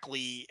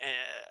directly,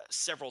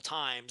 several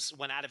times,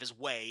 went out of his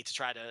way to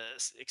try to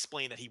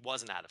explain that he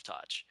wasn't out of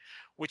touch,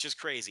 which is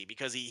crazy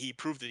because he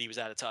proved that he was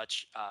out of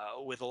touch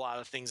with a lot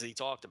of things that he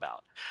talked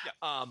about.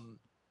 Yeah.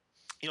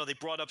 They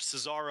brought up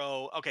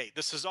Cesaro. Okay,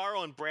 the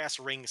Cesaro and brass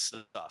ring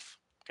stuff.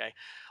 Okay,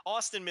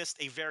 Austin missed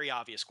a very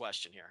obvious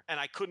question here, and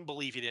I couldn't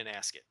believe he didn't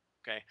ask it.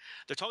 Okay,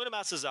 they're talking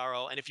about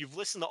Cesaro, and if you've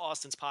listened to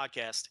Austin's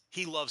podcast,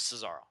 he loves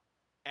Cesaro,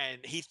 and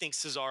he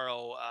thinks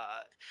Cesaro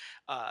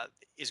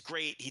is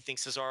great. He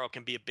thinks Cesaro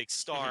can be a big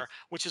star,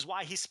 which is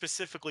why he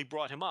specifically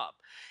brought him up.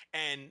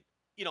 And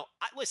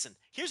listen,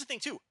 here's the thing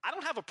too. I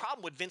don't have a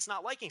problem with Vince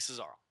not liking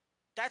Cesaro.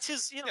 That's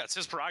his, Yeah, it's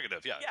his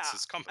prerogative. Yeah, it's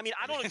his company. I mean,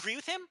 I don't agree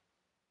with him,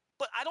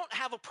 But I don't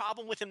have a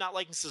problem with him not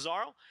liking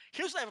Cesaro.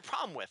 Here's what I have a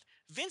problem with.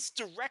 Vince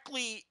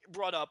directly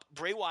brought up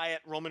Bray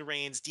Wyatt, Roman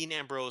Reigns, Dean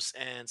Ambrose,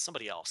 and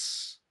somebody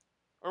else.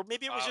 Or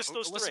maybe it was just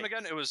those listen three.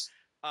 Again, it was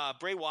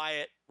Bray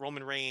Wyatt,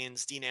 Roman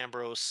Reigns, Dean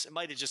Ambrose. It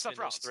might have just been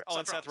those three. Oh,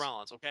 and Seth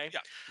Rollins, okay? Yeah.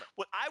 Right.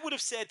 What I would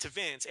have said to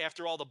Vince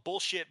after all the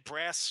bullshit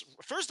brass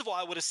 – first of all,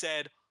 I would have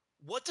said,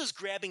 what does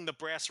grabbing the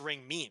brass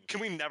ring mean? Can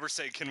we never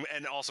say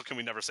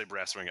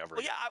brass ring ever?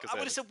 Well, yeah, I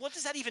would have said, what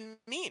does that even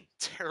mean?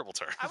 Terrible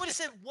term. I would have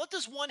said, what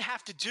does one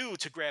have to do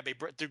to grab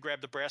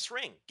the brass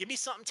ring? Give me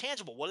something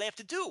tangible. What do they have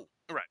to do?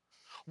 Right.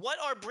 What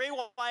are Bray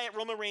Wyatt,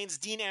 Roman Reigns,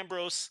 Dean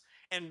Ambrose,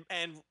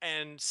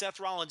 and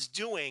Seth Rollins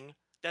doing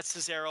that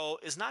Cesaro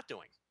is not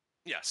doing?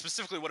 Yeah,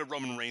 specifically, what did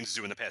Roman Reigns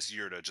do in the past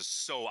year to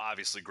just so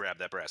obviously grab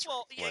that brass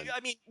ring?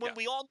 When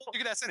we all know, you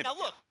could ask anybody.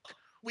 Now look,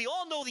 we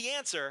all know the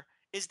answer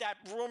is that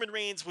Roman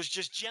Reigns was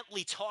just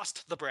gently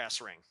tossed the brass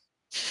ring.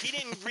 He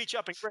didn't reach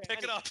up and grab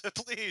pick it up,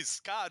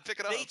 please. God, pick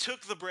it up. They took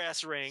the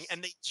brass ring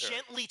and they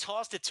gently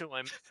tossed it to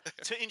him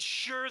to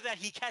ensure that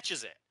he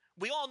catches it.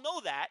 We all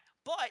know that,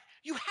 but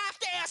you have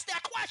to ask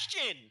that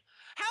question.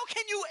 How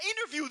can you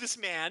interview this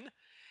man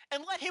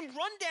and let him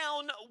run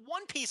down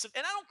one piece of –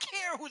 and I don't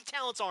care who the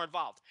talents are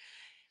involved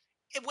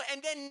 –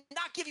 and then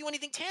not give you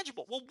anything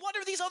tangible? Well, what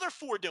are these other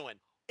four doing?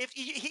 If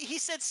he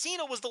said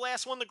Cena was the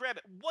last one to grab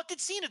it. What did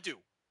Cena do?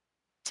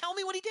 Tell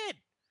me what he did.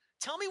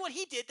 Tell me what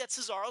he did that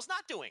Cesaro's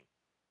not doing,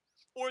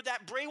 or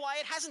that Bray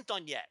Wyatt hasn't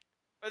done yet,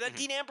 or that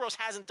Dean Ambrose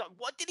hasn't done.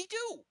 What did he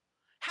do?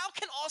 How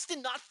can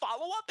Austin not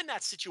follow up in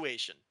that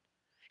situation?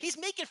 He's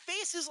making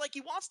faces like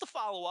he wants to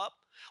follow up.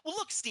 Well,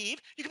 look,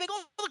 Steve, you can make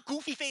all the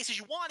goofy faces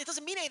you want. It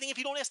doesn't mean anything if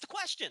you don't ask the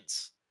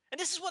questions. And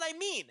this is what I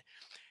mean.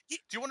 Do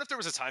you wonder if there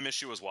was a time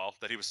issue as well,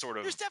 that he was sort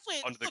of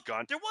under the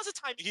gun? There was a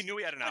time. He knew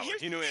he had an hour.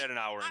 He knew he had an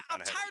hour. I'm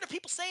tired of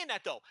people saying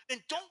that, though. Then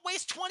don't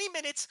waste 20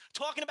 minutes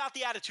talking about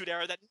the Attitude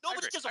Era that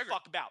nobody gives a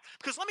fuck about.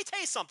 Because let me tell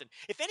you something.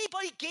 If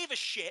anybody gave a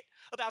shit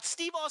about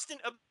Steve Austin,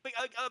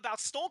 about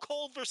Stone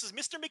Cold versus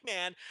Mr.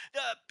 McMahon,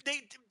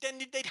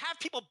 they'd have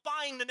people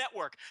buying the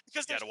network.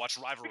 Because to watch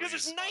rivalries. Because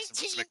there's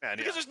 19. McMahon,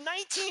 because there's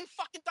 19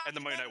 fucking and the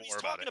Monday Night War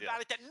talking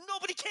about it that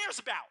nobody cares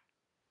about,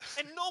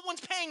 and no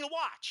one's paying to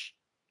watch.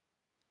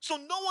 So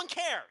no one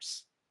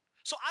cares.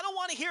 So I don't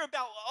want to hear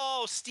about,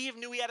 oh, Steve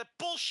knew he had a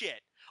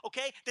bullshit,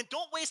 okay? Then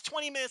don't waste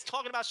 20 minutes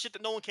talking about shit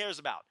that no one cares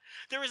about.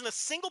 There isn't a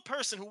single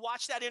person who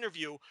watched that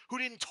interview who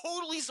didn't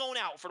totally zone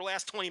out for the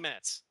last 20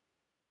 minutes.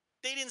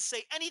 They didn't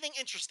say anything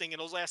interesting in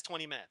those last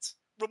 20 minutes.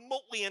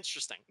 Remotely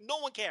interesting. No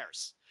one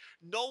cares.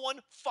 No one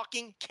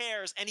fucking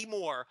cares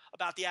anymore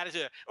about the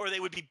Attitude Era, or they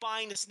would be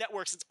buying this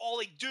network since all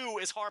they do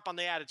is harp on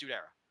the Attitude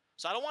Era.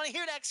 So I don't want to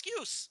hear that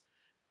excuse.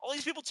 All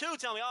these people, too,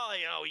 tell me,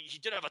 he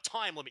did have a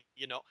time limit,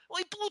 Well,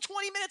 he blew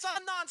 20 minutes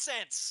on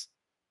nonsense.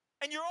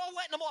 And you're all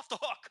letting him off the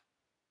hook.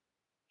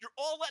 You're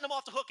all letting him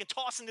off the hook and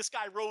tossing this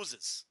guy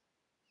roses.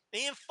 They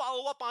didn't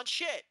follow up on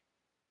shit.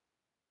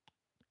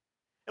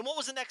 And what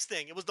was the next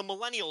thing? It was the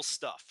millennial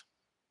stuff.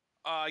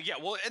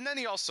 Well, and then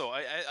he also,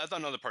 I thought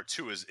another part,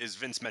 too, is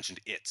Vince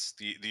mentioned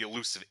the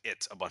elusive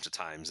it a bunch of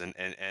times.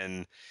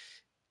 And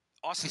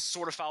Austin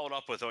sort of followed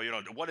up with,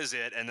 what is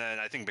it? And then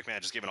I think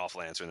McMahon just gave an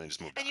awful answer and then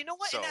just moved on. And you know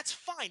what? So, and that's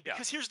fine,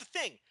 because here's the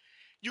thing.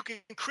 You can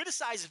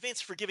criticize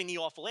Vince for giving the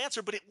awful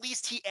answer, but at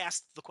least he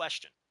asked the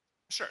question.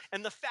 Sure.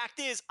 And the fact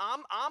is,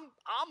 I'm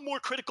more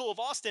critical of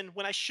Austin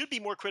when I should be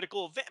more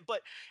critical of Vince,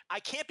 but I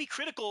can't be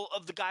critical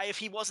of the guy if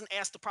he wasn't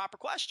asked the proper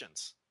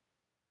questions.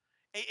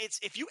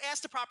 If you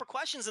ask the proper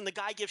questions and the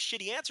guy gives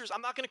shitty answers,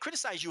 I'm not going to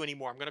criticize you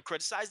anymore. I'm going to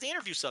criticize the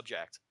interview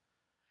subject.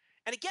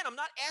 And again, I'm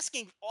not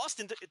asking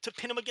Austin to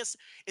pin him against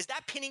 – is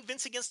that pinning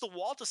Vince against the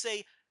wall to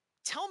say,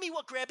 tell me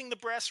what grabbing the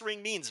brass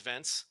ring means,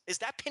 Vince? Is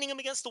that pinning him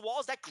against the wall?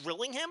 Is that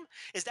grilling him?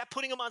 Is that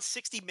putting him on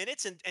 60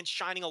 Minutes and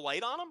shining a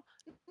light on him?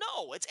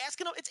 No, it's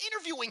asking him – it's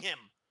interviewing him.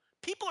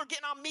 People are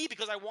getting on me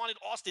because I wanted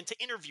Austin to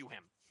interview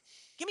him.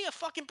 Give me a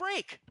fucking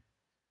break.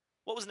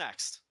 What was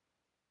next?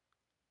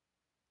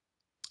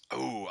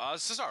 Oh,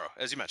 Cesaro,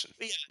 as you mentioned.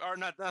 Yeah. Or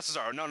not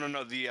Cesaro. No.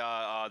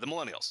 The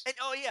millennials. And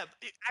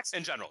actually,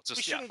 in general, just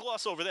we shouldn't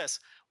gloss over this.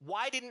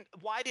 Why didn't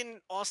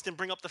Austin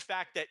bring up the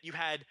fact that you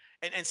had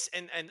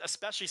and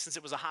especially since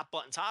it was a hot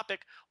button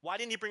topic, why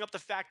didn't he bring up the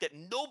fact that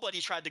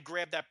nobody tried to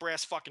grab that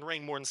brass fucking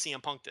ring more than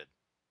CM Punk did?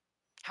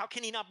 How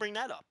can he not bring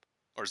that up?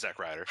 Or Zack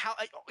Ryder.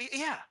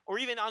 Or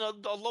even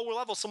on a lower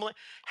level, someone like,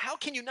 how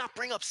can you not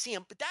bring up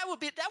CM? But that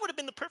would have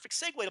been the perfect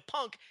segue to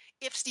Punk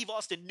if Steve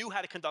Austin knew how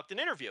to conduct an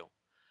interview.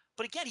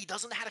 But again, he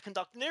doesn't know how to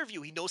conduct an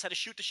interview. He knows how to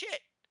shoot the shit.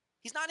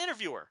 He's not an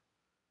interviewer.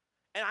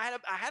 And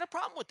I had a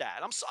problem with that.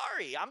 I'm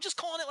sorry. I'm just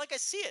calling it like I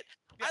see it.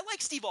 Yeah. I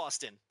like Steve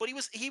Austin, but he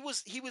was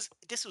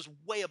this was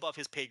way above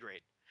his pay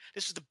grade.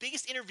 This was the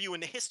biggest interview in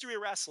the history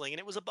of wrestling, and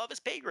it was above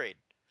his pay grade.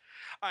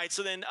 All right,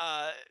 so then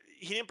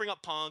he didn't bring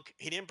up Punk.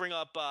 He didn't bring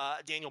up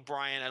Daniel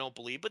Bryan, I don't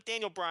believe. But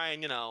Daniel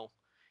Bryan,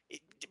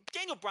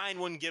 Daniel Bryan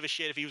wouldn't give a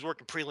shit if he was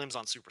working prelims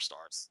on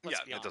Superstars. Let's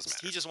be honest. It doesn't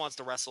matter. He just wants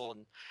to wrestle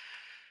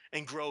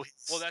and grow his.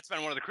 Well, that's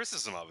been one of the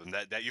criticism of him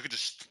that you could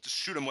just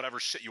shoot him whatever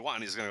shit you want,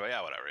 and he's gonna go,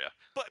 yeah, whatever, yeah.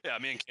 But yeah,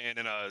 me and Kane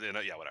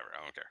yeah, whatever,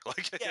 I don't care.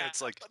 Like, yeah,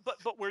 it's like,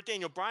 but where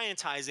Daniel Bryan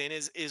ties in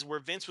is where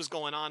Vince was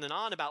going on and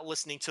on about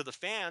listening to the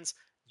fans.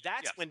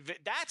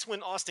 That's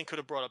when Austin could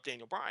have brought up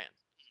Daniel Bryan.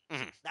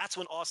 Mm-hmm. That's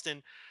when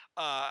Austin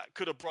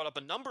could have brought up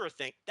a number of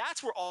things.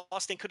 That's where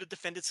Austin could have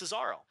defended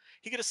Cesaro.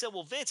 He could have said,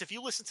 well, Vince, if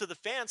you listen to the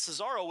fans,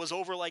 Cesaro was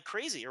over like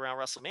crazy around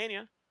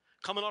WrestleMania.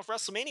 Coming off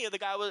WrestleMania, the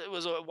guy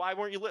was why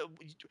weren't you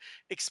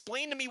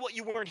explain to me what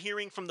you weren't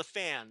hearing from the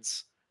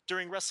fans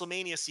during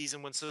WrestleMania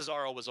season when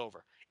Cesaro was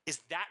over? Is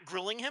that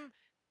grilling him?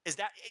 Is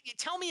that,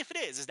 tell me if it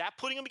is that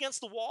putting him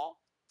against the wall?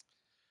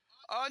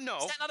 No,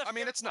 is that not I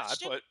mean, it's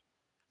question? not, but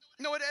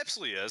no, it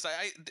absolutely is.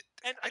 I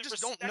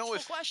just don't know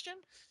if question.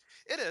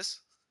 It is.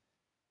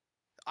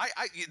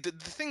 The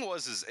thing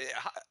was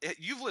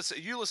you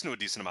listen to a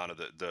decent amount of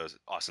the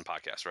Austin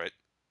podcast, right?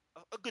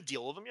 A good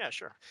deal of them, yeah,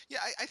 sure. Yeah,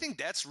 I think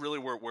that's really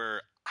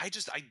where I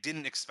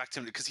didn't expect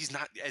him, because he's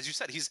not, as you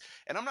said,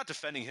 and I'm not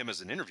defending him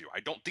as an interviewer. I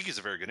don't think he's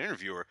a very good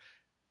interviewer.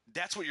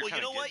 That's what you're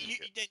kind of getting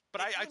at.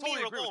 But I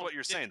totally agree with what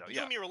you're saying, though.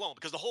 You and me are alone,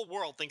 because the whole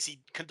world thinks he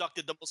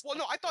conducted the most. Well,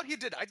 no, I thought he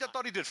did. I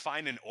thought he did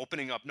fine in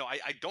opening up. No, I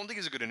don't think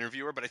he's a good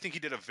interviewer, but I think he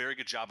did a very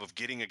good job of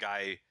getting a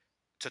guy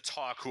to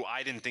talk who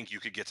I didn't think you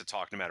could get to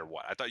talk no matter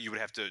what. I thought you would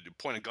have to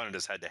point a gun at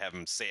his head to have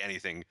him say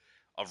anything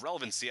of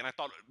relevancy, and I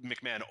thought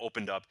McMahon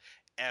opened up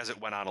as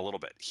it went on a little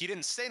bit. He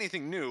didn't say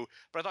anything new,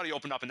 but I thought he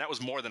opened up, and that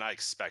was more than I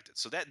expected.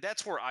 So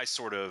that's where I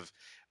sort of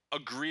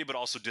agree but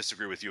also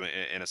disagree with you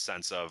in a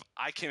sense of,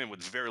 I came in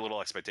with very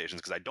little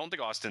expectations, because I don't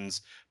think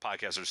Austin's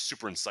podcasts are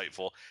super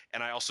insightful,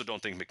 and I also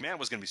don't think McMahon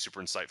was going to be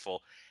super insightful.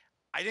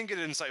 I didn't get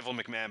an insightful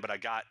McMahon, but I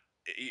got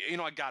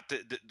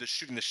the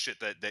shooting the shit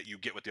that you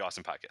get with the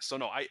Austin podcast. So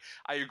no, I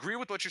agree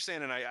with what you're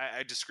saying, and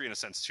I disagree in a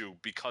sense too,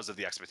 because of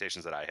the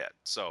expectations that I had.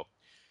 So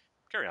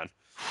carry on.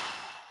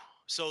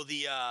 So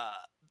the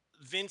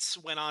Vince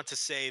went on to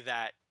say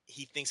that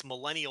he thinks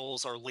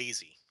millennials are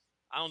lazy.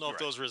 I don't know if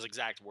those were his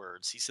exact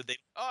words. He said they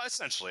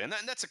essentially, and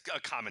that's a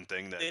common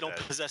thing that they don't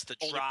possess the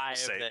drive.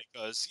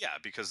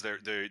 Because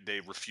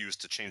they refuse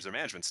to change their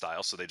management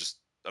style, so they just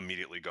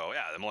immediately go,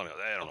 the millennials,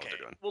 they don't know what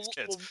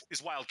they're doing.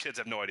 These wild kids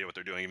have no idea what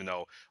they're doing, even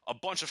though a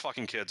bunch of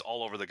fucking kids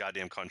all over the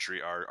goddamn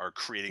country are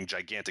creating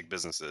gigantic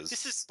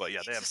businesses. They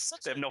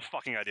have no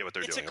fucking idea what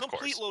they're doing. It's a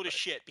complete load of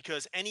shit,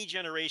 because any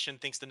generation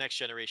thinks the next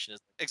generation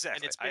is exactly.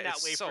 And it's been that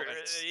way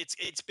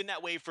it's been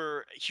that way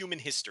for human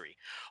history.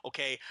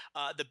 Okay,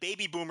 the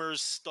baby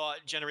boomers thought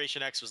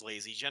Generation X was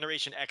lazy.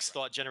 Generation X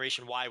thought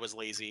Generation Y was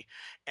lazy.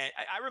 And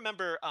I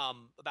remember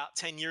about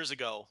 10 years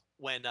ago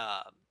when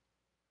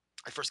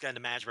I first got into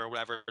management or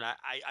whatever, and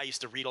I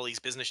used to read all these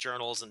business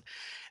journals, and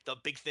the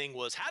big thing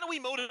was, how do we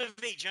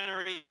motivate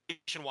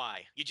Generation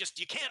Y?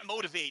 You can't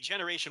motivate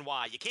Generation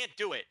Y. You can't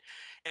do it.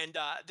 And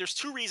there's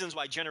two reasons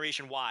why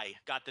Generation Y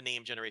got the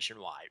name Generation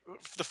Y.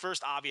 The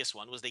first obvious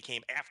one was they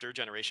came after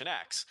Generation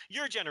X.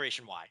 You're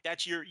Generation Y.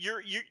 That's you're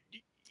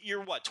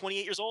what,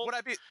 28 years old? Would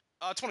I be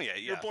 28?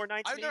 Yeah. You were born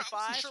 1985.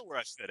 I'm not sure where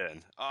I fit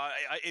in.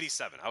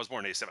 87. I was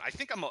born in 87. I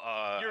think I'm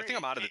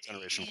out of the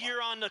Generation Y.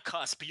 You're on the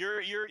cusp.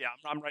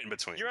 I'm right in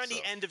between. You're on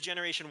the end of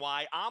Generation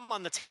Y. I'm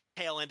on the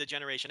tail end of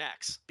Generation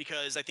X,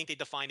 because I think they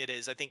define it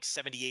as, I think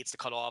 78's the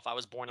cutoff. I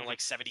was born in like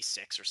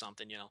 76 or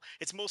something.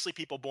 It's mostly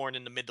people born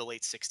in the mid to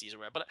late 60s or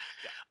whatever.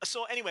 But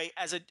so anyway,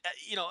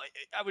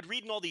 I would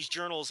read in all these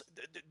journals.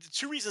 The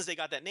two reasons they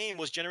got that name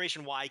was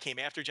Generation Y came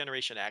after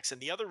Generation X, and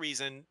the other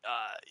reason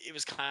it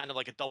was kind of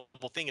like a double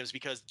thing. It was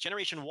because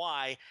Generation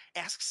Y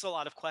asks a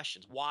lot of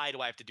questions. Why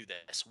do I have to do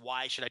this?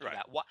 Why should I do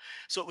that? Why?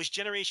 So it was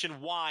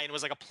Generation Y, and it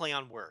was like a play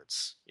on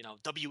words,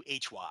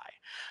 WHY.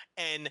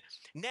 And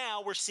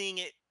now we're seeing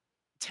it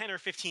 10 or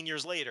 15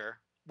 years later,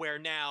 where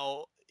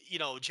now,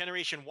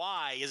 Generation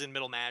Y is in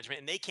middle management,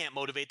 and they can't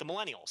motivate the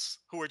millennials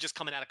who are just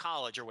coming out of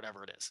college or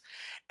whatever it is.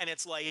 And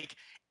it's like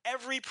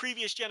every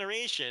previous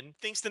generation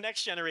thinks the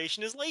next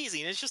generation is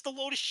lazy, and it's just a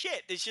load of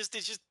shit.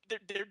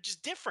 They're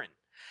just different.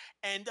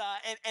 And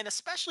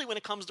especially when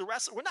it comes to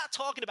wrestling, we're not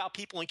talking about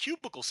people in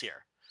cubicles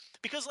here.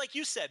 Because like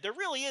you said, there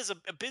really is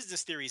a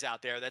business theories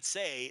out there that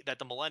say that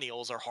the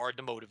millennials are hard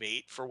to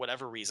motivate for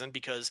whatever reason,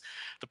 because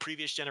the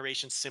previous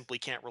generation simply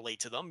can't relate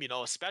to them,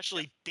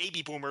 especially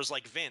baby boomers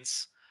like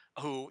Vince,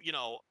 who,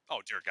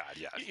 oh, dear God,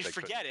 yeah. You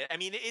forget it. I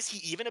mean, is he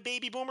even a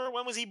baby boomer?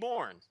 When was he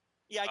born?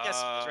 Yeah, I guess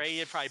he was, right? He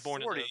had probably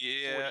born 40, in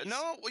the 40s.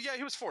 No, well, yeah,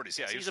 he was 40s.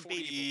 Yeah, so he was a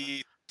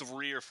baby boomer.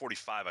 43 or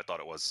 45, I thought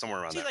it was,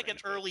 somewhere around he's that like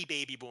range, an early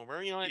baby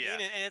boomer, you know what I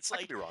mean? And it's I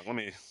like, could be wrong. Let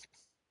me.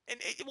 And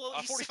he's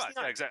 45. 69.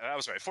 Yeah, exactly. I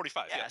was right.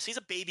 45. Yeah, so he's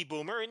a baby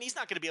boomer, and he's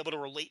not going to be able to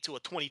relate to a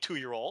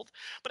 22-year-old.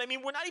 But I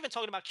mean, we're not even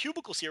talking about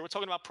cubicles here. We're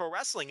talking about pro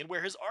wrestling, and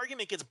where his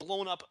argument gets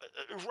blown up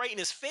right in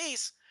his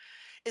face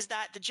is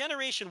that the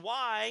Generation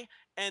Y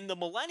and the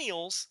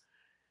millennials,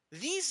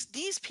 these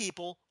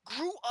people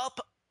grew up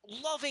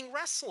loving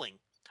wrestling.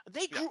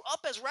 They grew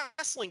up as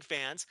wrestling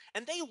fans,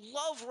 and they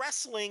love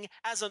wrestling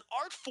as an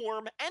art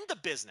form and a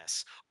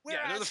business.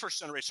 Whereas, they're the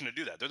first generation to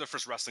do that. They're the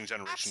first wrestling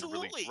generation to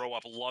really grow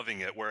up loving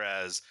it.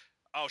 Whereas,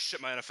 oh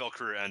shit, my NFL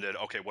career ended.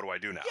 Okay, what do I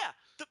do now? Yeah,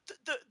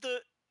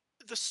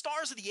 the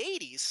stars of the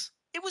 80s,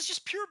 it was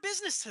just pure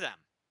business to them.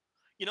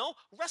 You know,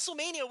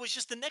 WrestleMania was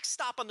just the next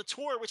stop on the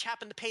tour, which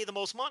happened to pay the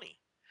most money.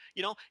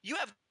 You know, you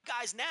have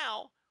guys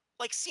now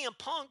like CM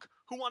Punk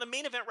who want to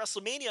main event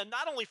WrestleMania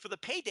not only for the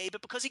payday,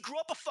 but because he grew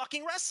up a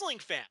fucking wrestling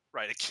fan.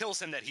 Right. It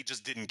kills him that he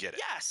just didn't get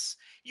it. Yes.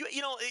 You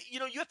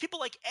have people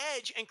like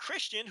Edge and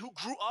Christian who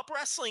grew up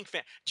wrestling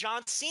fan.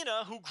 John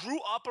Cena who grew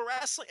up a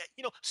wrestling,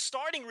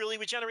 starting really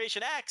with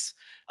Generation X.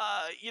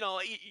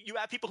 You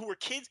have people who were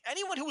kids.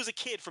 Anyone who was a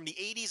kid from the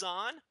 80s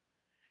on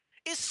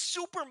is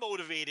super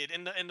motivated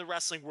in the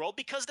wrestling world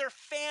because they're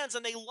fans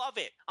and they love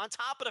it, on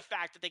top of the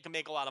fact that they can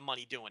make a lot of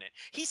money doing it.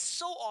 He's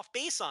so off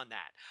base on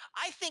that.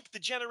 I think the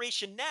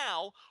generation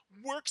now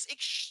works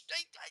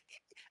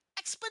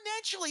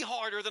exponentially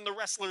harder than the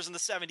wrestlers in the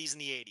 70s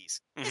and the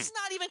 80s. Mhm. It's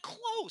not even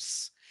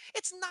close.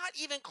 It's not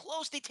even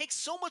close. They take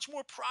so much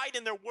more pride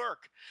in their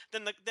work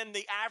than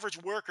the average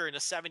worker in the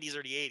 70s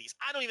or the 80s.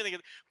 I don't even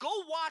think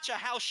go watch a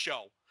house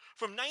show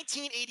from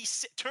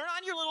 1986. Turn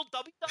on your little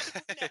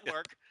WWE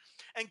network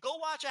and go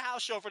watch a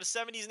house show for the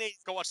 70s and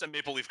 80s. Go watch that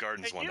Maple Leaf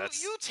Gardens one.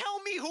 You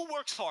tell me who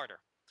works harder.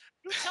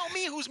 You tell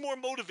me who's more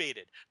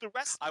motivated. The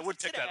rest. I would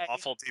pick that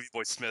awful Davey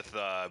Boy Smith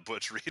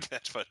Butch Reed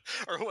match, but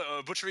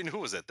Butch Reed. Who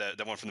was it?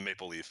 That one from the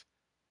Maple Leaf.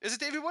 Is it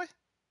Davey Boy?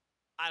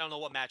 I don't know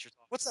what match you're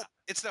talking What's about.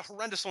 that? It's the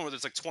horrendous one where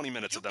there's like 20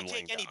 minutes of them laying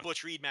down. You can take any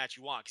Butch Reed match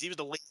you want because he was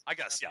the late. I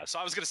guess, yeah. So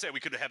I was going to say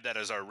we could have that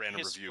as our random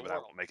His review, but I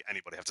won't make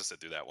anybody have to sit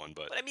through that one.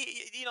 But I mean,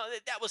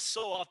 that was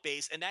so off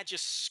base, and that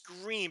just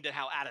screamed at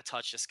how out of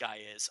touch this guy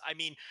is. I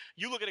mean,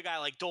 you look at a guy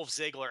like Dolph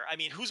Ziggler. I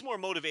mean, who's more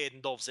motivated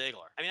than Dolph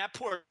Ziggler? I mean, that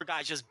poor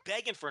guy's just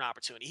begging for an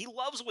opportunity. He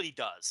loves what he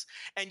does,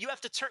 and you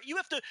have to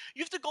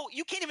go.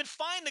 You can't even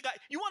find the guy.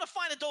 You want to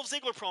find a Dolph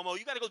Ziggler promo?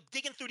 You got to go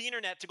digging through the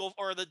internet to go,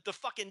 or the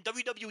fucking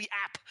WWE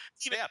app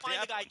to even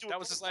find the guy. That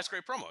was his last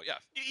great promo. Yeah,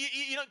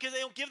 because they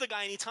don't give the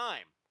guy any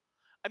time.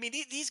 I mean,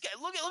 these guys.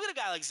 Look at a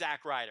guy like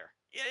Zack Ryder.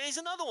 Yeah, he's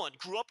another one.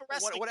 Grew up a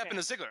wrestling. What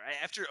happened to Ziggler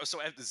after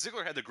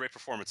Ziggler had the great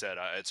performance at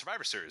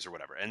Survivor Series or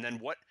whatever, and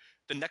then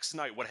the next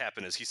night what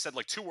happened is he said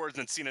like 2 words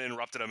and then Cena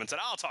interrupted him and said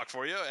I'll talk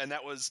for you, and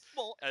that was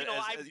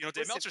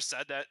Dave Meltzer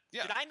said that.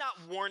 Yeah. Did I not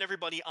warn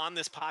everybody on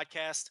this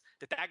podcast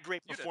that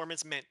great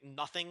performance meant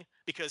nothing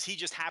because he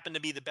just happened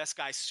to be the best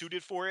guy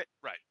suited for it?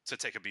 Right, to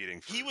take a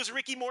beating. He was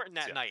Ricky Morton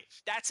that night.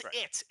 That's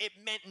right. It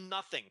meant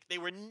nothing. They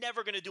were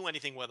never going to do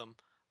anything with him.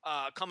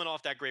 Coming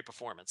off that great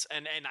performance,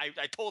 and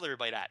I told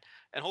everybody that,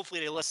 and hopefully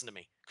they listen to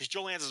me because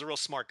Joe Lanza is a real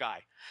smart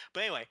guy.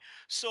 But anyway,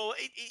 so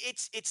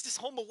it's this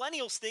whole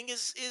millennials thing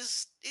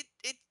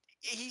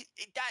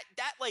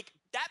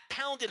that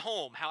pounded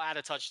home how out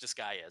of touch this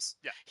guy is.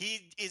 Yeah,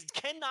 he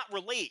cannot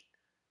relate.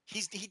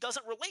 He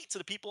doesn't relate to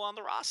the people on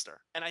the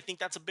roster, and I think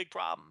that's a big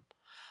problem.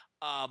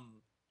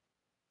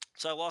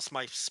 So I lost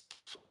my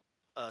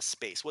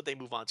space. What'd they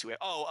move on to?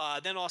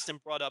 Then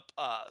Austin brought up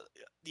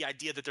the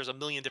idea that there's a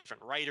million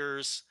different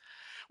writers,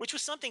 which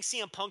was something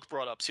CM Punk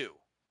brought up too.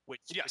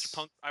 Which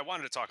Punk, I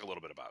wanted to talk a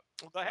little bit about.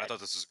 Well, go ahead. I thought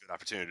this was a good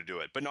opportunity to do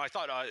it, but no, I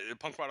thought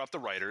Punk brought up the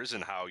writers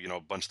and how a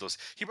bunch of those.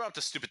 He brought up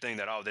the stupid thing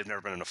that they've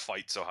never been in a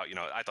fight, so how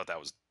I thought that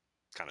was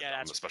kind of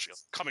dumb, especially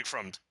coming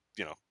from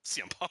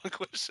CM Punk,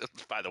 which,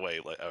 by the way,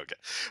 okay.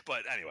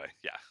 But anyway,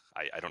 yeah,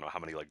 I don't know how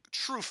many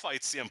true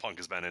fights CM Punk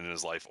has been in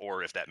his life,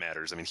 or if that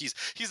matters. I mean, he's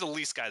the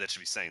least guy that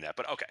should be saying that.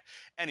 But okay,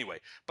 anyway.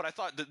 But I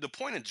thought the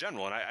point in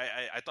general, and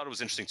I thought it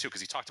was interesting too,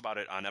 because he talked about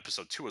it on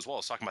episode 2 as well.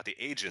 He's talking about the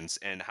agents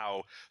and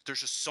how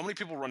there's just so many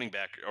people running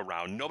back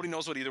around. Nobody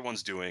knows what either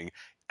one's doing.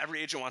 Every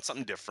agent wants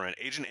something different.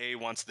 Agent A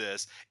wants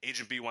this.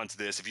 Agent B wants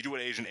this. If you do what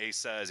Agent A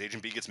says,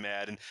 Agent B gets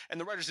mad. And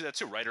the writers do that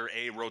too. Writer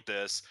A wrote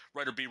this.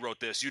 Writer B wrote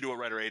this. You do what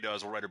Writer A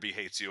does. Well, Writer B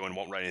hates you and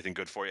won't write anything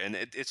good for you. And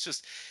it's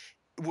just,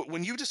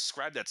 when you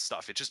describe that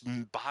stuff, it just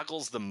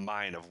boggles the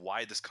mind of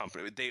why this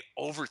company, they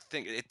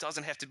overthink it. It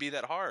doesn't have to be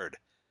that hard.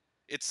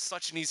 It's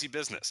such an easy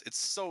business. It's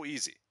so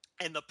easy.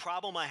 And the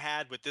problem I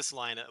had with this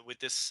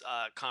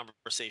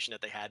conversation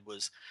that they had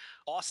was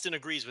Austin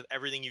agrees with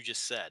everything you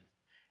just said.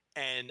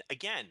 And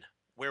again,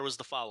 where was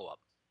the follow-up?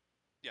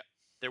 Yeah.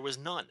 There was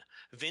none.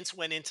 Vince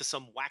went into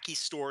some wacky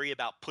story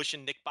about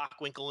pushing Nick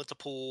Bockwinkel into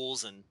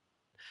pools and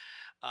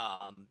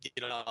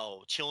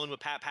chilling with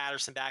Pat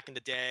Patterson back in the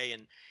day,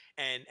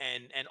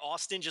 and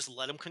Austin just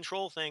let him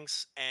control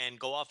things and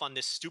go off on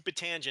this stupid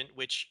tangent,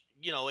 which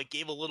it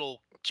gave a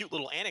cute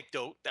little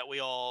anecdote that we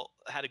all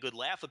had a good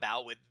laugh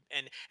about with,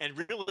 and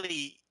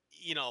really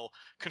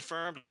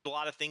confirmed a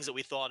lot of things that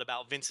we thought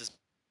about Vince's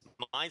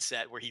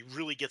mindset, where he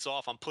really gets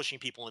off on pushing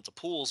people into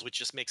pools, which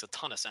just makes a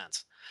ton of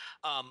sense.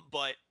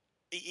 But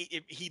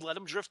he let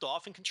him drift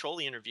off and control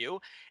the interview,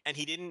 and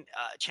he didn't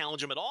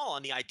challenge him at all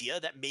on the idea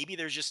that maybe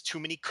there's just too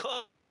many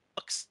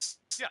cooks.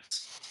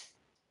 Yes.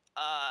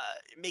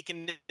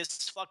 making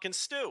this fucking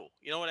stew.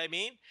 You know what I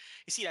mean?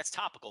 You see, that's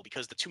topical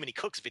because the Too Many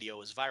Cooks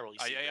video is viral. You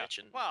see, Rich,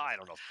 and well, I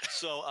don't know.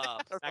 so I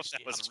don't know if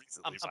actually, that was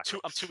recently viral.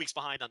 I'm 2 weeks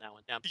behind on that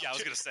one. Yeah, I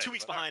was gonna say 2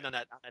 weeks but all behind on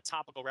that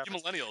topical You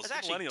reference. millennials, That's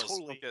actually millennials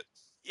totally. don't get.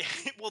 Yeah,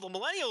 well, the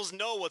millennials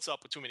know what's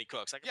up with Too Many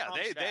Cooks. I can Yeah,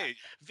 promise you that. they.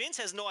 Vince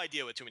has no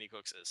idea what Too Many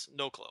Cooks is,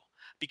 no clue,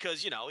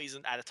 because he's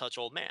an out of touch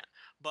old man.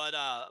 But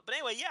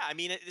anyway, yeah, I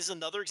mean, it is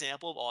another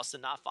example of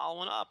Austin not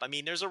following up. I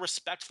mean, there's a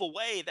respectful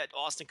way that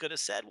Austin could have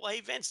said, "Well,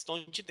 hey Vince,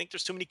 don't you think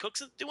there's too many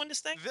cooks doing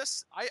this thing?"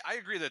 I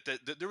agree that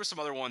there were some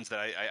other ones that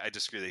I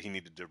disagree that he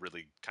needed to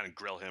really kind of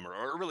grill him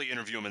or really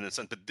interview him in the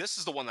sense. But this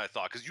is the one that I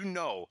thought, because you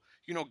know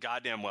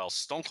goddamn well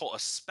Stone Cold,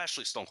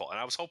 especially Stone Cold, and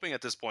I was hoping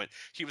at this point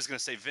he was going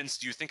to say, Vince,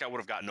 do you think I would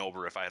have gotten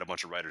over if I had a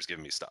bunch of writers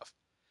giving me stuff?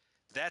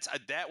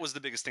 That was the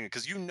biggest thing,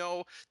 because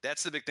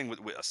that's the big thing with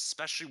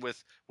especially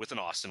with an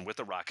Austin, with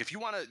The Rock. If you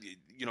want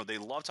to, they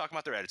love talking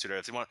about their attitude.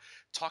 If they want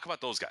to talk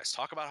about those guys,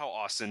 talk about how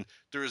Austin,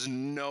 there is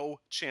no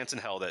chance in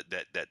hell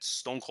that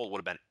Stone Cold would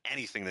have been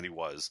anything that he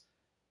was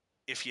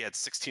if he had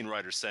 16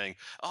 writers saying,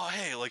 oh,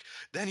 hey, like,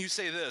 then you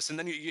say this, and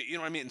then you know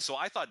what I mean? And so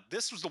I thought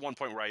this was the one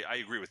point where I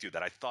agree with you,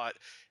 that I thought,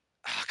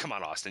 come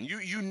on, Austin,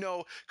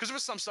 because there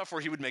was some stuff where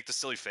he would make the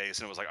silly face,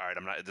 and it was like,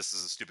 all right, this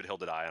is a stupid hill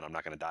to die on, I'm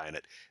not going to die on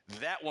it.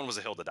 That one was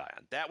a hill to die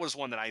on. That was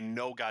one that I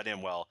know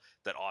goddamn well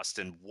that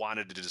Austin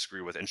wanted to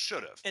disagree with and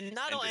should have. And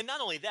not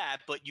only that,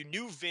 but you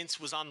knew Vince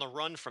was on the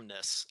run from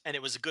this, and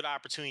it was a good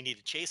opportunity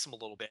to chase him a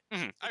little bit,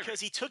 because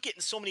he took it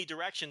in so many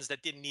directions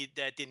that didn't need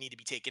to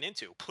be taken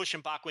into.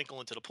 Pushing Bockwinkel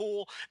into the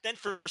pool, then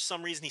for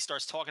some reason he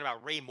starts talking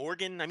about Ray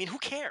Morgan. I mean, who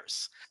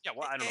cares? Yeah,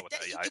 well, I don't know what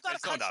that. Yeah, I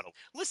found out.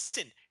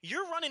 Listen,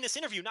 you're running this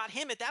interview, not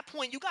him. At that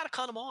point, you got to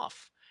cut him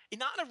off, and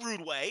not in a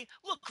rude way.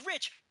 Look,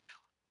 Rich,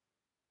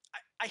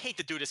 I hate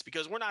to do this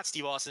because we're not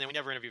Steve Austin and we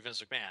never interviewed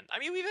Vince McMahon. I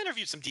mean, we've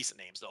interviewed some decent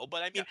names though,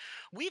 but I mean,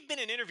 we've been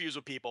in interviews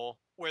with people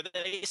where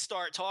they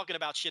start talking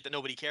about shit that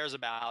nobody cares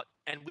about,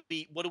 and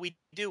what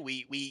do?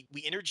 We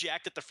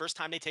interject at the first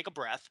time they take a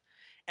breath,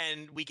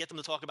 and we get them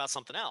to talk about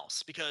something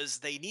else because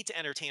they need to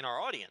entertain our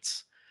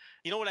audience.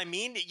 You know what I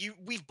mean?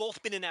 We've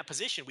both been in that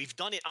position. We've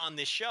done it on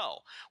this show.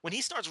 When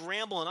he starts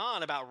rambling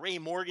on about Ray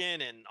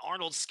Morgan and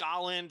Arnold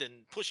Scotland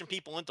and pushing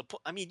people into,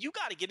 you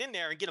got to get in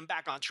there and get them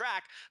back on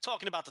track,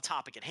 talking about the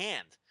topic at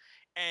hand.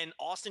 And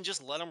Austin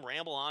just let him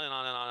ramble on and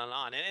on and on and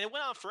on. And it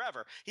went on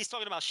forever. He's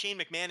talking about Shane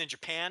McMahon in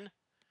Japan.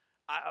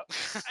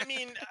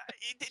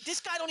 This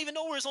guy don't even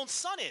know where his own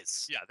son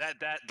is. Yeah,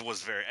 that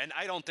was very, and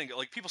I don't think,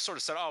 like, people sort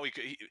of said, oh,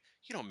 you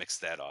don't mix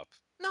that up.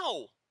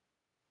 No.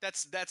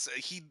 That's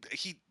he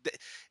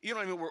you know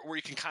what I mean, where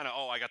you can kind of,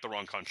 I got the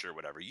wrong country or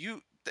whatever.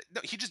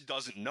 No, he just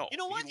doesn't know. You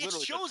know what? It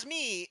shows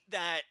me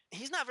that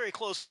he's not very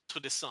close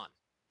with his son.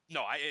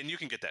 No, and you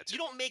can get that too. You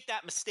don't make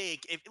that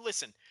mistake.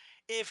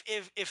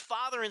 If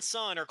father and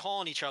son are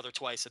calling each other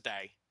twice a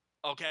day,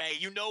 okay,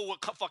 you know what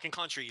fucking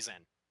country he's in,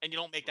 and you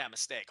don't make that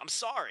mistake. I'm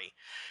sorry.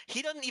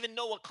 He doesn't even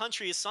know what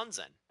country his son's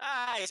in.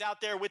 He's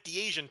out there with the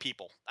Asian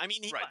people. I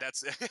mean, right,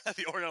 that's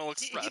the Oriental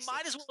Express. He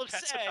might as well have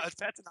said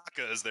Pat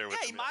Tanaka is there with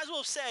him. He might as well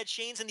have said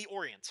Shane's in the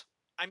Orient.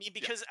 I mean,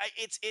 because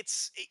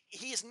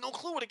he has no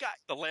clue what a guy.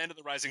 The land of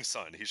the rising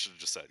sun, he should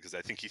have just said, because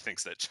I think he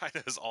thinks that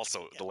China is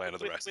also the land of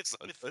the rising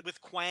sun. With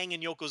Kwang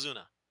and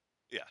Yokozuna.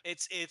 Yeah.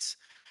 It's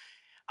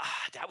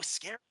that was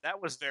scary.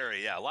 That was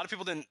very, a lot of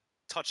people didn't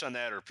touch on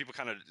that, or people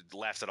kind of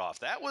laughed it off.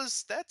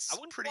 That's I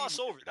wouldn't gloss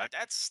over that.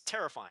 That's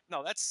terrifying.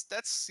 No, that's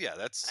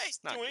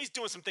he's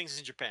doing some things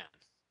in Japan.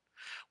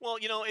 Well,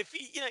 if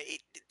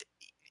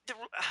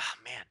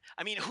man,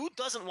 I mean, who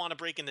doesn't want to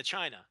break into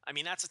China? I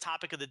mean, that's a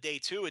topic of the day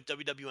too at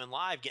WWN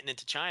Live, getting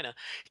into China.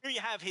 Here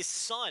you have his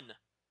son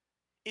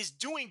is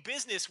doing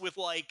business with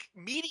like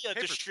media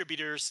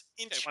distributors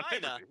in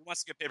China. He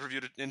wants to get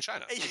pay-per-view in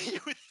China. You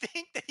would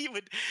think that he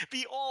would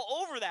be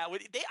all over that.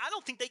 I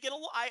don't think they get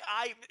along.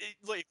 I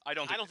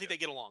don't think they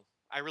get along.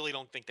 I really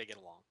don't think they get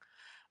along.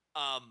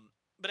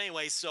 But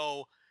anyway,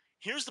 so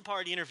here's the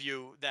part of the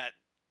interview that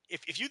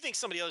if you think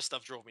some of the other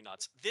stuff drove me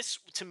nuts, this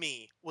to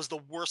me was the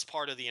worst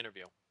part of the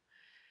interview.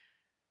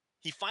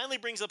 He finally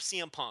brings up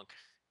CM Punk.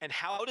 And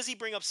how does he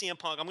bring up CM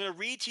Punk? I'm going to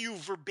read to you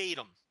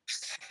verbatim.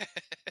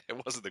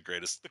 It wasn't the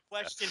greatest. The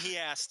question he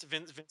asked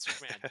Vince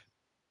McMahon.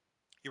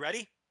 You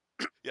ready?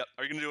 Yep.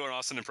 Are you going to do an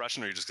Austin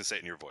impression, or are you just going to say it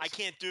in your voice? I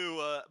can't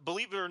do,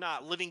 believe it or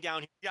not, living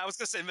down here. Yeah, I was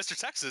going to say Mr.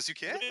 Texas, you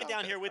can't? Living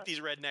down here with these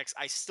rednecks,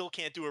 I still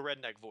can't do a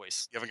redneck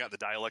voice. You haven't got the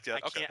dialect yet?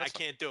 I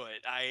can't do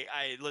it.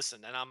 I listen,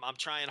 and I'm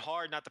trying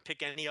hard not to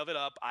pick any of it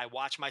up. I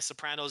watch my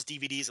Sopranos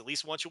DVDs at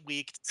least once a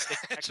week.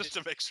 Just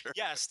to make sure.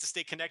 Yes, to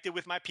stay connected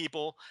with my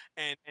people.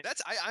 And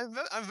that's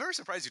I'm very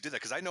surprised you did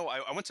that, because I know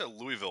I went to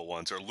Louisville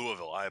once, or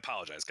Louisville. I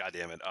apologize. God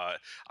damn it. I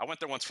went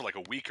there once for like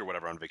a week or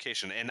whatever on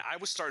vacation, and I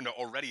was starting to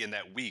already in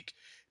that week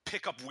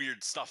pick up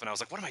weird stuff, and I was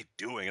like, what am I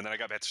doing? And then I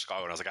got back to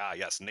Chicago, and I was like,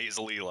 yes,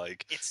 nasally,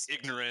 like, it's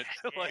ignorant.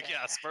 Like,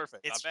 yes,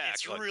 perfect. I'm back.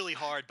 It's really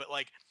hard, but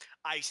like,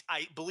 I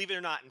believe it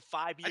or not, in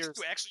 5 years.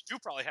 You actually do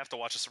probably have to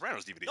watch a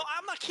Sopranos DVD. No,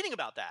 I'm not kidding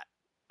about that.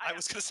 I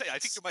was going to say, I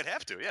think you might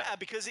have to, yeah. Yeah,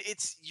 because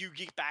you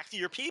get back to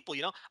your people,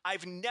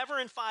 I've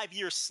never in 5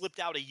 years slipped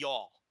out a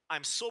y'all.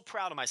 I'm so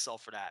proud of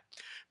myself for that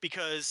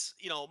because,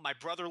 my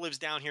brother lives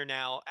down here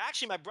now.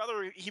 Actually, my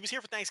brother, he was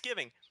here for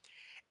Thanksgiving,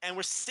 and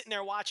we're sitting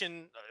there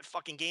watching a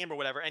fucking game or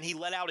whatever, and he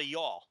let out a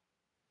yawl.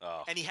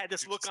 Oh, And he had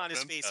this look on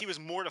his face. He was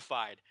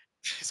mortified.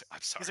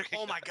 I'm sorry. He's like,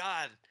 oh, my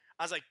God.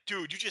 I was like,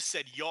 dude, you just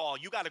said yawl.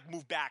 You got to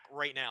move back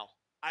right now.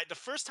 The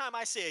first time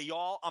I say a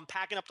yawl, I'm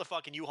packing up the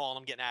fucking U-Haul and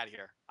I'm getting out of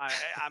here.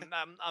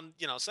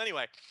 So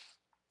anyway,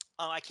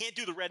 I can't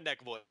do the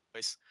redneck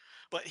voice.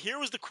 But here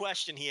was the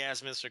question he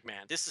asked Mr.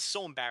 McMahon. This is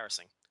so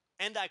embarrassing.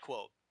 And I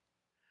quote,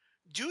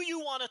 do you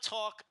want to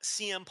talk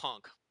CM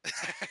Punk?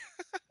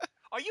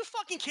 Are you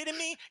fucking kidding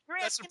me?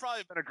 That's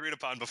probably been agreed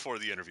upon before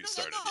the interview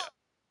started. No. Yeah.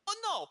 Oh,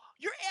 no.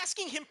 You're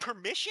asking him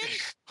permission?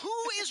 Who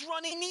is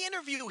running the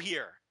interview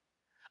here?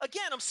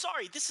 Again, I'm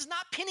sorry. This is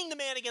not pinning the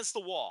man against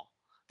the wall.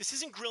 This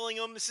isn't grilling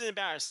him. This isn't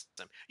embarrassing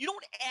him. You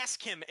don't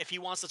ask him if he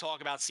wants to talk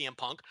about CM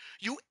Punk.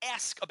 You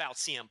ask about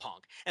CM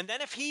Punk. And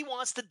then if he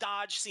wants to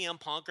dodge CM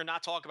Punk or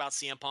not talk about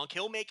CM Punk,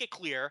 he'll make it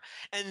clear.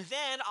 And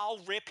then I'll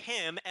rip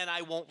him and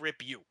I won't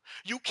rip you.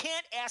 You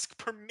can't ask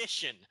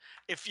permission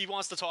if he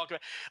wants to talk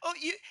about.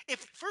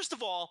 First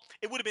of all,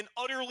 it would have been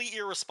utterly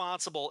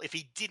irresponsible if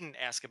he didn't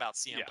ask about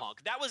CM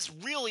Punk. That was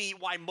really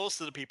why most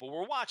of the people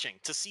were watching,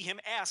 to see him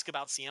ask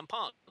about CM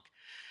Punk.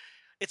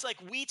 It's like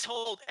we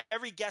told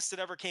every guest that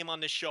ever came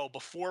on this show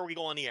before we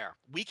go on the air,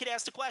 we could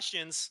ask the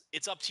questions.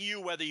 It's up to you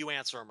whether you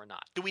answer them or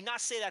not. Do we not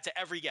say that to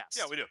every guest?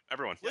 Yeah, we do.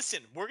 Everyone. Listen,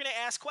 we're going to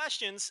ask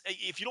questions.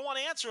 If you don't want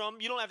to answer them,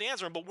 you don't have to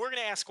answer them, but we're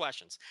going to ask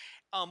questions.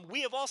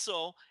 We have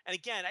also, and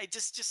again, it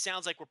just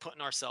sounds like we're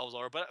putting ourselves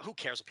over, but who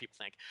cares what people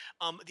think?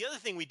 The other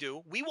thing we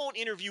do, we won't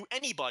interview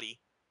anybody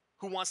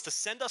who wants to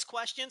send us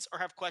questions or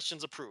have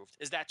questions approved.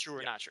 Is that true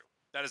or not true?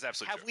 That is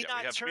absolutely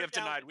true.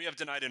 We have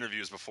denied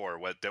interviews before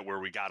where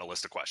we got a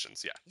list of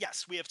questions. Yeah.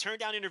 Yes, we have turned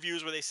down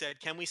interviews where they said,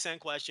 "Can we send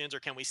questions or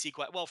can we see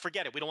questions?" Well,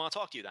 forget it. We don't want to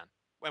talk to you then.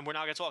 And we're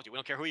not going to talk to you. We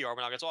don't care who you are.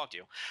 We're not going to talk to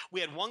you.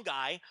 We had one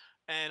guy,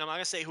 and I'm not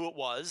going to say who it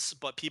was,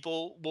 but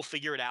people will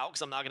figure it out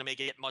because I'm not going to make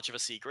it much of a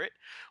secret.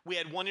 We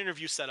had one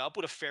interview set up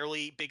with a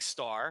fairly big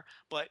star,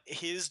 but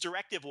his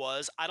directive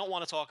was, "I don't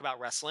want to talk about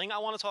wrestling. I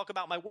want to talk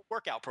about my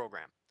workout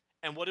program."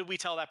 And what did we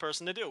tell that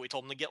person to do? We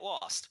told them to get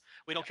lost.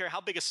 We don't care how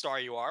big a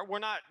star you are. We're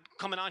not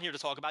coming on here to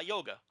talk about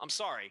yoga. I'm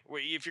sorry.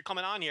 If you're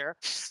coming on here,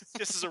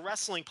 this is a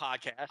wrestling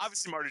podcast.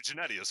 Obviously, Marty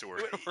Jannetty is who we're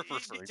referring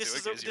to.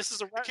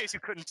 In case you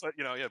couldn't put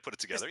it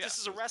together. This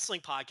is a wrestling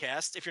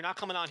podcast. If you're not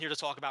coming on here to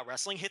talk about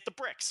wrestling, hit the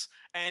bricks.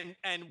 And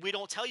we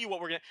don't tell you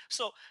what we're going to.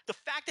 So the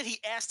fact that he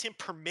asked him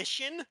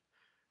permission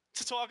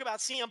to talk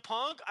about CM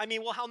Punk, I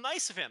mean, well, how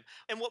nice of him.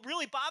 And what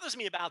really bothers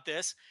me about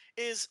this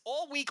is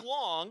all week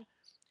long,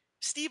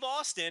 Steve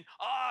Austin,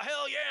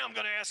 hell yeah, I'm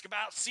going to ask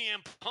about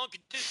CM Punk.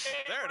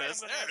 There it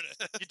is.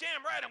 You're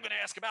damn right I'm going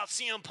to ask about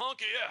CM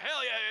Punk. Yeah,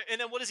 hell yeah.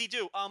 And then what does he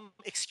do?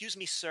 Excuse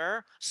me,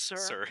 sir.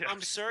 Sir,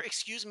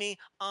 excuse me.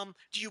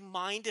 Do you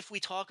mind if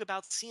we talk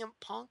about CM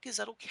Punk? Is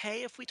that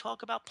okay if we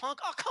talk about Punk?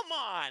 Oh, come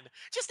on.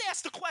 Just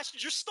ask the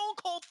questions. You're stone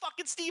cold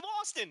fucking Steve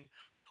Austin.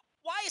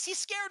 Why is he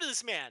scared of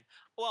this man?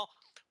 Well,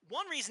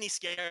 one reason he's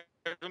scared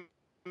of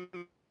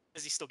him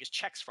is he still gets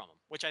checks from him,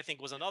 which I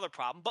think was another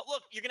problem. But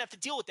look, you're going to have to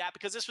deal with that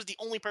because this was the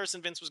only person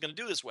Vince was going to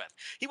do this with.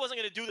 He wasn't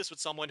going to do this with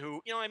someone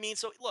who, you know what I mean?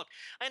 So look,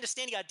 I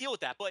understand you got to deal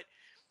with that, but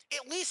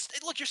at least,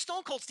 look, you're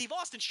Stone Cold Steve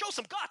Austin. Show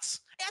some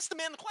guts. Ask the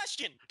man the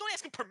question. Don't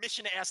ask him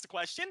permission to ask the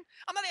question.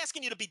 I'm not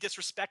asking you to be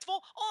disrespectful.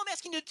 All I'm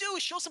asking you to do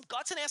is show some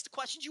guts and ask the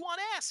questions you want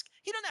to ask.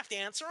 He doesn't have to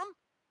answer them.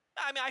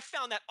 I mean, I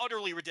found that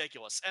utterly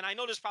ridiculous. And I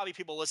know there's probably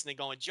people listening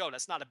going, Joe,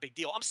 that's not a big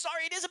deal. I'm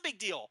sorry, it is a big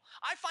deal.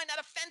 I find that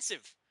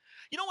offensive.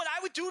 You know what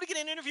I would do to get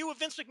an interview with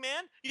Vince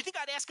McMahon? You think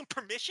I'd ask him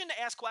permission to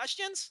ask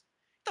questions?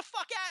 Get the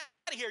fuck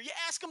out of here. You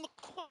ask him the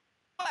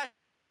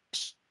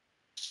questions.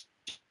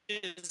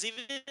 If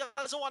he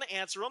doesn't want to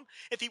answer them,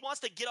 if he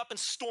wants to get up and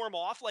storm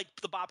off like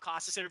the Bob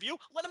Costas interview,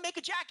 let him make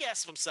a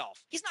jackass of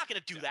himself. He's not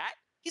going to do that.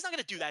 He's not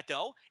going to do that,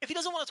 though. If he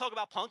doesn't want to talk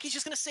about Punk, he's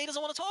just going to say he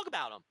doesn't want to talk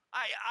about him.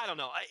 I don't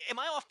know. Am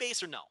I off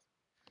base or no?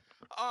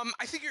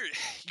 I think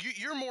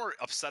you're more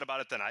upset about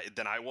it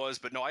than I was,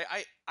 but no,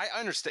 I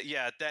understand.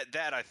 Yeah,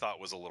 that I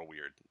thought was a little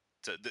weird.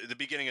 The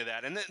beginning of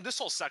that, and this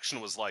whole section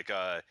was like,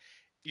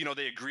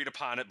 they agreed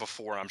upon it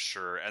before, I'm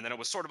sure, and then it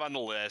was sort of on the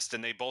list,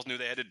 and they both knew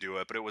they had to do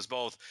it, but it was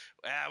both,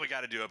 we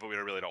got to do it, but we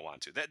really don't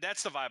want to.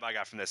 That's the vibe I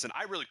got from this, and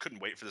I really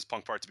couldn't wait for this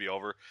Punk part to be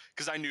over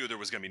because I knew there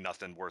was going to be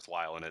nothing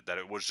worthwhile in it. That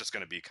it was just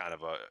going to be kind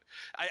of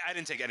I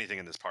didn't take anything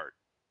in this part.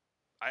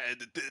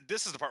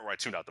 This is the part where I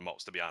tuned out the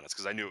most, to be honest,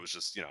 because I knew it was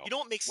just,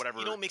 whatever.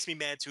 You know what makes me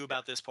mad, too,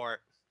 about this part?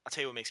 I'll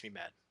tell you what makes me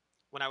mad.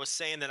 When I was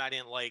saying that I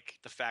didn't like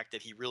the fact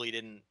that he really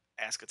didn't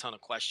ask a ton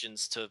of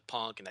questions to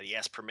Punk and that he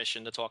asked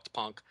permission to talk to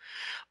Punk,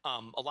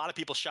 a lot of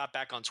people shot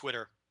back on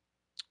Twitter,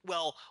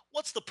 well,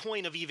 what's the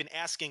point of even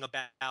asking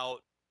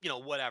about,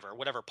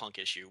 whatever Punk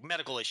issue,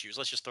 medical issues,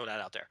 let's just throw that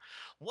out there.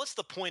 What's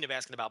the point of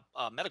asking about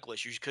medical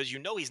issues? Because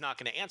he's not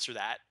going to answer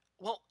that.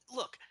 Well,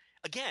 look,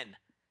 again,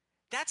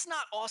 that's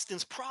not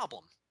Austin's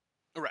problem.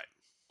 Right.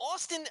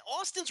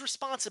 Austin's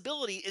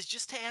responsibility is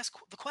just to ask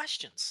the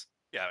questions.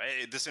 Yeah,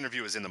 this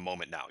interview is in the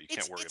moment now. You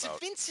can't worry about. It's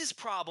Vince's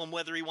problem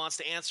whether he wants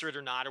to answer it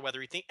or not, or whether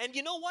he think. And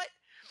you know what?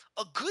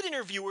 A good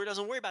interviewer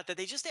doesn't worry about that.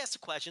 They just ask the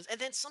questions, and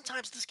then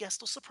sometimes this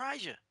guest will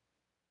surprise you.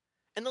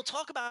 And they'll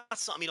talk about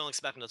something you don't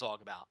expect them to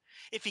talk about.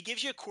 If he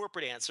gives you a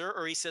corporate answer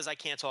or he says, I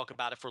can't talk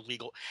about it for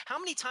legal. How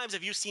many times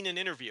have you seen an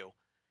interview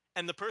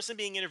and the person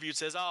being interviewed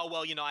says, oh,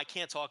 well, I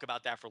can't talk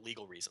about that for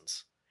legal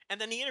reasons. And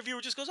then the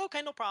interviewer just goes,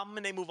 okay, no problem.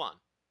 And they move on.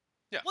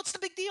 Yeah. What's the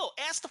big deal?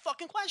 Ask the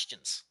fucking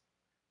questions.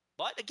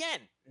 But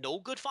again, no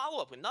good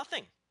follow-up with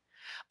nothing.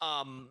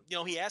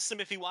 He asked him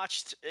if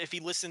he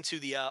listened to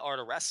the Art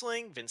of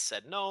Wrestling. Vince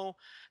said no.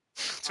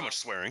 Too much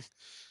swearing.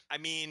 I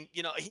mean,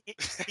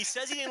 he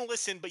says he didn't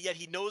listen, but yet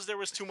he knows there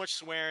was too much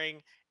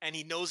swearing, and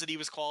he knows that he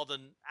was called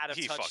an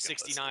out-of-touch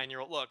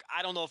 69-year-old. Look,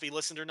 I don't know if he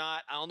listened or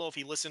not. I don't know if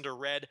he listened or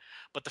read,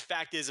 but the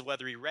fact is,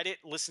 whether he read it,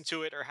 listened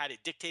to it, or had it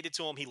dictated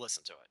to him, he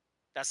listened to it.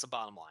 That's the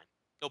bottom line.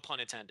 No pun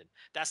intended.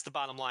 That's the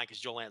bottom line because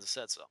Joe Lanza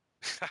said so.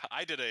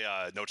 I did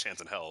a No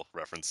Chance in Hell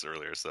reference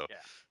earlier, so yeah.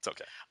 It's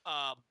okay.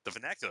 The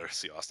vernacular,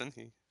 see, Austin.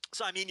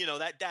 So I mean,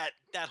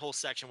 that whole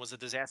section was a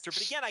disaster.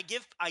 But again, I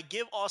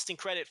give Austin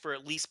credit for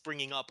at least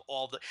bringing up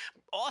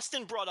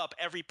Austin brought up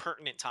every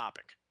pertinent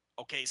topic.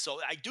 Okay, so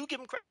I do give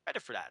him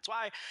credit for that. That's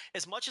why,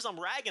 as much as I'm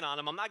ragging on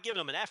him, I'm not giving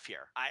him an F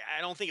here. I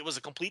don't think it was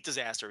a complete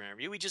disaster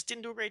interview. He just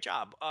didn't do a great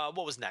job.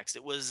 What was next?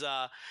 It was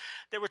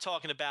they were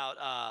talking about.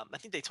 I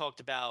think they talked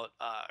about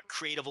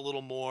creative a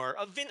little more.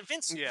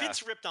 Vince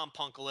ripped on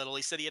Punk a little.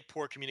 He said he had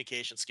poor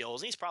communication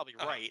skills, and he's probably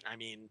right. I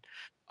mean,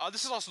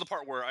 this is also the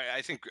part where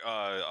I think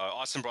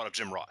Austin brought up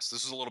Jim Ross.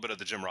 This is a little bit of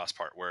the Jim Ross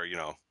part where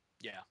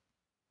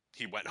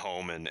he went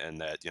home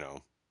and that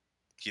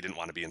he didn't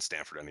want to be in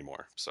Stanford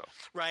anymore. So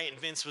right, and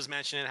Vince was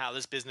mentioning how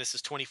this business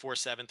is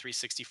 24/7,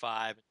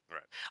 365. Right.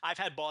 I've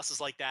had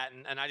bosses like that,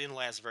 and I didn't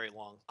last very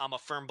long. I'm a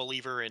firm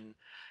believer in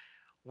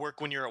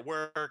work when you're at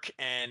work,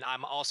 and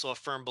I'm also a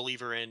firm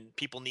believer in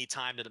people need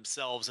time to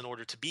themselves in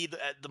order to be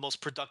the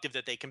most productive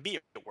that they can be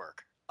at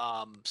work.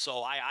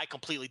 So I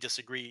completely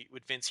disagree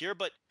with Vince here,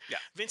 but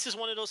Vince is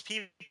one of those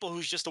people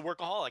who's just a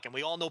workaholic, and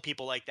we all know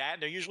people like that.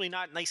 And they're usually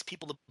not nice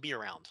people to be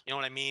around. You know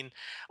what I mean?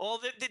 Well,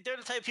 they're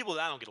the type of people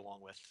that I don't get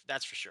along with.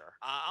 That's for sure.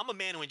 I'm a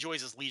man who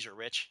enjoys his leisure,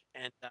 Rich,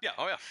 and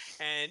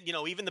and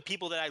even the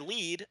people that I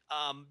lead,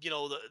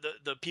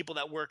 the people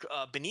that work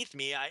beneath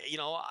me,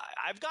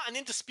 I've gotten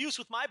into disputes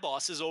with my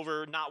bosses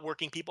over not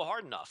working people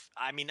hard enough.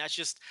 I mean, that's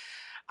just.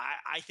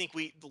 I think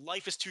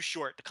life is too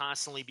short to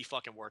constantly be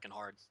fucking working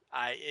hard.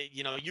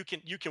 You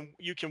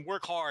can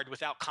work hard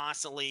without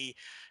constantly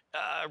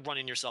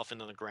running yourself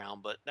into the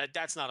ground. But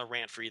that's not a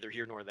rant for either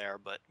here nor there.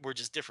 But we're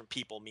just different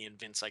people, me and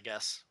Vince, I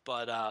guess.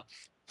 But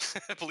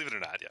believe it or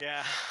not,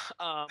 yeah.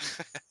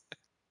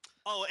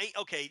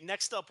 Okay.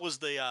 Next up was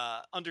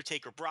the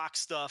Undertaker Brock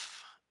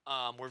stuff,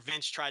 where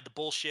Vince tried the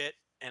bullshit.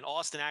 And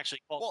Austin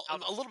actually called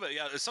a little bit,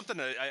 yeah. It's something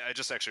that I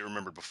just actually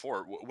remembered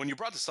before. When you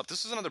brought this up,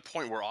 this is another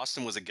point where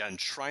Austin was, again,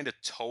 trying to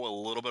toe a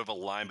little bit of a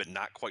line, but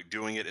not quite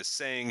doing it, is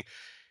saying,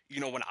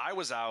 when I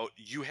was out,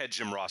 you had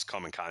Jim Ross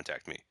come and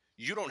contact me.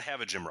 You don't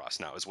have a Jim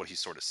Ross now, is what he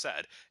sort of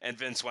said. And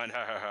Vince went,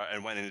 ha, ha, ha,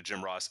 and went into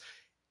Jim Ross.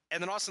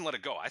 And then Austin let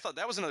it go. I thought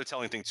that was another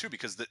telling thing, too,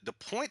 because the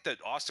point that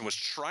Austin was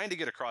trying to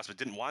get across but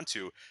didn't want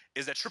to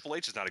is that Triple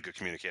H is not a good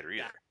communicator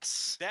either.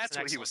 That's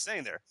what he was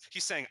saying there.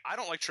 He's saying, I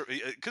don't like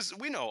because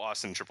we know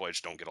Austin and Triple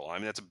H don't get along. I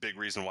mean, that's a big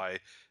reason why,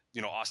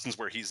 Austin's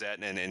where he's at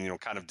and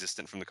kind of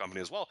distant from the company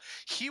as well.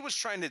 He was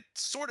trying to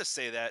sort of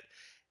say that.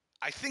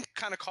 I think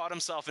kind of caught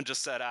himself and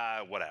just said,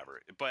 whatever.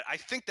 But I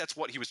think that's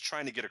what he was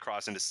trying to get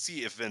across and to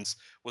see if Vince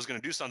was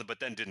going to do something, but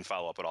then didn't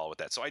follow up at all with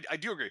that. So I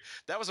do agree.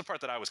 That was the part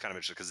that I was kind of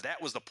interested because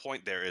that was the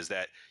point there is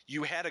that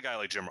you had a guy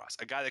like Jim Ross,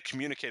 a guy that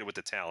communicated with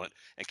the talent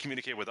and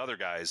communicated with other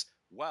guys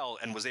well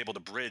and was able to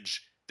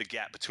bridge the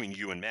gap between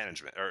you and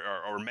management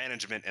or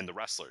management and the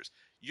wrestlers.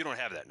 You don't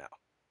have that now.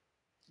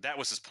 That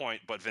was his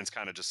point, but Vince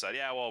kind of just said,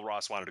 yeah, well,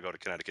 Ross wanted to go to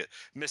Connecticut,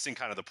 missing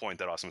kind of the point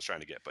that Austin was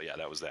trying to get. But yeah,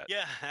 that was that.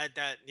 Yeah,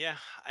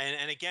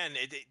 and again,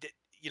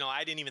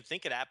 I didn't even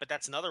think of that, but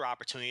that's another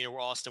opportunity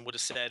where Austin would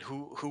have said,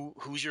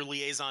 who's your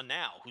liaison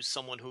now? Who's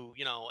someone who,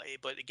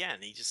 but again,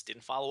 he just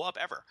didn't follow up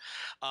ever.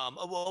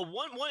 Well,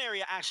 one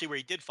area actually where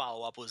he did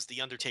follow up was the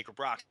Undertaker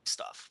Brock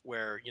stuff,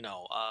 where,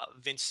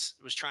 Vince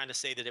was trying to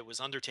say that it was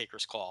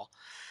Undertaker's call.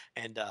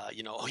 And,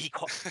 he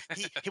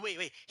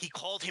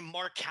called him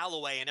Mark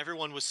Calloway, and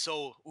everyone was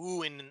so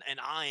ooh and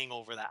eyeing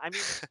over that. I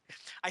mean,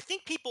 I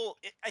think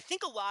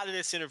a lot of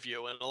this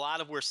interview and a lot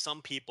of where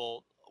some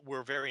people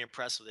were very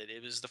impressed with it.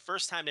 It was the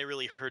first time they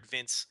really heard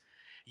Vince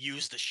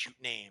use the shoot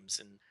names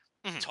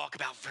and talk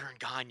about Vern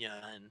Gagne.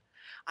 And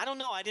I don't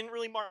know. I didn't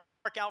really mark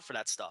out for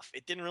that stuff.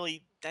 That didn't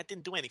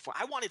do anything for me.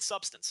 I wanted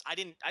substance. I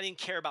didn't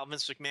care about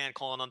Vince McMahon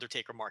calling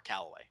Undertaker Mark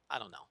Calloway. I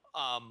don't know.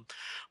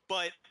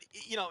 But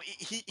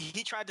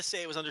he tried to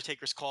say it was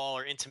Undertaker's call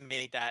or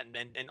intimate that,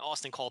 and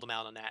Austin called him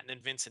out on that, and then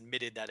Vince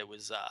admitted that it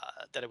was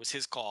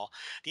his call.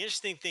 The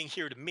interesting thing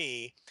here to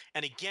me,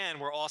 and again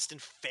where Austin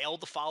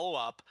failed to follow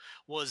up,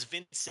 was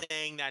Vince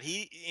saying that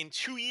in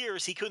 2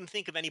 years he couldn't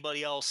think of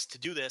anybody else to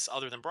do this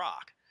other than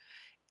Brock.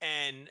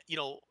 And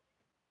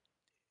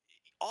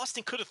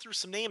Austin could have threw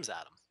some names at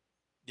him.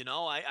 You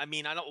know, I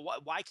mean, I don't.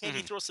 Why can't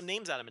he throw some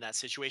names at him in that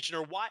situation,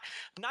 or why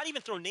not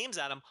even throw names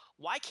at him?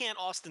 Why can't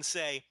Austin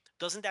say,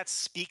 doesn't that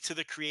speak to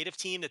the creative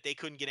team that they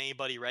couldn't get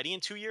anybody ready in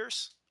 2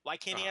 years? Why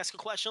can't he ask a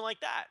question like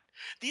that?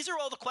 These are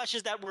all the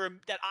questions that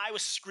I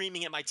was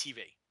screaming at my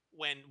TV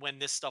when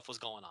this stuff was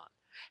going on.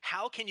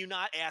 How can you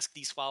not ask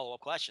these follow-up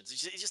questions?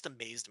 It just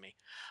amazed me.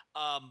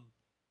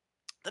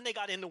 Then they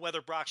got into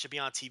whether Brock should be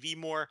on TV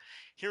more.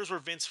 Here's where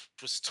Vince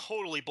was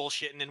totally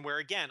bullshitting, and where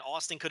again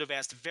Austin could have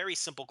asked very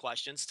simple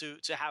questions to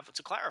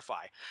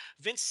clarify.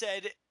 Vince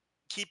said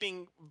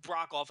keeping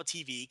Brock off of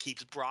TV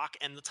keeps Brock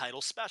and the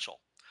title special.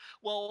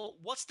 Well,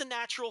 what's the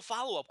natural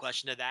follow-up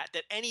question to that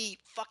any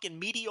fucking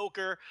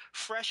mediocre,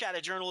 fresh out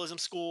of journalism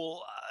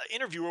school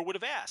interviewer would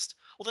have asked?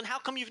 Well, then how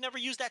come you've never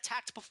used that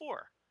tact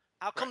before?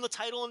 How come the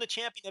title and the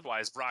champion?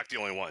 Why is Brock the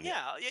only one?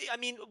 Yeah, I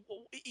mean,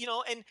 you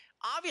know, and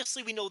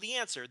obviously we know the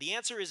answer. The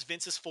answer is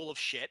Vince is full of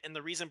shit, and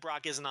the reason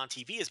Brock isn't on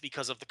TV is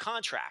because of the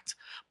contract.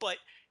 But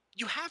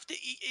you have to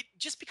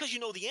just because you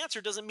know the answer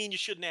doesn't mean you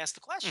shouldn't ask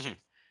the question.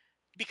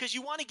 Because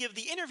you want to give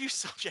the interview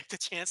subject a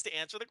chance to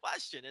answer the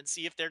question and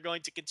see if they're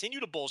going to continue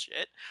to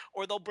bullshit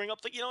or they'll bring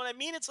up the, you know what I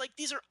mean? It's like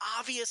these are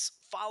obvious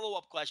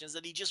follow-up questions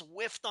that he just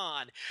whiffed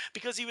on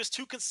because he was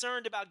too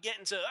concerned about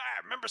getting to,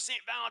 remember St.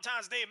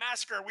 Valentine's Day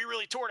Massacre? We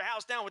really tore the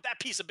house down with that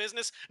piece of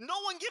business. No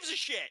one gives a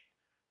shit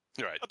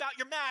about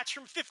your match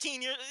from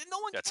 15 years. No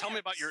one cares. Tell me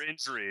about your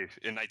injury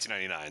in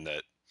 1999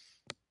 that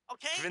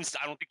Vince,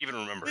 I don't think even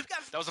remember.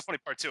 That was the funny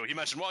part too. He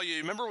mentioned, well, you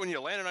remember when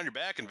you landed on your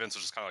back, and Vince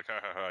was just kind of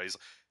like, ha, ha, ha. He's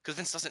because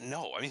Vince doesn't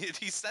know. I mean,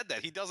 he said that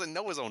he doesn't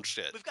know his own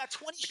shit. We've got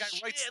 20.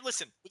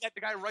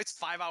 The guy writes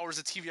 5 hours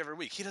of TV every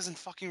week. He doesn't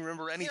fucking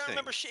remember anything. He doesn't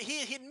remember shit.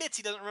 He admits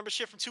he doesn't remember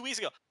shit from 2 weeks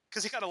ago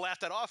because he kind of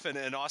laughed that off,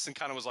 and Austin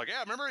kind of was like, yeah,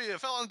 remember you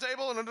fell on the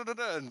table,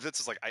 and Vince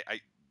is like,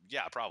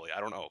 yeah, probably. I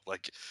don't know.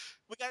 Like,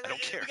 I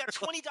don't care. We got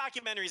 20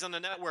 documentaries on the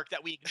network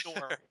that we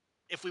ignore.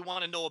 If we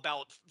want to know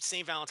about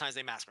St. Valentine's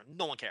Day Massacre,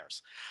 no one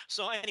cares.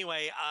 So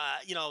anyway,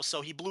 you know,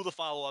 so he blew the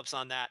follow-ups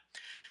on that.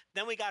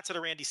 Then we got to the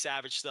Randy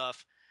Savage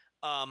stuff.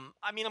 I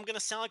mean, I'm going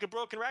to sound like a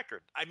broken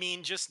record. I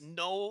mean, just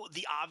know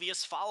the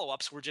obvious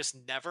follow-ups were just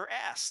never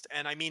asked.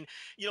 And I mean,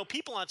 you know,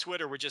 people on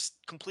Twitter were just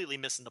completely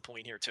missing the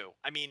point here too.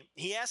 I mean,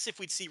 he asked if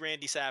we'd see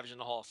Randy Savage in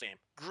the Hall of Fame.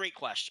 Great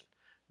question.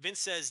 Vince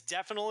says,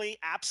 definitely,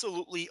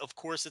 absolutely, of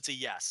course it's a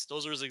yes.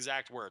 Those are his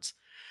exact words.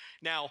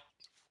 Now,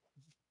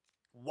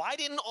 why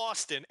didn't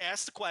Austin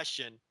ask the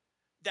question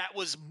that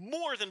was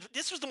more than –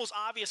 this was the most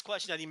obvious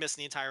question that he missed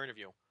in the entire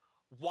interview.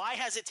 Why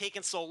has it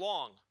taken so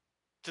long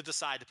to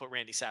decide to put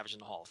Randy Savage in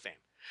the Hall of Fame?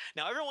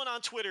 Now, everyone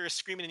on Twitter is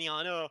screaming and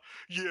yelling, oh,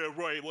 yeah,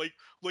 right,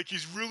 like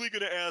he's really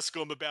going to ask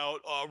him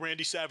about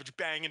Randy Savage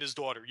banging his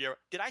daughter. Yeah.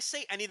 Did I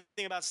say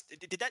anything about –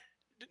 did that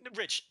 –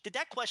 Rich, did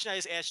that question I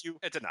just asked you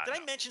 – It did not. Did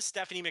I mention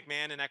Stephanie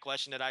McMahon in that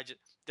question that I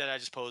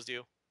just posed to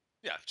you?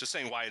 Yeah, just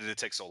saying why did it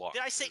take so long?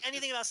 Did I say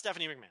anything about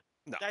Stephanie McMahon?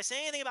 No. Did I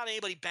say anything about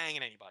anybody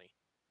banging anybody?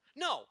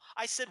 No.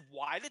 I said,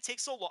 why did it take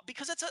so long?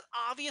 Because it's an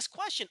obvious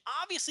question.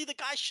 Obviously, the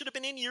guy should have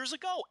been in years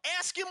ago.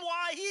 Ask him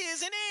why he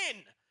isn't in.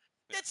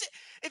 That's it.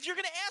 If you're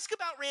going to ask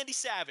about Randy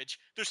Savage,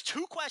 there's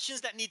two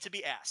questions that need to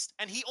be asked,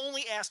 and he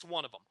only asked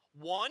one of them.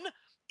 One,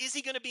 is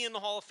he going to be in the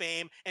Hall of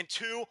Fame? And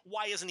two,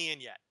 why isn't he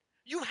in yet?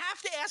 You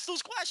have to ask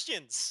those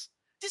questions.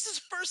 This is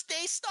first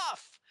day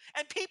stuff.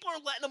 And people are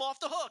letting him off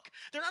the hook.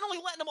 They're not only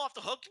letting him off the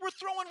hook, we're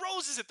throwing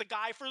roses at the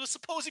guy for the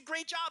supposed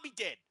great job he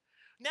did.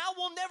 Now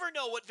we'll never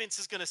know what Vince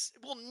is going to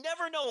 – we'll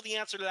never know the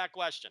answer to that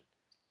question.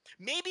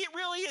 Maybe it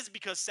really is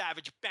because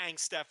Savage banged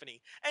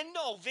Stephanie. And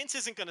no, Vince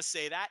isn't going to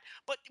say that.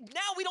 But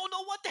now we don't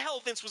know what the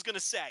hell Vince was going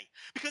to say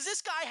because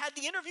this guy had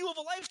the interview of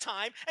a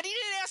lifetime and he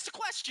didn't ask the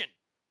question.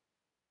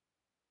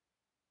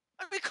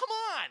 I mean, come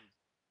on.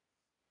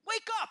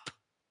 Wake up.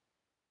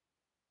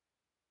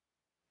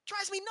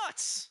 Drives me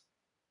nuts.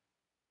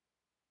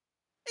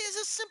 It is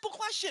a simple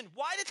question.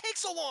 Why did it take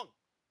so long?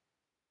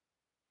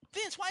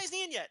 Vince, why isn't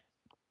he in yet?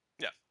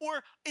 Yeah.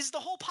 Or is the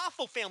whole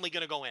Poffo family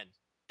going to go in?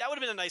 That would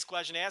have been a nice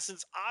question to ask,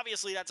 since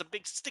obviously that's a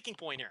big sticking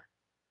point here.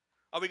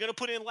 Are we going to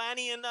put in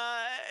Lanny and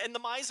the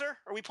Miser?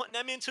 Are we putting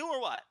them in too,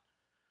 or what?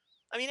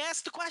 I mean,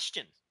 ask the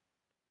question.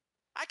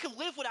 I could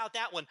live without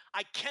that one.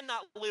 I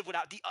cannot live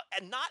without the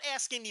and not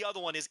asking the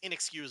other one is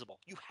inexcusable.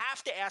 You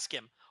have to ask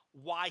him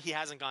why he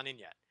hasn't gone in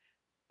yet.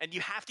 And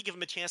you have to give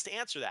him a chance to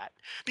answer that.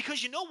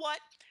 Because you know what?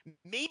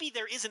 Maybe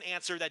there is an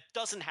answer that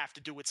doesn't have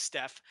to do with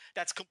Steph.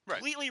 That's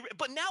completely –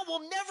 but now we'll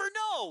never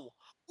know.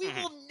 We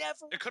will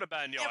never – It could have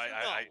been,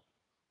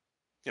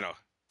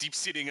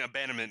 deep-seating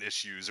abandonment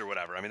issues or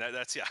whatever. I mean,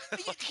 that's – yeah.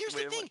 Here's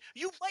the thing.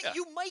 You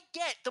might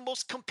get the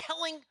most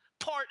compelling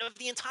part of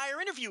the entire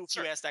interview if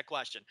you ask that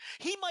question.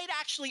 He might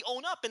actually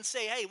own up and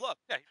say, hey, look.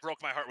 Yeah, he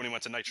broke my heart when he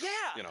went to Nitro.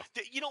 Yeah.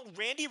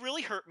 Randy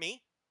really hurt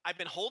me. I've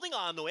been holding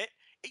on to it.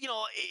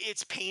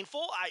 It's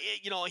painful.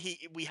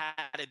 We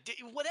had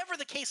whatever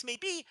the case may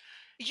be.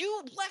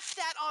 You left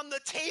that on the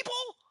table?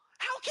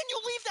 How can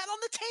you leave that on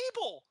the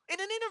table in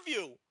an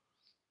interview?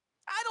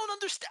 I don't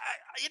understand.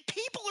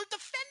 People are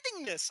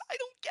defending this. I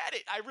don't get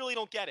it. I really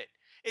don't get it.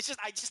 It's just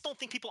I just don't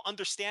think people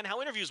understand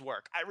how interviews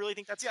work. I really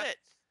think that's it.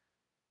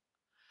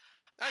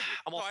 I agree.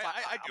 I'm all, I do.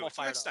 I'm all To an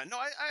fired up. extent. No,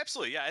 I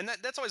absolutely. Yeah. And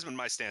that's always been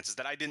my stance is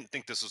that I didn't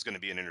think this was going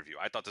to be an interview.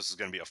 I thought this was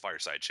going to be a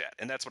fireside chat.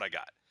 And that's what I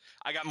got.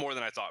 I got more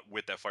than I thought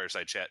with that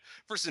fireside chat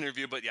first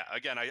interview. But yeah,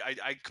 again,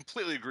 I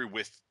completely agree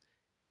with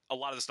a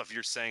lot of the stuff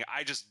you're saying.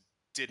 I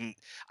didn't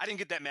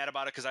get that mad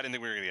about it because I didn't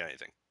think we were going to get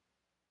anything.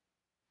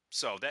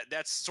 So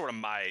that's sort of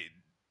my,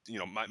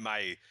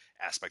 my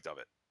aspect of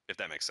it, if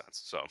that makes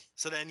sense.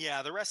 So then,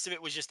 yeah, the rest of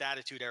it was just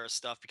attitude era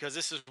stuff because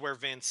this is where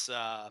Vince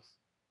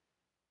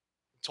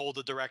told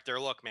the director,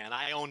 look, man,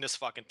 I own this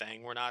fucking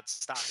thing. We're not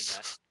stopping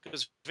that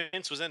because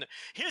Vince was in it.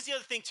 Here's the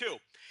other thing, too.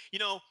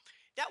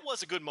 That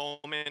was a good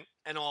moment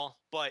and all,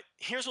 but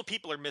here's what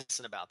people are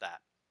missing about that.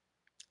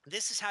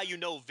 This is how you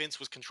know Vince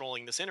was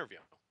controlling this interview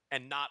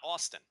and not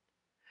Austin.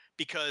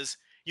 Because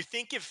you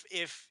think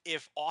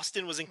if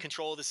Austin was in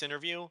control of this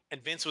interview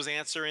and Vince was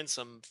answering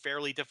some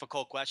fairly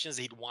difficult questions,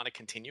 he'd want to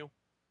continue.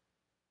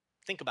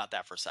 Think about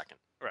that for a second.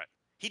 Right.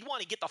 He'd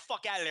want to get the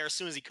fuck out of there as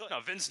soon as he could. No,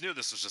 Vince knew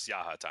this was just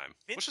Yaha time,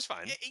 which is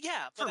fine.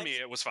 Yeah. For me,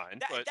 it was fine.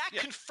 That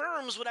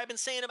confirms what I've been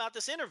saying about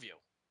this interview.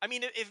 I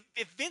mean,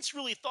 if Vince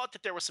really thought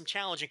that there were some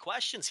challenging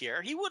questions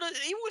here, he wouldn't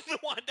have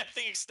wanted that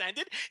thing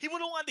extended. He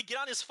would have wanted to get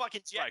on his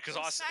fucking jet. Right,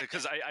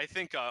 because I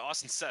think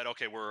Austin said,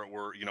 okay, we're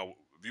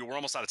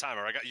almost out of time,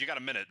 or you got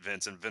a minute,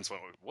 Vince, and Vince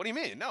went, what do you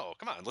mean? No,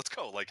 come on, let's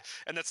go.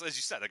 And that's, as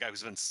you said, that guy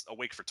who's been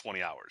awake for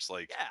 20 hours.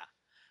 Yeah.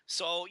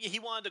 So he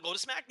wanted to go to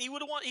SmackDown. He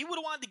would have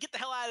wanted to get the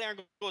hell out of there and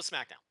go to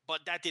SmackDown,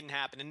 but that didn't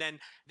happen. And then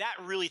that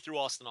really threw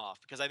Austin off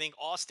because I think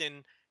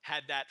Austin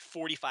had that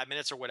 45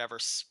 minutes or whatever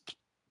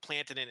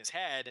planted in his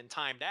head and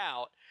timed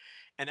out,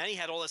 and then he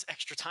had all this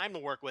extra time to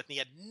work with, and he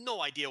had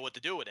no idea what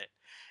to do with it.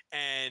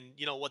 And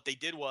what they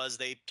did was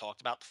they talked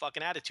about the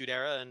fucking Attitude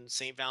Era and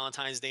St.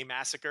 Valentine's Day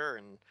Massacre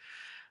and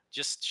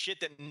just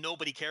shit that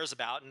nobody cares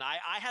about. And I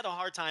had a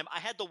hard time. I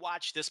had to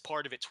watch this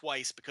part of it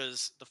twice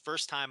because the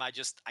first time I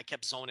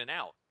kept zoning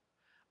out.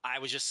 I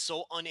was just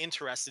so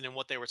uninterested in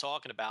what they were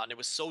talking about, and it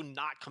was so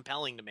not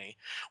compelling to me,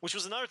 which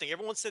was another thing.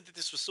 Everyone said that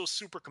this was so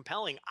super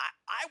compelling.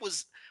 I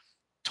was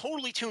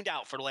totally tuned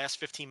out for the last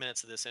 15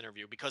 minutes of this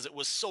interview because it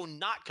was so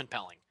not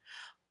compelling.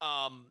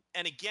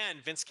 And again,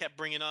 Vince kept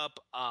bringing up,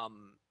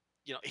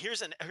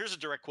 here's a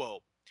direct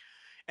quote.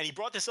 And he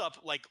brought this up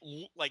like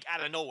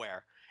out of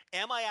nowhere.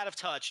 Am I out of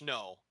touch?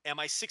 No. Am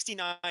I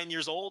 69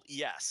 years old?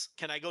 Yes.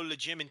 Can I go to the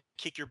gym and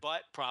kick your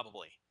butt?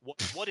 Probably.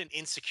 What an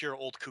insecure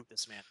old coot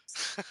this man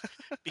is.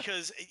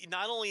 Because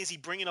not only is he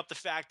bringing up the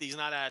fact that he's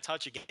not out of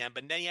touch again,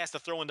 but then he has to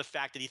throw in the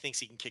fact that he thinks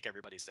he can kick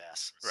everybody's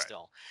ass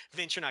still.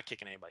 Vince, you're not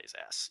kicking anybody's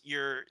ass.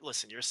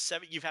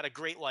 You've had a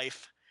great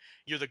life.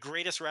 You're the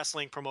greatest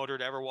wrestling promoter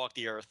to ever walk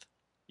the earth.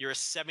 You're a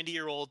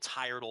 70-year-old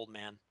tired old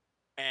man.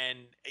 And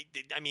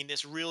I mean,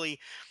 this really...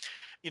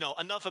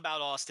 enough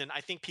about Austin. I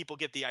think people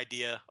get the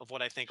idea of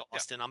what I think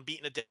Austin. Yeah. I'm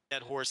beating a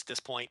dead horse at this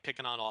point,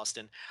 picking on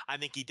Austin. I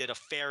think he did a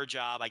fair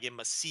job. I give him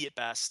a C at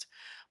best.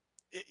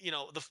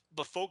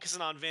 But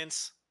focusing on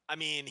Vince, I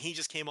mean, he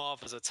just came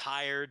off as a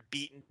tired,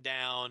 beaten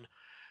down,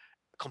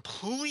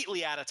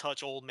 completely out of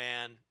touch old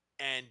man.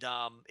 And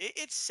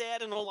it's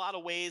sad in a lot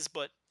of ways.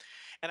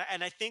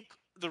 And I think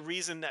the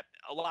reason that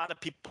a lot of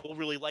people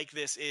really like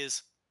this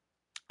is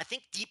I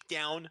think deep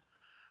down,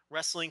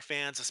 wrestling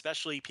fans,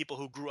 especially people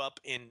who grew up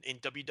in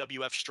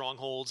WWF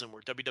strongholds and were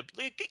WWE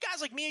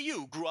guys like me and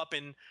you grew up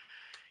in,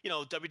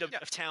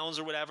 WWF towns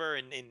or whatever,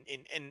 and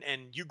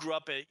you grew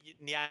up in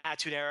the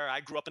Attitude Era.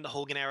 I grew up in the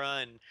Hogan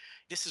era, and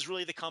this is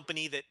really the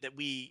company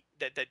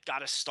that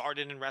got us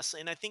started in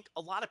wrestling. And I think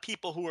a lot of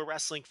people who are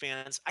wrestling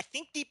fans, I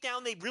think deep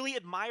down they really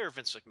admire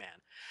Vince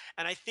McMahon,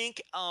 and I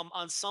think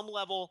on some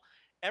level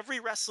every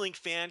wrestling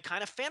fan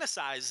kind of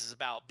fantasizes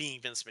about being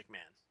Vince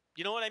McMahon.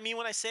 You know what I mean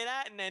when I say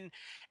that? And then,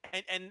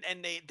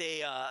 and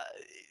they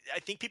I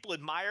think people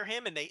admire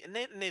him and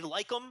they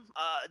like him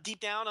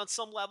deep down on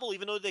some level,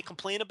 even though they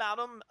complain about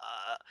him.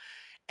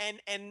 And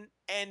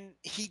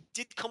he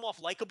did come off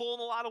likable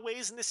in a lot of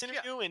ways in this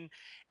interview,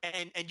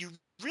 and you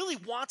really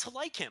want to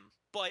like him.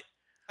 But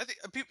I think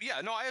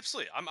I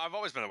absolutely. I've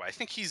always been that way. I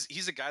think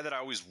he's a guy that I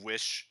always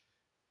wish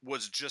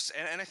was just,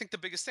 and I think the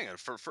biggest thing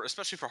for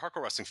especially for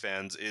hardcore wrestling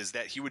fans is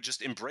that he would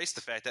just embrace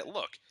the fact that,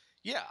 look,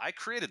 yeah, I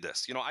created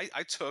this.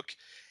 I took,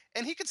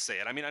 and he could say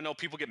it. I mean, I know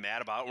people get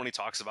mad about it when he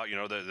talks about,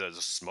 the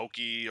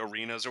smoky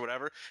arenas or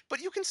whatever,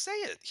 but you can say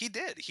it. He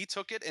did. He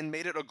took it and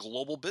made it a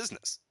global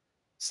business.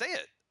 Say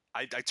it.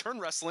 I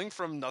turned wrestling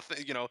from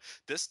nothing,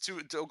 this to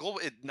a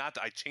global. Not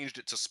that I changed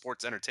it to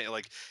sports entertainment.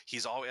 Like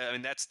he's always. I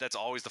mean, that's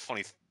always the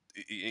funny.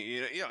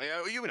 I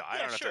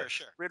don't have to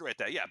reiterate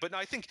that. Yeah, but no,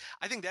 I think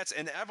that's,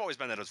 and I've always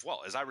been that as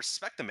well. As I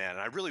respect the man,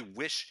 and I really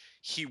wish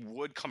he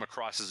would come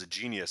across as a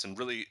genius and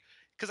really.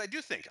 Because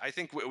I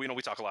think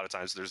we talk a lot of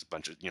times. There's a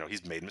bunch of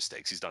he's made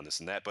mistakes, he's done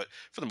this and that, but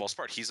for the most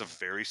part, he's a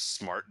very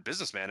smart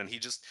businessman, and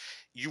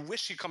you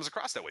wish he comes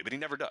across that way, but he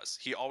never does.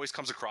 He always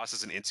comes across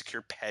as an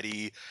insecure,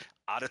 petty,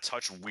 out of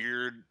touch,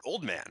 weird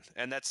old man,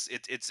 and that's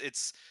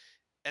it's.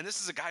 And this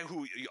is a guy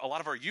who a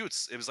lot of our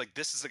youths, it was like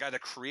this is the guy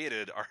that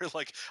created our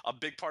like a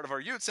big part of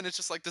our youths, and it's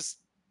just like this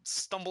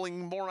stumbling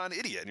moron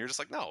idiot, and you're just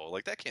like, no,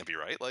 like that can't be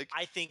right. Like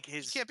I think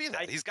he can't be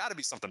that. He's got to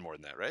be something more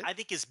than that, right? I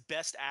think his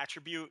best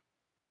attribute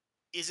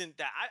isn't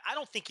that. I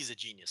don't think he's a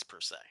genius per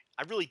se.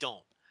 I really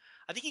don't.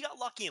 I think he got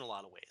lucky in a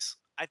lot of ways.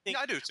 I think.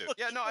 Yeah, I do too. Look,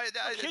 Yeah, no,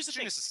 look, here's the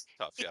thing. genius is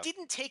tough. It Yeah,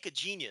 didn't take a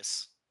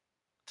genius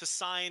to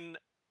sign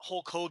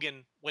Hulk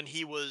Hogan when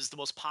he was the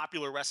most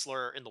popular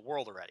wrestler in the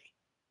world already.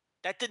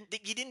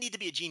 He didn't need to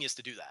be a genius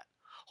to do that.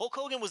 Hulk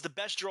Hogan was the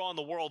best draw in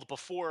the world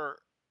before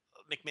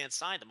McMahon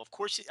signed him. Of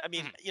course, I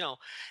mean,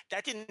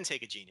 that didn't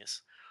take a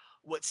genius.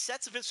 What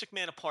sets Vince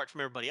McMahon apart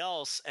from everybody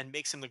else and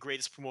makes him the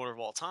greatest promoter of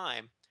all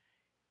time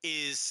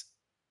is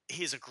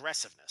his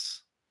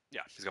aggressiveness.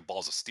 yeah, he's got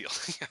balls of steel.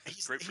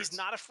 He's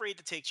not afraid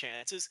to take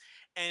chances,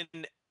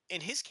 and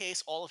in his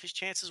case, all of his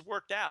chances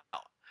worked out.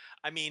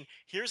 I mean,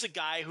 here's a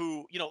guy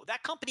who,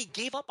 that company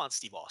gave up on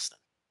Steve Austin.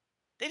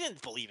 They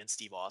didn't believe in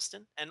Steve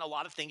Austin, and a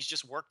lot of things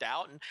just worked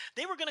out, and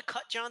they were going to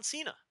cut John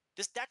Cena.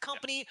 That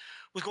company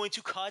was going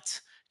to cut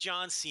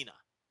John Cena,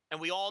 and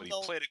we all know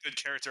he played a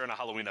good character in a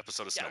Halloween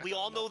episode of SmackDown. Yeah, we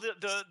all know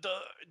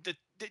the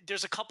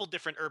there's a couple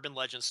different urban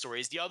legend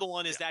stories. The other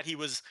one is that he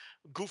was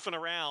goofing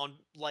around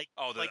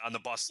on the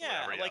bus.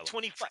 Yeah, whatever, like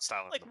 25.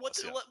 Like what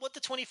the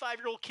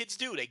 25-year-old kids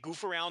do? They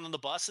goof around on the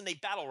bus and they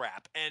battle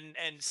rap, and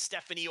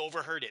Stephanie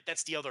overheard it.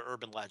 That's the other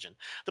urban legend.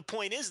 The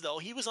point is, though,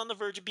 he was on the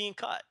verge of being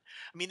cut.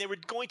 I mean, they were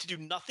going to do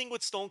nothing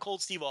with Stone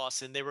Cold Steve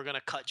Austin. They were going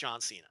to cut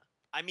John Cena.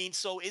 I mean,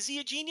 so is he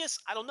a genius?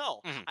 I don't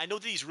know. Mm-hmm. I know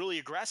that he's really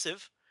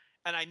aggressive,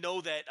 and I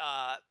know that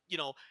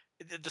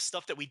the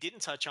stuff that we didn't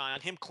touch on,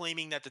 him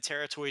claiming that the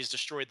territories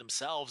destroyed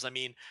themselves. I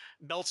mean,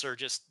 Meltzer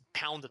just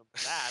pounded him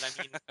for that.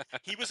 I mean,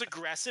 he was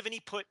aggressive, and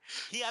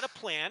he had a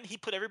plan. He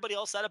put everybody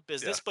else out of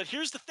business. Yeah. But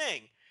here's the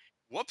thing.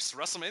 Whoops,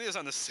 WrestleMania is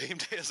on the same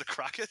day as a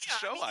Crockett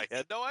show? I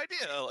had no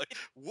idea.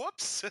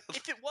 Whoops.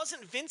 If it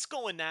wasn't Vince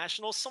going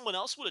national, someone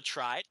else would have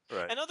tried.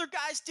 Right. And other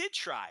guys did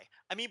try.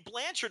 I mean,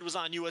 Blanchard was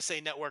on USA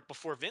Network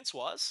before Vince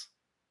was.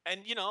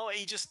 And,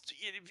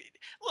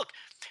 look,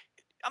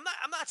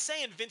 I'm not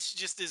saying Vince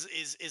just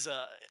is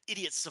a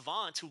idiot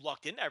savant who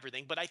lucked into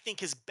everything, but I think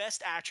his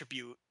best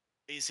attribute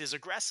is his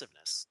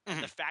aggressiveness,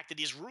 and the fact that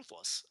he's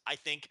ruthless. I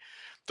think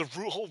the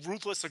whole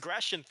ruthless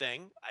aggression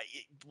thing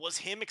was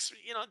him.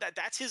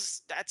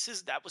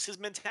 That was his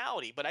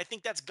mentality. But I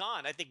think that's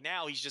gone. I think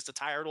now he's just a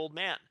tired old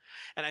man,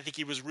 and I think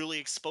he was really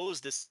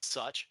exposed as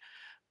such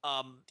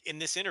in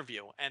this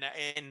interview. And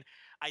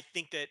I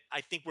think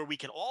where we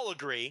can all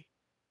agree.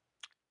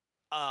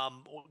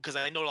 Because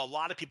I know a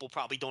lot of people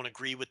probably don't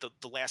agree with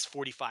the last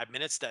 45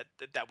 minutes that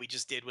we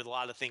just did with a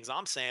lot of things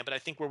I'm saying, but I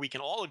think where we can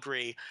all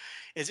agree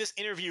is this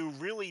interview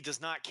really does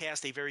not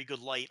cast a very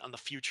good light on the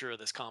future of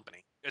this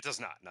company. It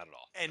does not at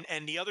all.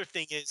 And the other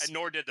thing is, and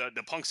nor did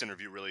the Punk's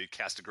interview really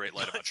cast a great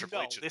light about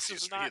Triple H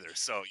either.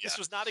 So yeah, this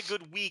was not a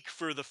good week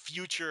for the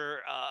future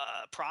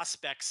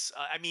prospects.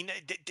 I mean,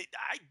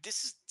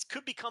 this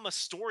could become a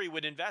story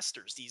with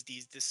investors.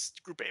 This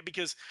group,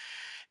 because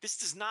this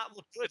does not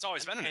look good. It's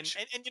always been an issue.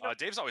 And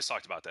Dave's always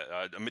talked about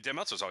that. Dave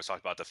Meltzer's always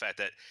talked about the fact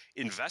that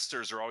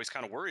investors are always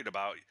kind of worried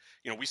about.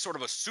 We sort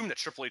of assume that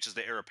Triple H is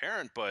the heir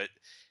apparent, but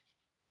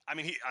I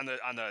mean, he on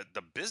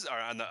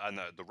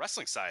the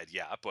wrestling side,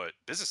 yeah, but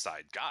business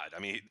side, God, I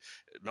mean,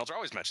 Meltzer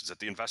always mentions it.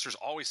 The investors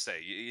always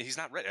say he's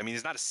not ready. I mean,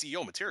 he's not a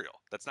CEO material.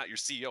 That's not your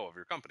CEO of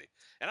your company.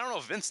 And I don't know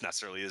if Vince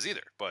necessarily is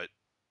either, but.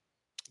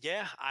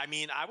 Yeah, I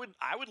mean, I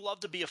would love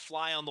to be a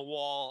fly on the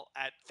wall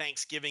at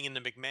Thanksgiving in the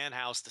McMahon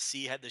house to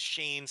see the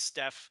Shane,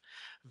 Steph,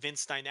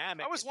 Vince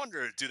dynamic. I always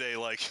wonder, do they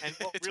and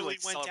what really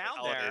went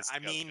down there? I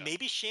mean,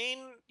 maybe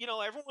Shane,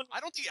 everyone.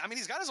 I don't think. I mean,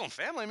 he's got his own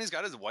family. I mean, he's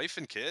got his wife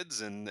and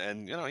kids, and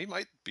he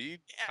might be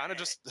kind of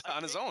just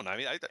on his own. I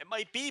mean, it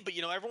might be, but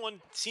everyone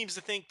seems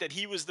to think that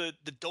he was the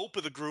dope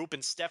of the group,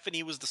 and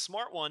Stephanie was the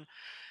smart one.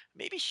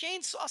 Maybe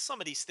Shane saw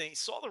some of these things,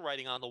 saw the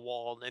writing on the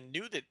wall, and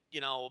knew that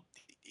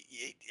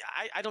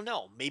I don't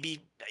know. Maybe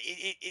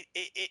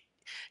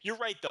you're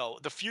right though.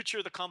 The future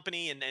of the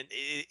company, and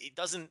it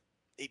doesn't.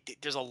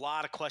 There's a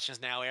lot of questions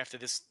now after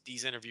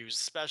these interviews,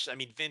 especially. I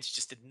mean, Vince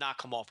just did not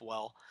come off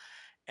well,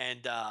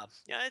 and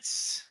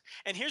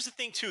and here's the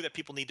thing too that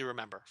people need to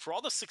remember: for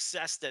all the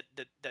success that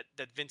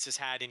Vince has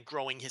had in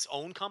growing his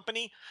own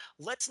company,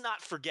 let's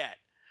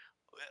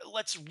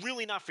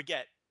really not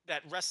forget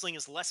that wrestling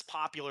is less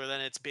popular than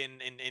it's been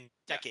in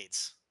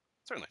decades.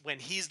 Certainly, when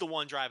he's the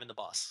one driving the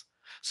bus.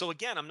 So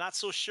again, I'm not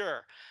so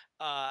sure.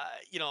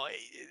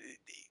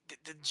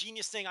 The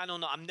genius thing, I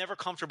don't know. I'm never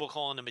comfortable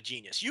calling him a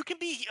genius. You can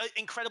be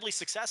incredibly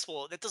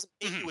successful. That doesn't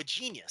make you a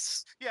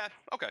genius. Yeah.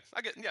 Okay.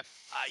 I get. Yeah.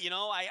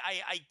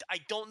 I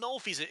don't know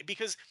if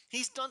because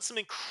he's done some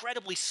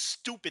incredibly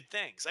stupid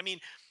things. I mean,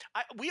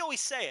 we always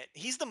say it.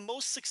 He's the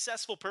most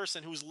successful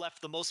person who's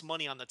left the most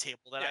money on the table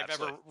that I've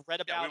ever read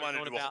about. Yeah, we want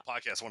to do a whole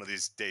podcast one of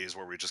these days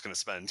where we're just going to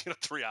spend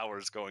 3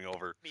 hours going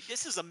over. I mean,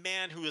 this is a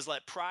man who has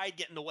let pride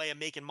get in the way of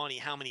making money.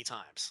 How many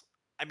times?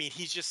 I mean,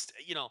 he's just,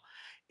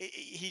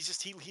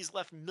 he's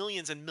left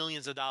millions and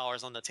millions of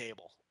dollars on the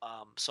table.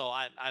 So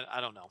I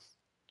don't know.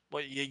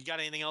 What, you got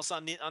anything else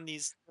on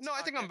these? No,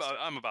 I think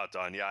I'm about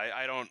done. Yeah,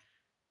 I don't.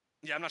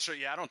 Yeah, I'm not sure.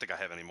 Yeah, I don't think I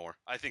have any more.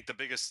 I think the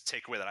biggest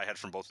takeaway that I had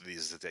from both of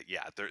these is that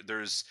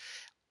there's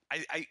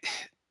I, I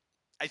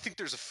I think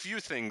there's a few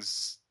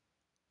things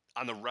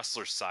on the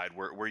wrestler side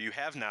where you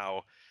have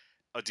now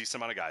a decent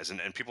amount of guys, and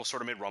people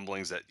sort of made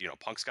rumblings that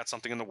Punk's got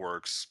something in the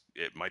works.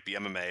 It might be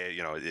MMA.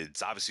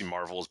 It's obviously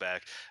Marvel's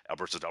back.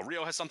 Alberto Del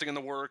Rio has something in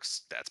the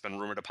works. That's been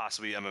rumored to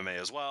possibly be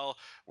MMA as well.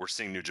 We're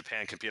seeing New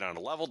Japan compete on a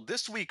level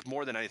this week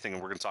more than anything,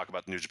 and we're going to talk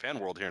about the New Japan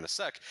world here in a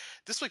sec.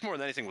 This week more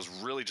than anything was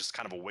really just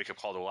kind of a wake up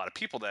call to a lot of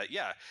people that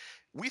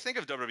we think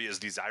of WWE as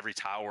these ivory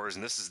towers,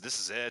 and this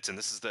is it, and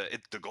this is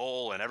the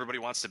goal, and everybody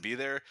wants to be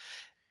there.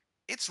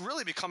 It's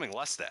really becoming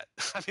less that.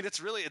 I mean,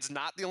 it's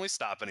not the only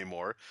stop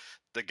anymore.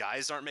 The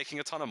guys aren't making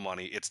a ton of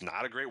money. It's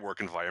not a great work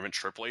environment.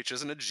 Triple H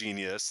isn't a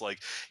genius. Like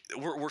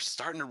we're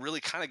starting to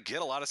really kind of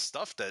get a lot of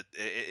stuff that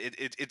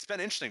it's been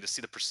interesting to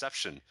see the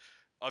perception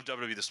of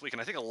WWE this week.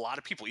 And I think a lot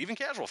of people, even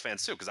casual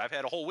fans too, because I've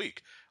had a whole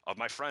week of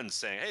my friends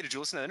saying, "Hey, did you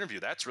listen to that interview?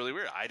 That's really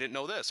weird. I didn't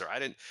know this," or "I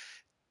didn't."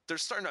 They're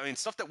starting to, I mean,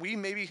 stuff that we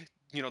maybe,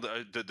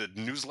 the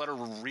newsletter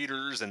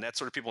readers and that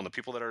sort of people and the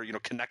people that are,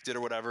 connected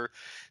or whatever,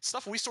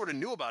 stuff we sort of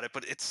knew about it,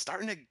 but it's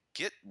starting to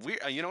get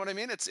weird. You know what I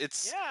mean? It's We've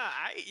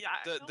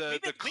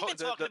been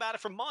talking about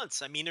it for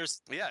months. I mean,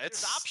 there's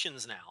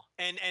options now,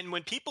 and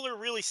when people are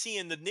really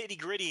seeing the nitty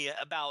gritty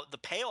about the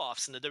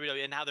payoffs in the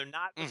WWE and how they're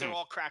not what they're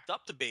all cracked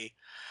up to be.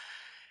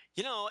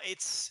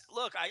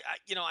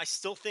 I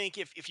still think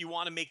if you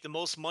want to make the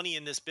most money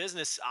in this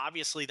business,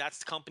 obviously that's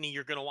the company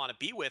you're going to want to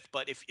be with.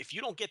 But if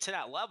you don't get to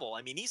that level,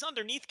 I mean, these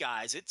underneath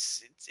guys,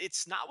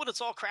 it's not what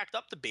it's all cracked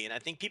up to be. And I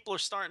think people are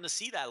starting to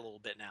see that a little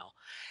bit now.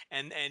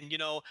 And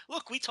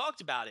look, we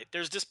talked about it.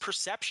 There's this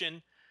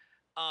perception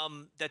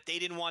that they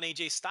didn't want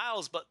AJ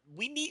Styles, but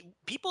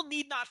people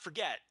need not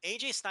forget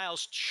AJ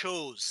Styles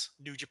chose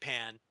New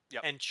Japan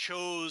and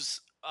chose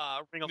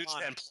Ring of New Honor.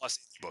 Japan plus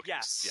bookings.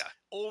 Yes. Yeah.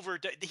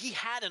 He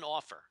had an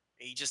offer.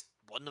 He just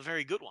wasn't a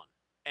very good one.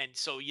 And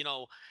so,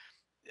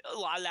 a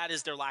lot of that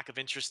is their lack of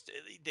interest.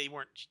 They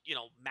weren't,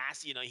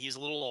 he's a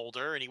little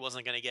older and he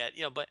wasn't going to get,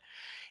 but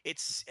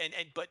it's,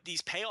 but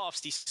these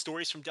payoffs, these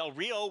stories from Del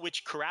Rio,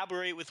 which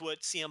corroborate with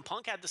what CM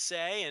Punk had to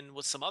say and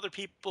what some other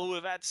people who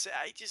have had to say,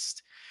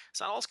 it's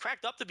not all it's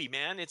cracked up to be,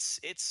 man.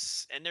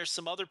 And there's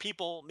some other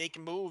people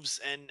making moves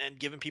and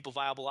giving people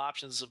viable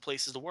options of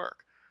places to work.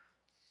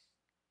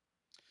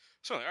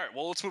 So, all right,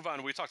 well, let's move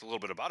on. We talked a little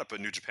bit about it,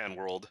 but New Japan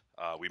World,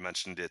 we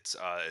mentioned it.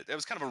 It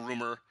was kind of a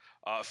rumor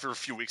for a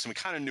few weeks, and we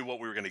kind of knew what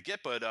we were going to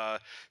get.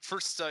 But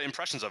first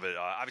impressions of it,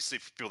 obviously,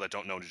 for people that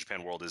don't know, New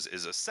Japan World is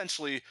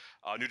essentially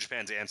New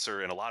Japan's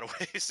answer in a lot of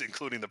ways,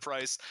 including the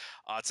price.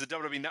 It's the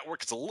WWE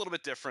Network. It's a little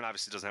bit different.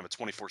 Obviously, it doesn't have a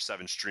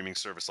 24/7 streaming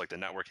service like the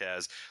network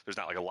has. There's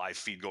not like a live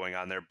feed going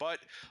on there, but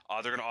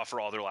they're going to offer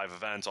all their live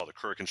events, all the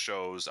Kurikan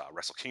shows.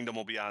 Wrestle Kingdom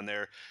will be on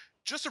there.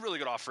 Just a really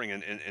good offering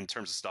in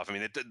terms of stuff. I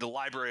mean, the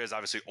library is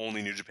obviously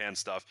only New Japan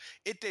stuff.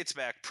 It dates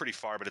back pretty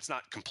far, but it's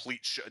not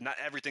complete. Not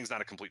everything's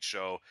not a complete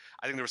show.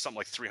 I think there was something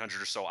like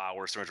 300 or so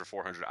hours, 300,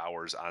 400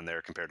 hours on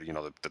there compared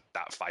to, the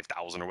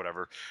 5,000 or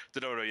whatever the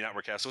WWE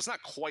Network has. So it's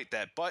not quite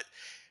that, but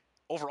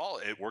overall,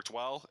 it worked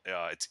well.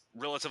 It's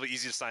relatively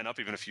easy to sign up,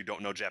 even if you don't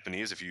know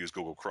Japanese. If you use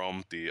Google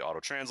Chrome, the auto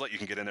translate, you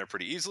can get in there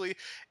pretty easily.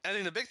 And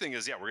then the big thing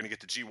is, we're going to get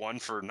the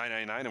G1 for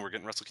 $9.99, and we're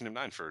getting Wrestle Kingdom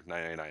 9 for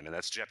 $9.99, and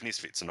that's Japanese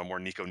feed, so no more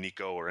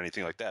Nico or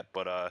anything like that.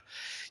 But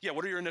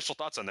what are your initial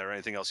thoughts on there? Or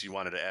anything else you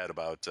wanted to add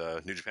about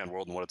New Japan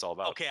World and what it's all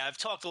about? Okay, I've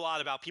talked a lot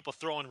about people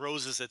throwing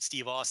roses at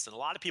Steve Austin. A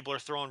lot of people are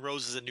throwing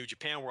roses at New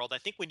Japan World. I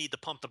think we need to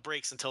pump the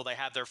brakes until they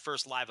have their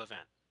first live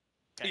event.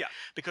 Okay? Yeah.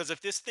 Because if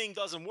this thing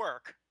doesn't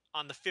work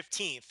on the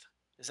 15th,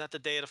 is that the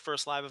day of the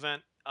first live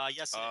event?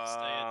 Yes, it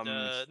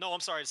is. No, I'm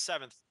sorry, it's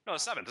 7th. No, the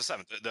 7th. The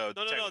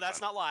 7th. No, that's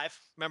not live.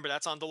 Remember,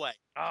 that's on delay.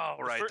 Oh,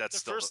 right.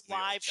 That's the first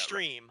live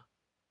stream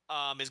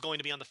is going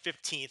to be on the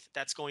 15th.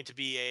 That's going to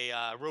be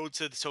a Road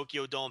to the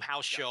Tokyo Dome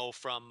house show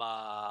from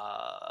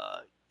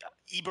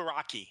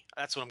Ibaraki.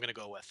 That's what I'm going to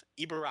go with.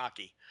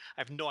 Ibaraki.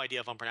 I have no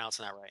idea if I'm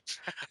pronouncing that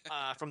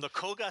right. From the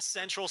Koga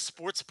Central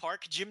Sports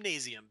Park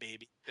Gymnasium,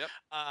 baby. Yep.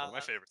 One of my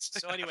favorites.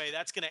 So anyway,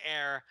 that's going to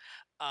air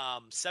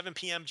 7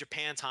 p.m.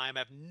 Japan time. I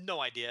have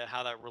no idea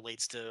how that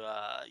relates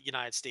to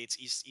United States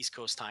East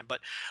Coast time. But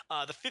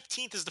the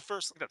 15th is the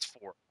first.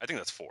 I think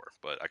that's 4,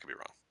 but I could be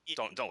wrong.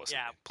 Don't listen.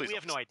 Yeah, please. We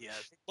have no idea.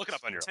 Look it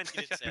up on your own.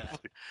 You didn't say that.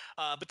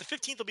 But the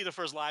 15th will be the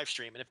first live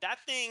stream, and if that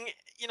thing,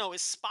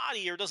 is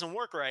spotty or doesn't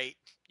work right,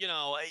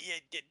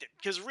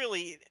 because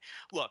really,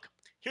 look,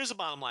 here's the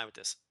bottom line with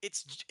this.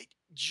 It's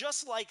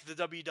just like the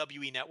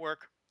WWE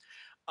Network.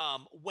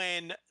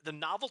 When the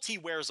novelty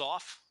wears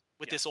off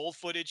with this old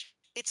footage,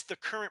 it's the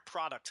current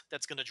product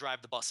that's going to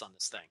drive the bus on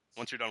this thing.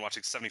 Once you're done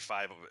watching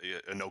 75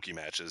 Inoki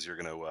matches, you're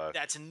going to.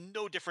 That's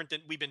no different than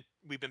we've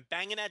been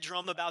banging that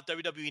drum about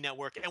WWE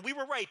Network, and we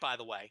were right, by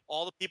the way.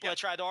 All the people that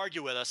tried to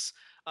argue with us,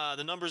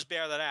 the numbers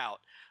bear that out.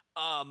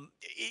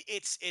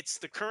 It's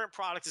the current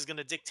product is going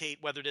to dictate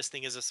whether this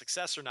thing is a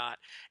success or not,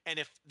 and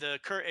if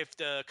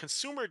the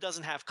consumer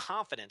doesn't have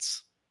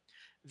confidence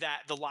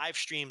that the live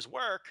streams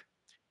work,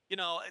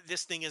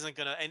 this thing isn't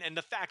going to – and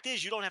the fact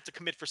is you don't have to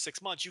commit for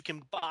 6 months. You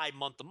can buy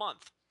month to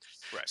month.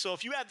 Right. So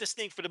if you have this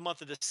thing for the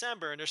month of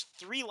December, and there's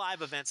 3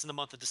 live events in the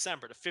month of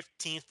December, the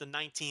 15th, the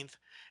 19th,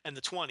 and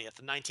the 20th.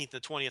 The 19th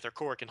and the 20th are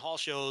Cork and Hall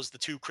shows, the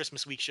 2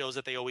 Christmas week shows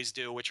that they always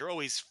do, which are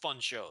always fun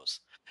shows.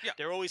 Yeah.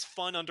 They're always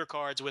fun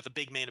undercards with a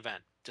big main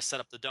event to set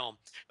up the dome.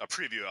 A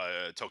preview,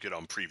 Tokyo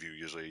Dome preview,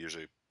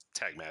 usually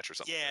tag match or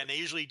something. Yeah, like and they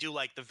usually do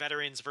like the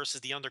veterans versus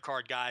the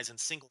undercard guys and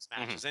singles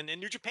matches. And in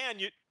New Japan,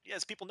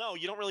 as people know,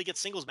 you don't really get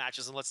singles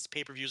matches unless it's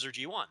pay-per-views or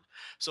G1.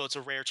 So it's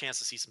a rare chance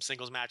to see some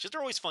singles matches.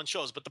 They're always fun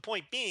shows. But the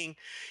point being,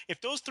 if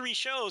those 3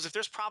 shows, if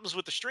there's problems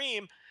with the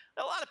stream,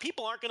 a lot of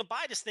people aren't going to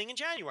buy this thing in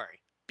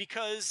January.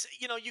 Because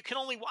you can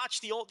only watch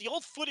the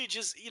old footage.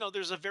 Is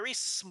there's a very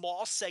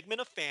small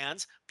segment of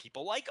fans,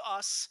 people like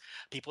us,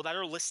 people that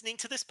are listening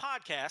to this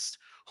podcast,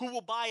 who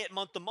will buy it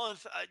month to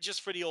month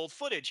just for the old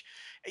footage.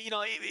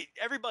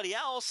 Everybody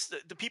else,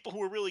 the people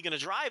who are really going to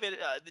drive it,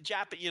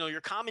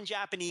 your common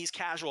Japanese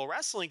casual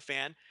wrestling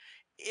fan,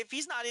 if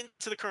he's not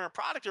into the current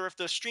product or if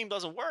the stream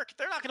doesn't work,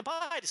 they're not going to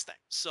buy this thing.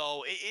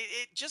 So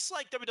it just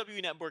like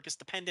WWE Network is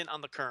dependent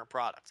on the current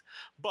product.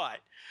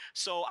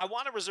 So I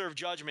want to reserve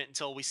judgment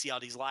until we see how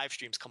these live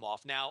streams come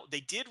off. Now,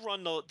 they did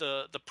run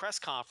the press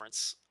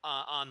conference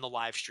on the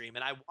live stream,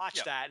 and I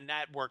watched that, and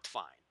that worked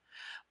fine.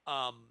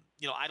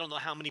 I don't know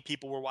how many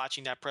people were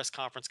watching that press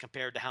conference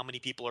compared to how many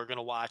people are going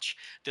to watch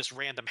this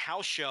random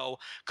house show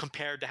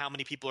compared to how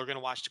many people are going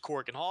to watch the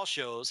Cork and Hall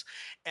shows.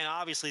 And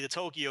obviously the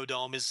Tokyo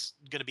Dome is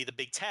going to be the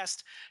big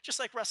test, just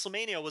like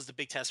WrestleMania was the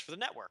big test for the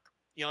network.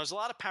 There's a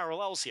lot of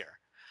parallels here.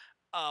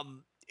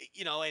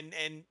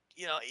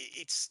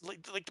 It's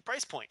like the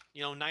price point,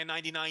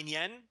 999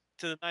 yen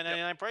to the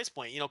 999 price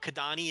point.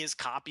 Kadani is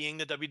copying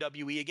the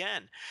WWE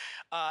again.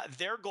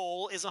 Their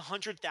goal is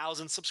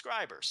 100,000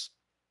 subscribers.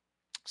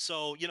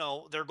 So,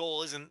 their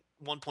goal isn't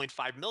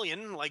 1.5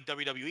 million like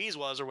WWE's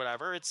was or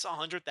whatever. It's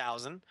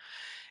 100,000.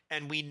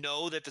 And we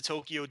know that the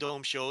Tokyo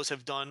Dome shows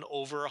have done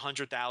over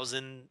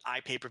 100,000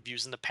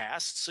 pay-per-views in the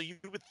past. So you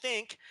would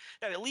think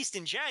that at least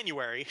in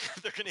January,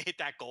 they're going to hit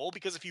that goal,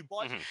 because if you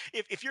bought,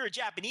 if you're a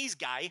Japanese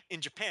guy in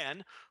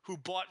Japan who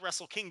bought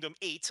Wrestle Kingdom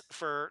 8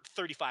 for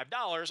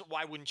 $35,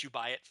 why wouldn't you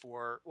buy it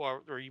for,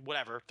 or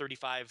whatever,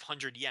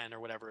 3,500 yen or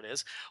whatever it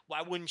is?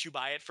 Why wouldn't you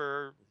buy it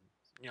for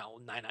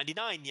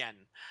 999 yen.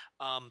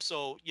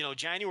 So,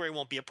 January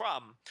won't be a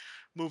problem.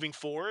 Moving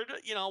forward,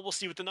 we'll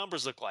see what the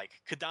numbers look like.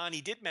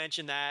 Kadani did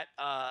mention that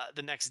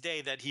the next day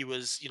that he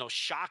was,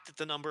 shocked at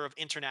the number of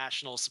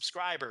international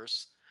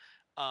subscribers,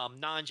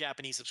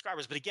 non-Japanese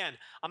subscribers. But again,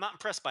 I'm not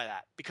impressed by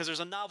that, because there's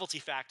a novelty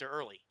factor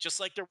early,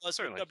 just like there was.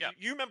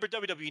 You remember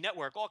WWE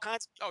Network, all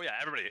kinds. Oh yeah,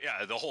 everybody.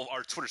 Yeah,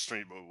 our Twitter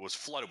stream was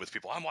flooded with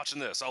people. I'm watching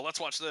this. Oh, let's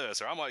watch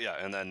this. Or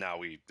and then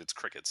now it's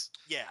crickets.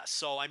 Yeah.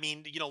 So I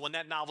mean, when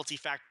that novelty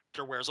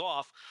factor wears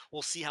off,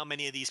 we'll see how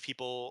many of these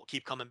people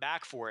keep coming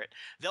back for it.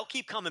 They'll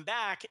keep coming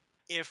back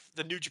if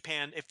the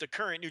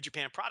current New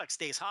Japan product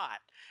stays hot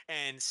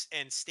and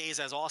stays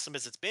as awesome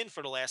as it's been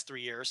for the last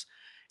 3 years.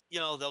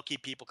 They'll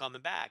keep people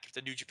coming back. If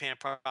the New Japan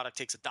product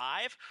takes a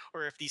dive,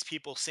 or if these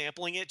people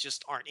sampling it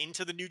just aren't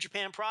into the New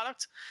Japan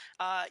product,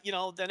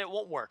 then it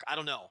won't work. I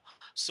don't know.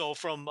 So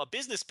from a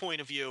business point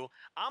of view,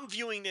 I'm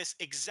viewing this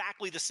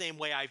exactly the same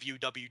way I view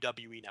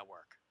WWE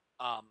Network.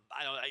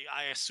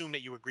 I assume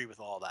that you agree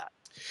with all that.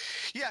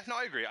 Yeah, no,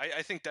 I agree.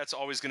 I think that's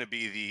always going to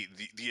be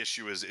the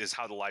issue is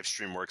how the live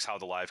stream works,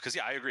 because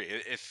I agree.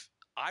 If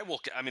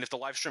the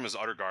live stream is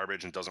utter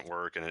garbage and doesn't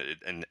work,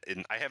 and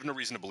I have no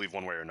reason to believe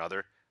one way or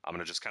another, I'm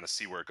going to just kind of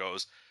see where it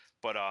goes.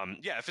 But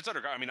if it's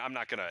utter garbage, I'm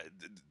not going to.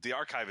 The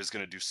archive is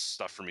going to do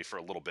stuff for me for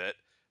a little bit,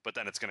 but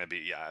then it's going to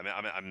be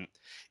I'm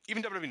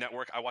even WWE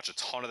Network. I watch a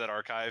ton of that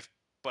archive,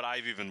 but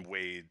I've even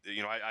weighed,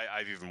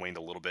 I've even waned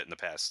a little bit in the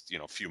past,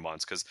 few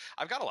months, because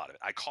I've got a lot of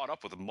it. I caught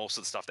up with most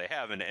of the stuff they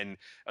have, and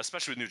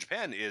especially with New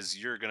Japan, is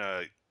you're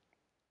gonna.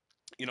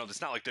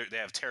 It's not like they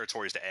have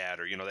territories to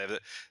add, or they have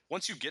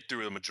once you get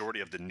through the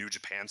majority of the New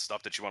Japan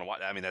stuff that you want to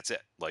watch. That's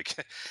it. Like,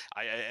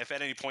 if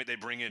at any point they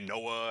bring in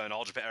Noah and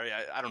All Japan,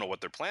 I don't know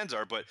what their plans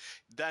are, but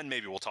then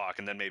maybe we'll talk,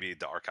 and then maybe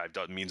the archive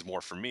means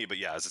more for me. But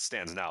yeah, as it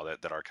stands now,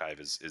 that archive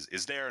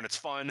is there, and it's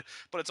fun,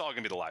 but it's all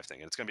gonna be the live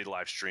thing, and it's gonna be the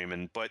live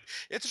stream, but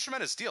it's a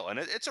tremendous deal, and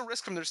it's a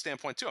risk from their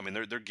standpoint too.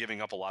 They're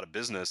giving up a lot of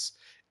business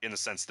in the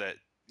sense that.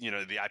 The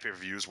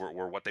iPay-per-views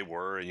were what they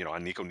were.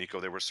 On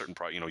Nico, they were a certain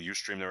price.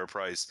 Ustream, they were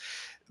priced.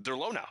 They're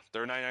low now.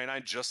 They're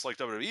 $9.99, just like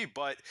WWE.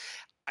 But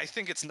I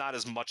think it's not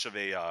as much of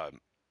a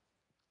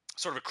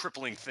sort of a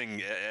crippling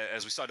thing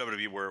as we saw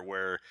WWE,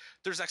 where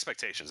there's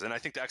expectations, and I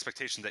think the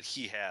expectations that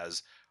he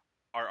has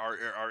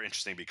are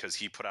interesting, because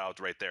he put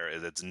out right there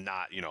that it's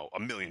not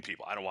 1 million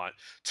people. I don't want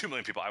 2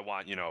 million people. I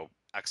want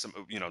X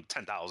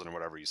 10,000 or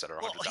whatever you said, or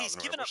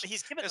 100,000.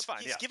 He's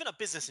given up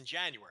business in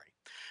January,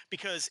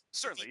 because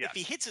certainly if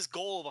he hits his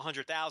goal of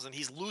 100,000,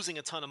 he's losing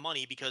a ton of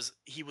money, because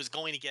he was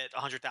going to get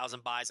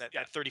 100,000 buys at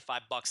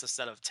 $35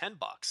 instead of $10.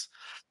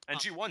 And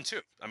G1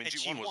 too.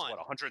 G1 was what,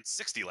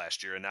 160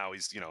 last year, and now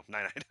he's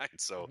 $9.99.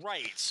 So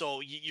right. So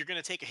you're going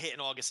to take a hit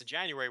in August and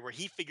January. Where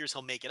he figures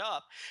he'll make it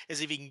up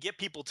is if he can get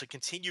people to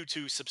continue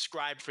to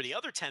subscribe for the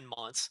other 10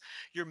 months.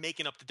 You're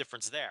making up the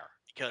difference there.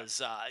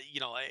 Because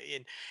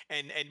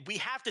and we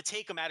have to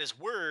take him at his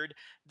word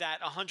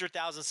that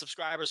 100,000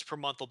 subscribers per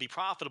month will be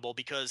profitable,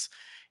 because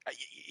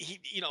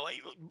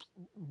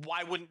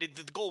why wouldn't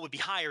the goal would be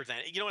higher than,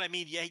 you know what I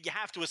mean? You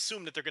have to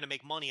assume that they're going to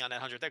make money on that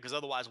 100,000, because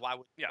otherwise why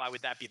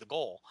would that be the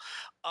goal?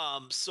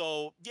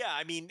 So yeah,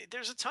 I mean,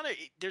 there's a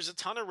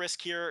ton of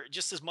risk here,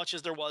 just as much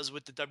as there was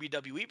with the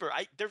WWE. But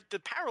the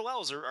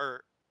parallels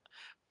are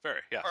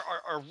Very, yeah.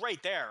 are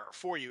right there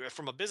for you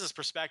from a business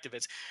perspective.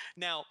 It's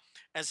now,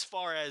 as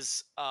far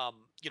as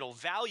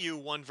value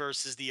one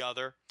versus the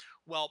other.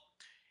 Well,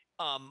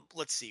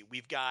 let's see.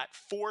 We've got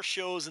 4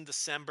 shows in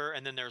December,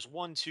 and then there's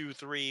 1, 2,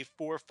 3,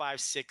 4, 5,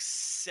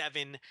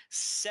 6,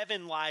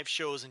 7 live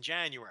shows in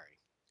January.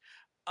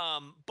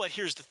 But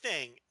here's the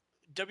thing.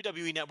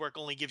 WWE Network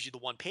only gives you the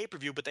one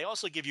pay-per-view, but they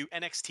also give you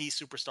NXT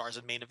Superstars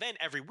and Main Event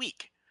every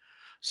week.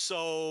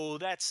 So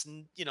that's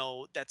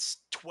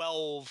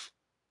 12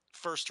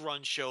 first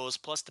run shows,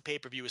 plus the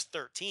pay-per-view is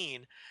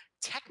 13.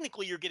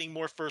 Technically, you're getting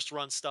more first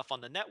run stuff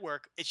on the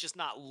network. It's just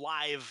not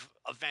live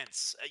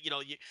events.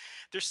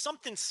 There's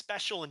something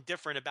special and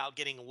different about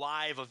getting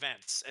live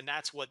events, and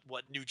that's what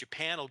New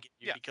Japan will give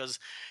you, because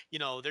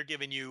they're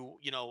giving you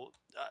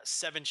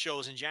 7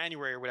 shows in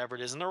January or whatever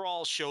it is, and they're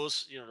all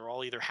shows. They're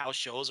all either house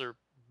shows or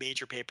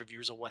major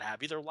pay-per-views or what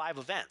have you. They're live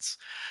events,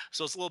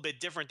 so it's a little bit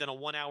different than a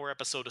 1-hour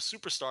episode of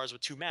Superstars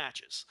with 2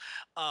 matches.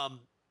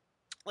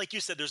 Like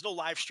you said, there's no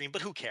live stream,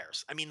 but who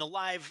cares? I mean, the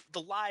live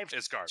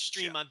It's garbage,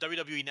 stream on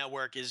WWE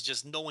Network is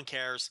just, no one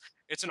cares.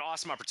 It's an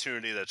awesome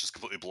opportunity that's just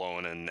completely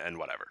blown and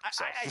whatever.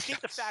 So. I think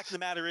the fact of the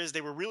matter is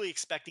they were really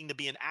expecting to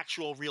be an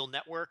actual real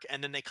network,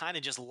 and then they kind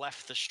of just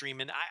left the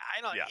stream. And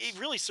I know it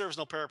really serves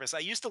no purpose. I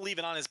used to leave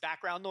it on as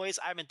background noise.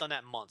 I haven't done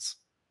that in months.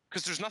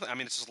 Because there's nothing. I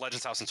mean, it's just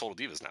Legends House and Total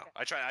Divas now.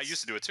 I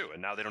used to do it too,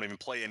 and now they don't even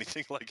play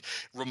anything like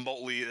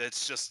remotely.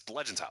 It's just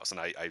Legends House, and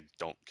I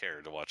don't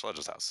care to watch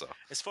Legends House. So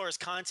as far as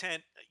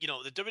content,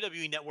 the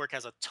WWE Network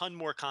has a ton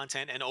more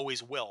content and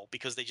always will,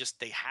 because they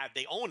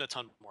own a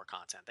ton more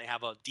content. They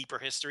have a deeper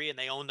history, and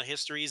they own the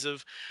histories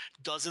of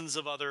dozens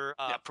of other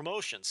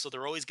promotions. So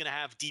they're always going to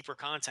have deeper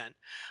content.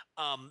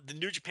 The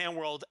New Japan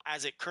World,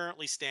 as it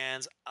currently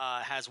stands,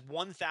 has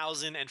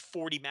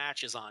 1,040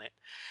 matches on it.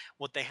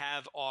 What they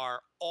have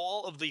are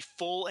all of the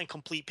full and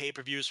complete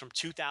pay-per-views from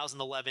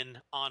 2011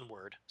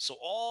 onward. So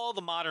all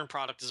the modern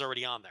product is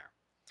already on there.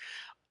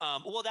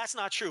 Well, that's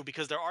not true,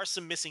 because there are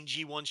some missing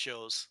G1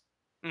 shows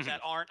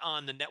that aren't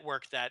on the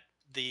network that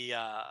the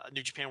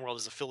New Japan World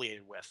is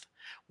affiliated with.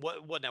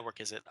 What network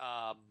is it?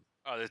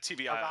 the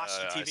TV.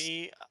 Arashi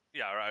TV.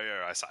 Yeah,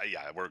 right. I saw.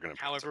 Yeah, we're gonna.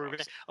 However,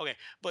 okay,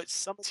 but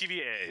some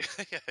TVA.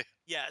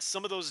 yeah,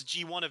 some of those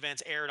G1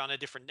 events aired on a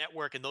different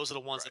network, and those are the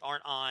ones that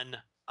aren't on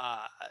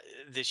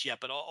this yet.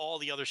 But all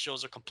the other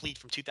shows are complete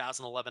from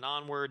 2011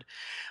 onward.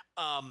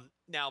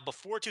 Now,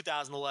 before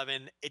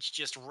 2011, it's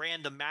just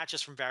random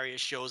matches from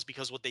various shows,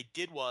 because what they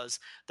did was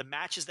the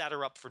matches that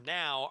are up for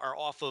now are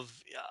off of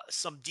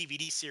some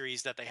DVD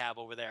series that they have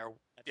over there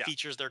that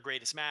features their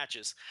greatest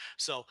matches.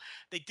 So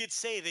they did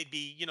say they'd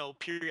be,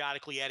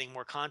 periodically adding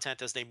more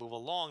content as they move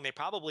along. They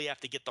probably have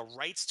to get the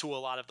rights to a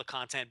lot of the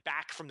content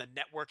back from the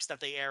networks that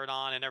they aired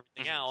on and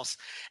everything else.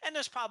 And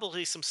there's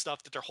probably some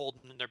stuff that they're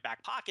holding in their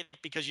back pocket,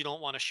 because you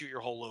don't want to shoot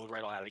your whole load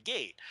right out of the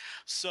gate.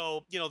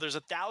 So, there's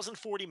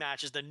 1,040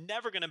 matches. They're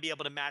never going to be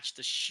able to match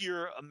the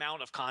sheer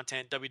amount of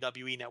content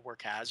WWE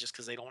Network has, just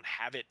because they don't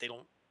have it. They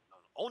don't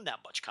own that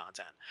much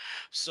content.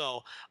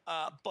 So,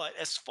 but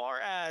as far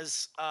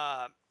as,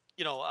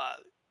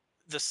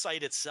 the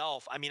site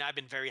itself, I mean, I've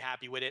been very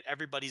happy with it.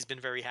 Everybody's been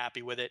very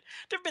happy with it.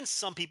 There have been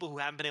some people who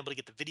haven't been able to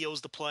get the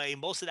videos to play.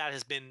 Most of that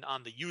has been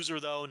on the user,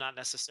 though, not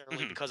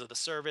necessarily because of the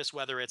service,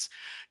 whether it's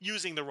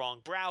using the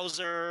wrong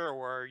browser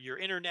or your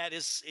internet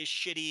is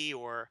shitty,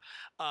 or,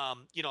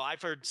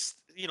 I've heard,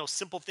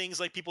 simple things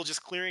like people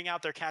just clearing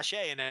out their cache,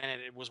 and then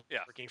it was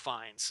working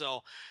fine.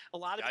 So a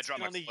lot of it's I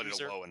dropped on my the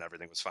user. to low and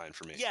everything was fine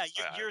for me. Yeah,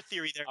 your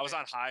theory there. I was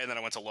on high, and then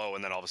I went to low,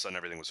 and then all of a sudden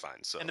everything was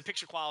fine. So and the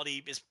picture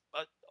quality is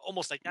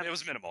almost like that. It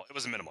was minimal.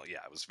 Yeah,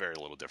 it was very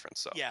little different.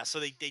 So yeah, so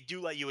they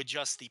do let you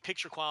adjust the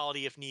picture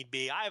quality if need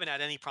be. I haven't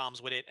had any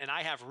problems with it, and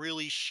I have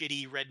really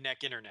shitty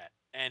redneck internet.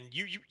 And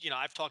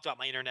I've talked about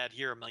my internet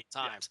here a million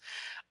times.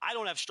 I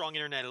don't have strong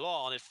internet at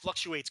all, and it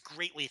fluctuates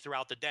greatly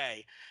throughout the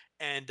day.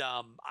 And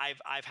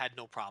I've had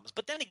no problems.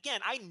 But then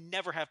again, I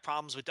never have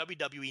problems with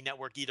WWE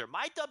Network either.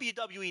 My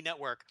WWE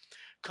Network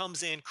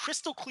comes in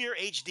crystal clear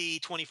HD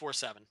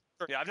 24/7.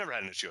 Yeah, I've never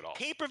had an issue at all.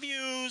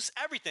 Pay-per-views,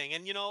 everything.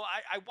 And,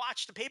 I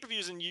watch the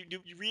pay-per-views, and you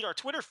read our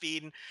Twitter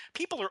feed, and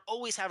people are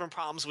always having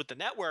problems with the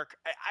network.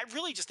 I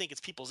really just think it's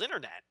people's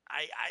internet.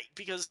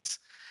 Because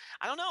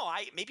I don't know.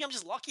 Maybe I'm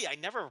just lucky. I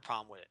never have a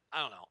problem with it.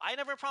 I don't know. I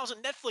never have problems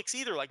with Netflix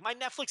either. Like, my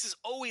Netflix is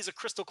always a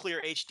crystal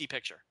clear HD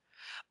picture.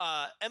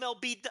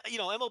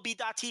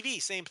 MLB.TV,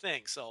 same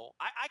thing. So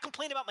I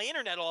complain about my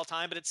internet all the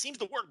time, but it seems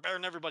to work better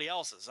than everybody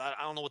else's. I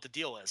don't know what the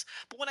deal is.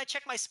 But when I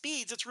check my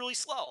speeds, it's really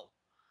slow.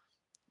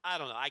 I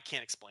don't know. I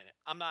can't explain it.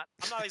 I'm not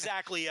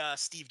exactly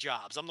Steve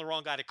Jobs. I'm the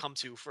wrong guy to come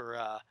to for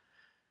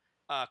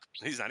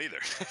He's not either.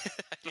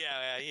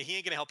 Yeah, he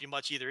ain't gonna help you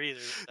much either.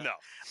 No.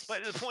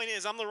 But the point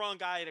is, I'm the wrong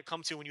guy to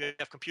come to when you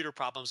have computer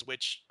problems,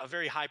 which a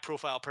very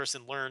high-profile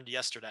person learned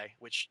yesterday.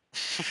 Which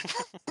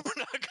we're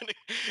not gonna.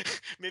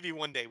 Maybe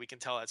one day we can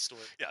tell that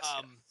story. Yes.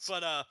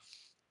 But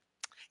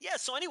yeah.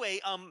 So anyway,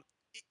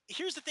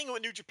 here's the thing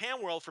with New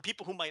Japan World for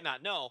people who might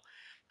not know.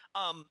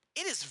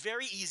 It is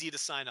very easy to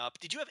sign up.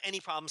 Did you have any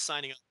problem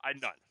signing up?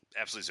 None.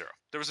 Absolutely zero.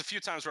 There was a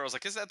few times where I was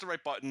like, "Is that the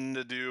right button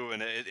to do?"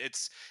 And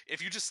it's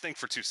if you just think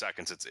for 2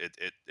 seconds,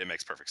 it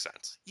makes perfect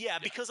sense. Yeah,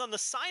 because on the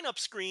sign-up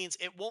screens,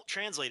 it won't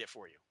translate it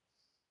for you.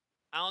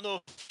 I don't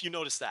know if you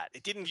noticed that.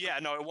 It didn't. Yeah,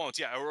 no, it won't.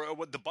 Yeah, or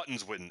the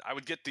buttons wouldn't. I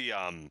would get the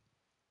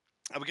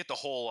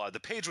whole the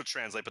page would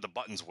translate, but the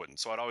buttons wouldn't.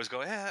 So I'd always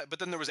go, but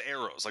then there was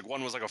arrows. Like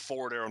one was like a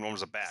forward arrow and one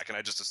was a back, and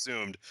I just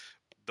assumed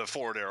the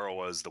forward arrow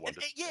was the one.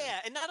 Yeah,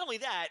 and not only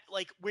that,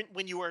 like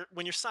when you're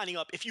signing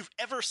up, if you've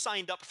ever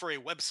signed up for a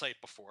website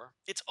before,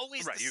 it's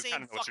always the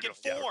same fucking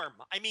form.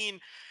 I mean,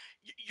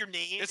 your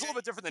name. It's a little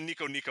bit different than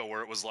Nico,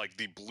 where it was like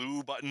the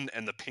blue button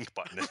and the pink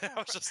button. And I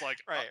was just like,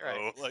 right.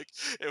 Like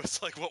it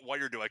was like, what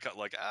wire do I cut?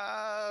 Like,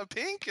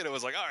 pink, and it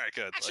was like, all right,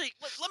 good. Actually,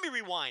 let me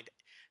rewind.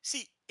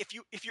 See, if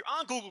you're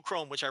on Google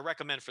Chrome, which I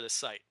recommend for this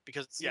site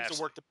because it seems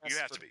to work the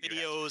best for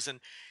videos,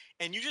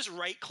 and you just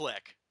right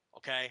click,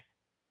 okay,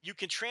 you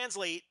can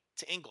translate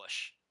to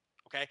English,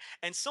 okay.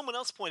 And someone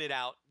else pointed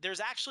out there's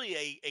actually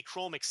a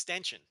Chrome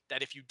extension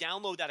that if you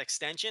download that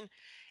extension,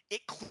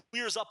 it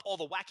clears up all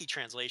the wacky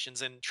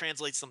translations and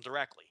translates them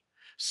directly.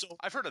 So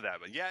I've heard of that,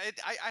 but yeah,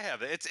 I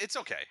have it. It's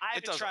okay. I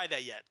haven't tried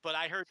that yet, but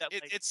I heard that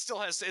it's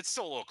still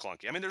a little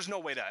clunky. I mean, there's no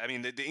way to. I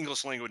mean, the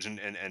English language and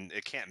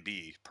it can't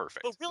be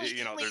perfect. But really,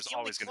 there's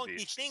always going to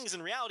be things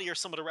in reality are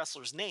some of the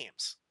wrestlers'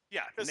 names.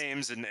 Yeah,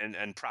 names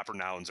and proper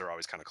nouns are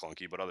always kind of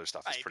clunky, but other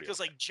stuff is pretty. Because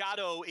like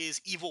Jado is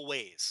evil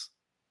ways,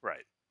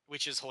 right?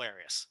 Which is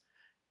hilarious,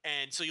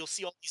 and so you'll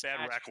see all these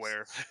bad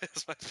rackware,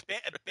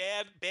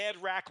 bad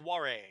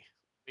rackware.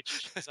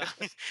 Which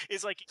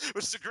is like,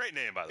 which is a great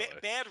name, by the way.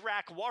 Bad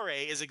Ware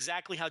is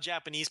exactly how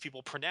Japanese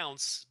people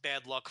pronounce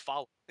bad luck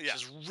follow, which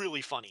is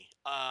really funny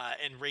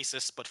and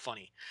racist, but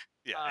funny.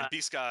 Yeah, and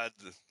B-Scott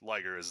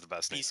Liger is the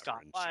best name.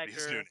 B-Scott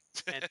Liger.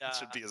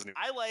 Should be his new name.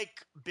 I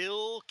like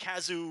Bill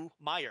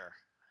Kazumeyer.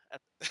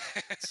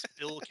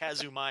 Bill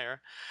Kazumeyer.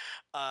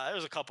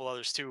 There's a couple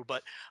others too,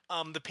 but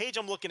the page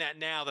I'm looking at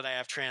now that I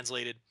have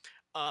translated,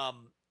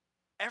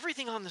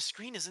 everything on the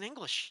screen is in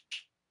English.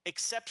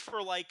 Except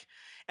for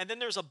and then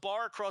there's a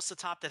bar across the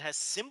top that has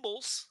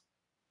symbols.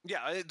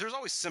 Yeah, there's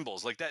always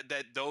symbols like that.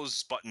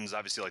 Those buttons,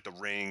 obviously, like the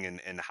ring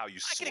and how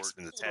you sort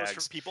in the tags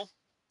for people.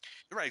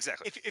 Right,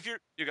 exactly. If you're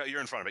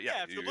in front of it,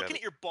 if you're looking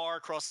at your bar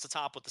across the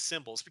top with the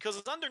symbols,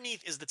 because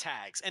underneath is the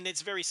tags, and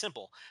it's very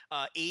simple.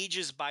 Age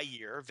is by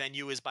year,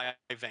 venue is by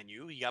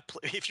venue. You got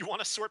if you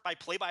want to sort by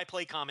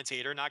play-by-play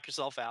commentator, knock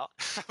yourself out.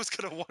 I was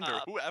gonna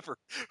wonder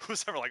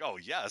who's ever like, oh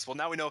yes, well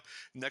now we know.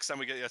 Next time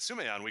we get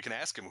Yatsume on, we can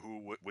ask him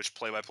which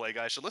play-by-play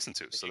guy I should listen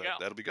to. So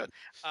that'll be good.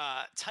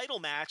 Title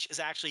match is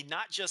actually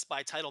not just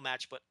by title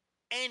match, but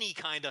any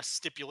kind of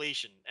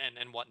stipulation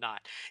and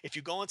whatnot. If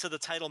you go into the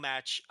title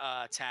match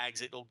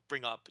tags, it'll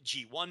bring up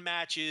G1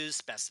 matches,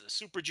 Best of the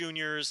Super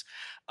Juniors,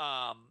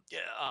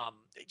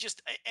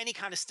 just any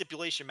kind of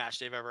stipulation match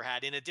they've ever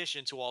had, in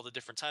addition to all the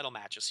different title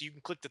matches. So you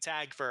can click the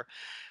tag for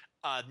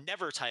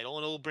Never title,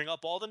 and it'll bring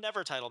up all the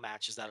Never title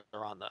matches that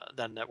are on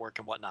the network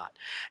and whatnot.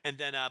 And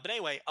then, but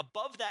anyway,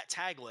 above that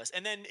tag list,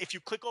 and then if you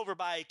click over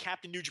by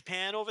Captain New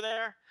Japan over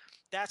there,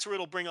 that's where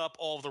it'll bring up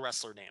all of the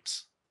wrestler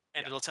names.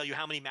 And it'll tell you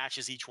how many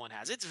matches each one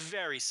has. It's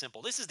very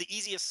simple. This is the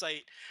easiest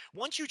site.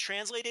 Once you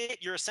translate it,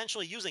 you're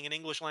essentially using an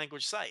English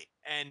language site.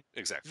 And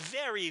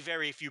very,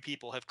 very few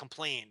people have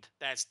complained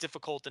that it's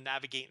difficult to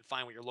navigate and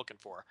find what you're looking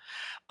for.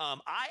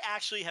 I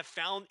actually have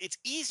found it's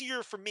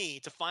easier for me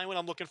to find what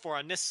I'm looking for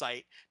on this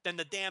site than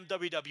the damn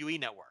WWE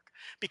Network.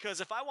 Because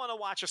if I want to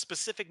watch a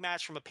specific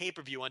match from a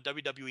pay-per-view on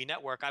WWE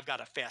Network, I've got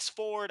to fast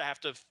forward. I have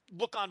to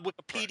look on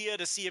Wikipedia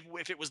to see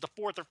if it was the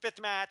fourth or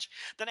fifth match.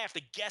 Then I have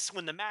to guess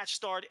when the match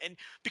started. And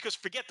because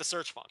forget the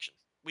search function.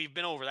 We've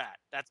been over that.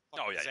 That's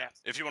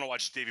If you want to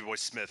watch Davey Boy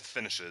Smith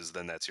finishes,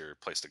 then that's your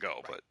place to go.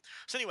 Right. But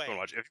so anyway,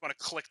 if you want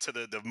to click to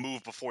the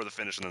move before the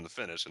finish and then the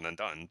finish and then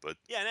done. But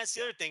yeah, and that's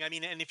the other thing. I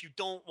mean, and if you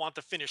don't want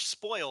the finish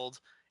spoiled,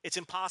 it's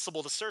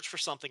impossible to search for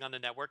something on the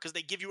network because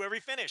they give you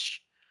every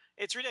finish.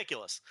 It's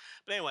ridiculous.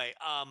 But anyway,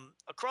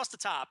 across the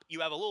top,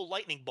 you have a little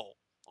lightning bolt.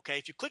 Okay,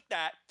 if you click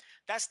that,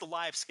 that's the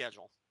live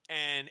schedule.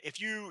 And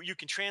if you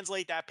can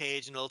translate that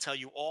page, and it'll tell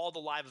you all the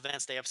live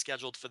events they have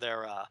scheduled for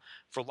their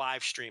for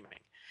live streaming,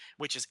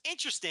 which is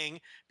interesting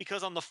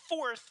because on the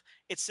 4th,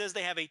 it says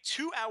they have a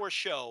 2-hour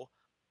show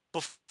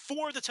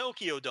before the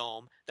Tokyo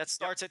Dome that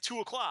starts at 2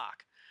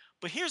 o'clock.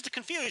 But here's the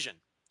confusion.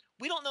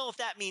 We don't know if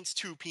that means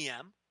 2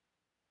 p.m.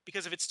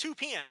 because if it's 2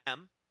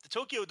 p.m., the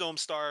Tokyo Dome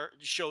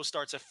show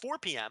starts at 4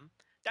 p.m.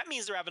 That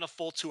means they're having a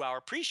full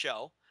 2-hour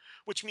pre-show,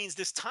 which means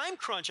this time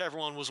crunch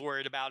everyone was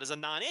worried about is a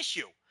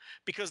non-issue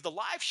because the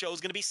live show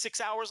is going to be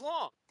 6 hours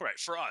long. Right,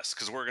 for us,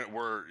 because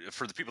we're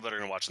for the people that are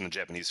gonna watch in the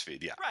Japanese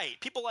feed, yeah. Right.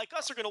 People like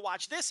us are going to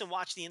watch this and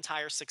watch the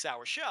entire 6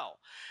 hour show.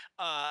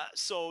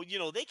 So,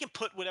 they can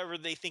put whatever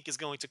they think is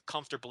going to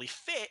comfortably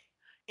fit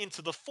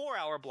into the 4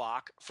 hour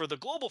block for the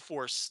Global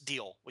Force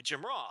deal with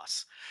Jim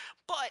Ross.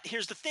 But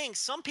here's the thing.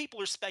 Some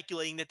people are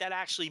speculating that that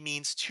actually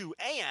means 2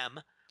 a.m.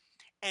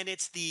 and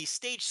it's the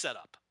stage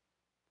setup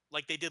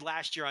like they did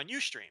last year on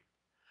Ustream.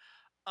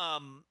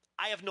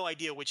 I have no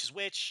idea which is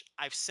which.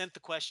 I've sent the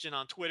question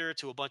on Twitter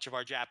to a bunch of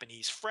our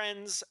Japanese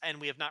friends, and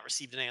we have not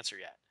received an answer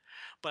yet.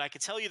 But I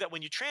can tell you that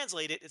when you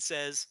translate it, it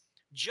says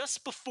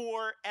just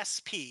before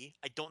SP.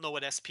 I don't know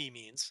what SP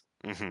means.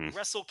 Mm-hmm.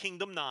 Wrestle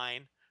Kingdom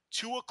 9,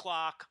 2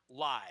 o'clock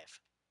live.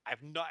 I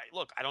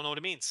don't know what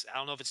it means. I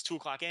don't know if it's 2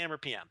 o'clock AM or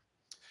PM.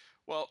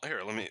 Well,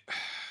 here, let me.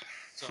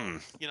 So,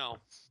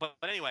 but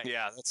anyway.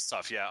 Yeah, that's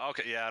tough. Yeah.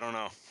 Okay. Yeah, I don't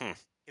know.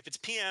 If it's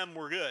PM,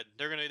 we're good.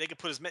 They could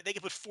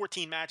put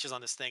 14 matches on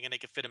this thing and they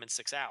could fit them in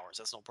 6 hours.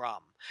 That's no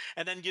problem.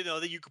 And then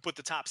that you could put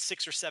the top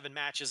 6 or 7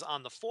 matches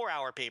on the 4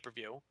 hour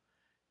pay-per-view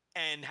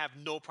and have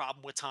no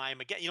problem with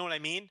time again. You know what I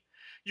mean?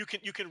 You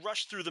can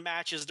rush through the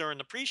matches during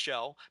the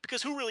pre-show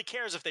because who really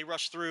cares if they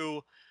rush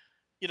through,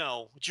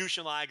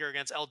 Jushin Liger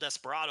against El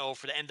Desperado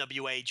for the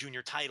NWA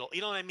junior title.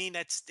 You know what I mean?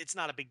 It's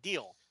not a big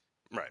deal.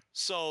 Right.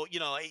 So,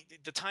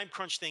 the time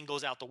crunch thing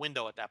goes out the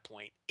window at that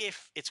point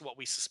if it's what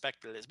we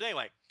suspect it is. But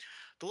anyway,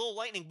 the little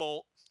lightning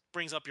bolt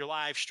brings up your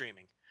live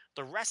streaming.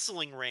 The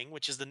wrestling ring,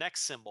 which is the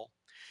next symbol,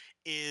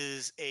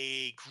 is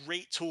a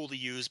great tool to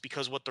use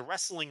because what the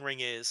wrestling ring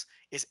is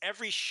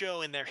every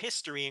show in their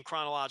history in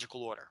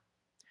chronological order.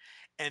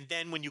 And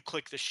then when you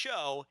click the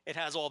show, it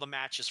has all the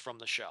matches from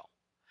the show.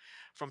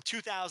 From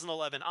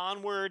 2011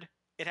 onward,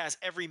 it has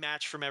every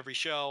match from every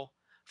show.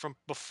 From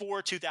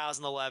before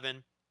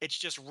 2011, it's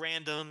just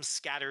random,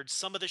 scattered.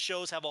 Some of the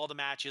shows have all the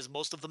matches.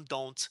 Most of them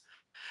don't.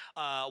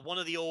 One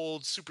of the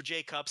old Super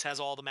J Cups has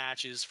all the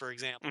matches, for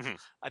example. Mm-hmm.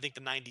 I think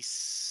the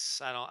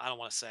 90s, I don't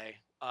want to say.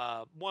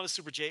 One of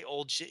Super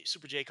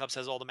J Cups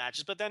has all the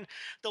matches, but then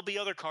there'll be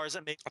other cards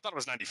that make. I thought it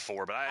was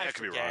 94, but I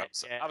could be wrong.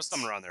 I was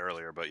thumbing around there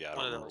earlier, but yeah, I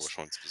don't remember which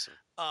one specific.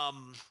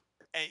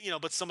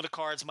 And but some of the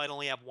cards might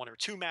only have 1 or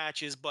 2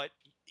 matches, but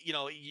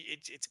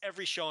it's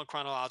every show in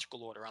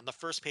chronological order. On the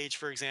first page,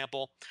 for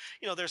example,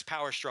 there's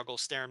Power Struggle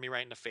staring me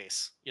right in the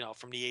face,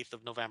 from the 8th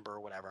of November or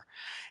whatever.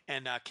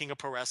 And King of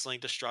Pro Wrestling,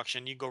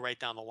 Destruction, you go right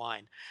down the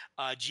line.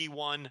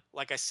 G1,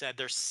 like I said,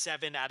 there's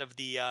 7 out of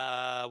the,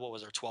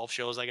 12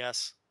 shows, I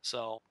guess.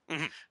 So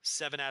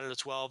 7 out of the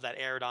 12 that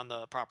aired on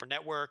the proper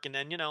network. And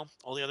then,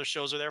 all the other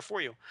shows are there for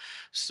you.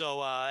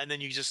 So, and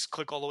then you just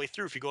click all the way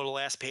through. If you go to the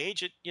last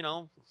page,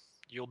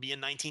 you'll be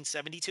in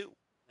 1972.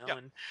 Yep.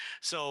 And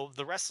so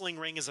the wrestling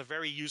ring is a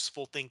very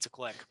useful thing to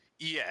click.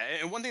 Yeah,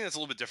 and one thing that's a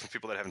little bit different for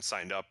people that haven't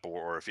signed up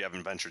or if you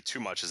haven't ventured too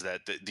much is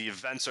that the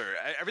events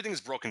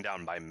everything's broken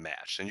down by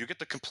match, and you get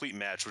the complete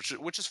match,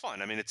 which is fun.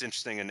 I mean, it's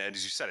interesting, and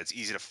as you said, it's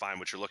easy to find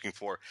what you're looking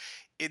for.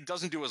 It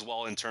doesn't do as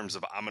well in terms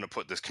of I'm going to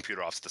put this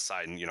computer off to the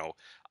side and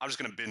I'm just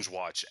going to binge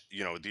watch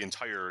the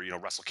entire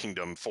Wrestle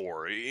Kingdom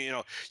 4.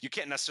 You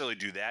can't necessarily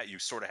do that. You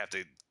sort of have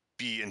to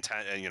be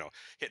intent and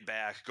hit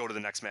back, go to the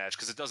next match,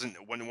 because it doesn't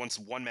once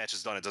one match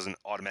is done, it doesn't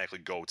automatically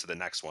go to the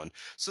next one.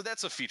 So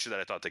that's a feature that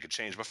I thought they could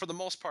change. But for the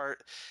most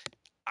part,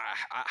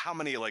 how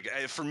many,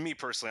 for me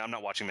personally, I'm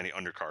not watching many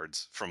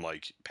undercards from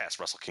past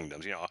Wrestle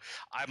Kingdoms.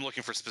 I'm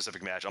looking for a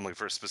specific match, I'm looking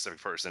for a specific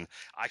person.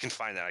 I can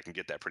find that, I can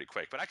get that pretty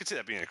quick. But I could see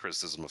that being a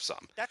criticism of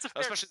some. That's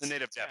especially the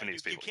native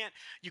Japanese people.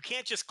 You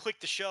can't just click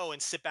the show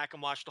and sit back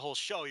and watch the whole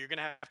show. You're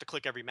gonna have to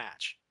click every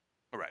match.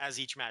 Right. As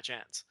each match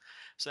ends.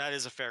 So that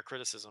is a fair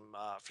criticism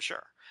for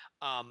sure.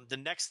 The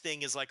next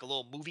thing is like a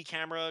little movie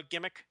camera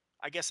gimmick,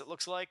 I guess it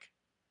looks like.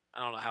 I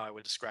don't know how I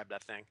would describe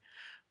that thing.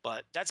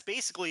 But that's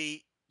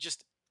basically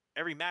just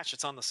every match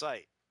that's on the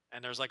site.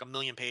 And there's like a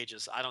million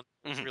pages. I don't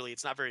really,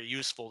 it's not very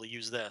useful to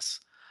use this.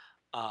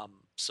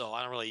 So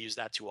I don't really use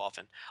that too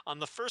often. On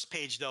the first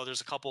page, though,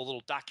 there's a couple of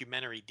little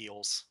documentary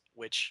deals,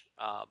 which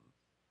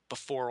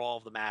before all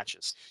of the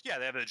matches. Yeah,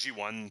 they have a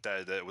G1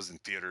 that was in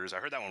theaters. I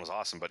heard that one was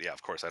awesome, but yeah,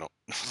 of course I don't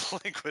know the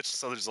language,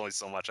 so there's only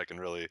so much I can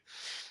really,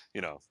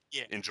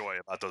 enjoy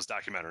about those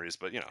documentaries.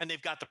 But and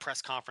they've got the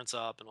press conference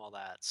up and all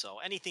that. So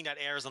anything that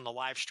airs on the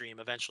live stream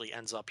eventually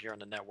ends up here on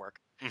the network.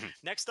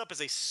 Next up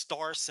is a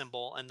star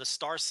symbol, and the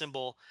star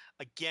symbol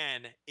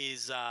again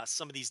is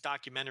some of these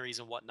documentaries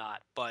and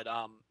whatnot. But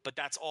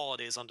that's all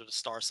it is under the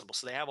star symbol.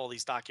 So they have all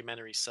these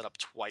documentaries set up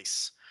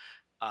twice.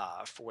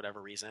 For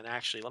whatever reason.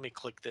 Actually, let me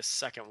click this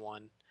second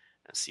one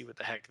and see what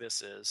the heck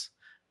this is.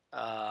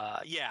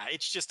 Yeah,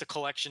 it's just a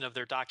collection of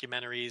their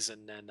documentaries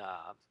and then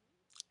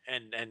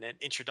and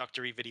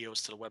introductory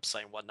videos to the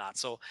website and whatnot.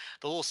 So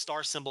the little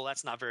star symbol,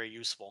 that's not very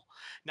useful.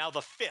 Now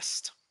the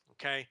fist,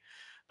 okay?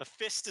 The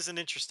fist is an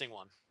interesting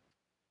one.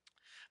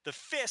 The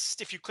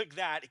fist, if you click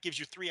that, it gives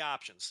you 3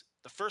 options.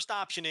 The first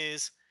option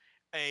is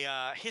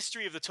a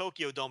history of the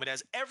Tokyo Dome. It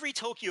has every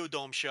Tokyo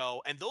Dome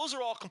show, and those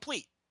are all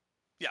complete.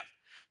 Yeah.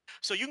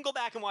 So you can go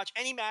back and watch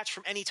any match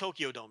from any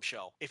Tokyo Dome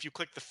show if you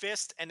click the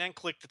fist and then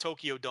click the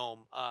Tokyo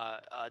Dome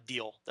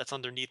deal that's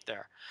underneath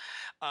there.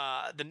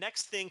 The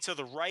next thing to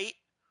the right,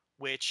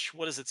 which,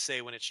 what does it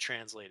say when it's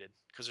translated?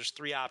 Because there's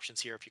three options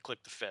here if you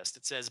click the fist.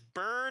 It says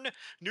Burn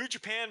New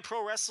Japan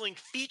Pro Wrestling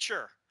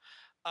Feature.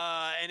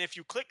 And if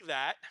you click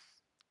that,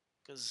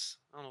 because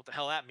I don't know what the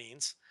hell that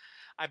means,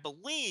 I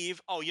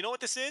believe, oh, you know what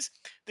this is?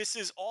 This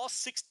is all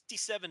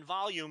 67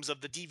 volumes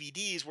of the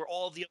DVDs where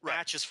all of the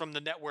matches from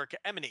the network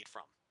emanate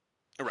from.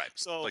 Right.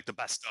 So, like the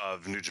best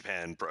of New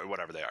Japan,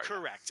 whatever they are.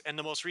 Correct. Yeah. And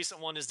the most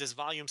recent one is this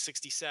volume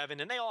 67,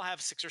 and they all have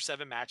 6 or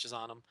 7 matches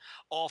on them,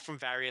 all from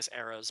various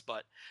eras.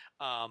 But,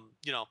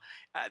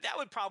 that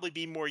would probably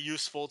be more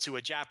useful to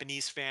a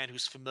Japanese fan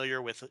who's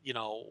familiar with,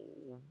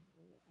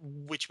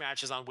 which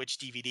matches on which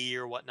DVD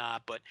or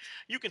whatnot. But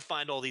you can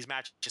find all these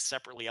matches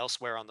separately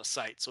elsewhere on the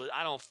site. So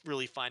I don't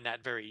really find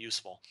that very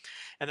useful.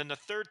 And then the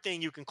third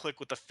thing you can click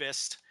with the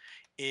fist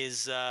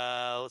is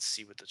let's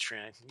see what the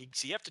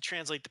you have to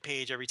translate the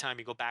page every time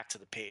you go back to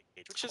the page,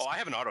 which is I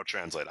have an auto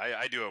translate.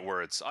 I do it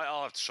where it's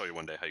I'll have to show you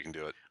one day how you can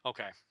do it.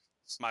 Okay.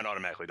 Mine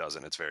automatically does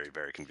it. It's very,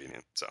 very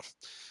convenient. So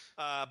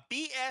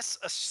BS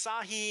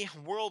Asahi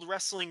World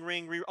Wrestling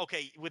Ring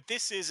okay, what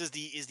this is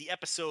the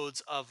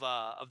episodes of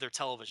their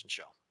television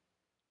show,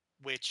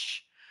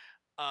 which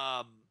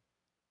aren't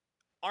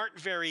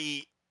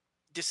very,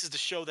 this is the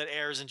show that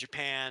airs in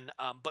Japan,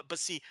 but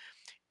see,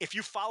 if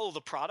you follow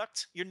the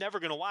product, you're never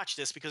going to watch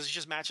this because it's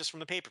just matches from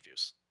the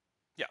pay-per-views.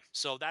 Yeah.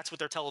 So that's what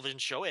their television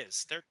show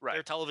is. Their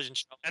television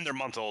show. And they're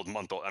month old.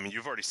 I mean,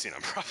 you've already seen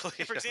them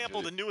probably. For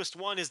example, the newest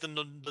one is the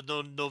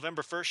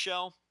November 1st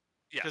show.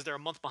 Yeah. Because they're a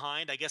month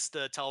behind. I guess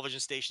the television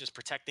station is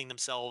protecting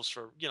themselves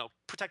for,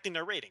 protecting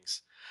their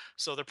ratings.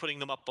 So they're putting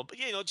them up,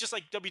 just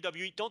like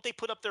WWE. Don't they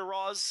put up their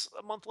Raws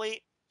a month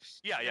late?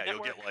 Yeah.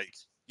 You'll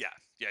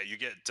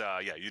get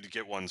you'd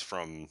get ones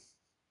from.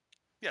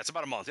 Yeah, it's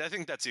about a month. I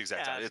think that's the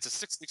exact time. It's a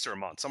 6 weeks or a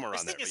month, somewhere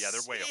around there. But yeah, they're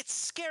way up. It's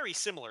scary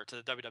similar to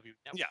the WWE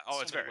network. Yeah,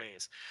 it's very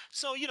ways.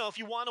 So, if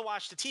you want to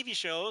watch the TV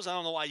shows, I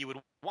don't know why you would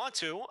want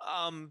to,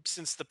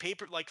 since the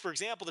paper, like, for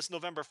example, this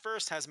November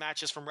 1st has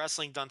matches from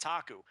Wrestling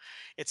Dontaku.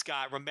 It's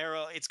got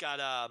Romero, it's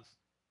got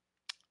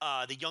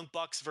the Young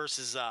Bucks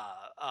versus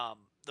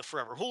the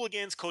Forever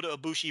Hooligans, Kota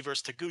Ibushi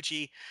versus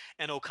Taguchi,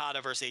 and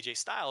Okada versus AJ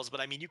Styles.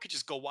 But, I mean, you could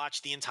just go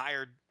watch the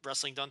entire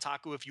Wrestling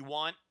Dontaku if you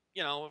want.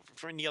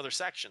 For any other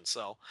section.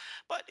 So,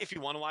 but if you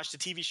want to watch the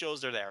TV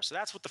shows, they're there. So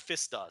that's what the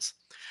fist does.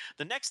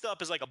 The next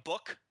up is like a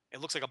book.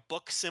 It looks like a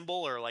book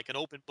symbol or like an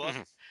open book.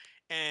 Mm-hmm.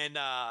 And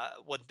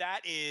what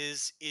that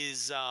is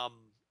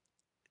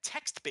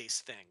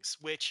text-based things,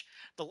 which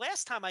the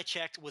last time I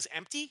checked was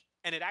empty,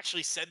 and it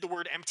actually said the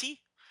word empty.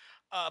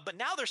 But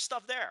now there's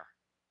stuff there.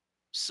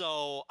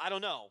 So I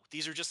don't know.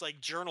 These are just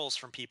like journals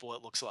from people,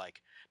 it looks like.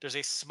 There's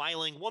a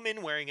smiling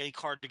woman wearing a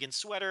cardigan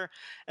sweater,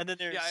 and then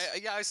there's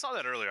I saw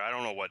that earlier. I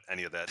don't know what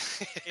any of that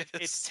is.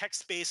 It's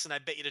text-based, and I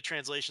bet you the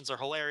translations are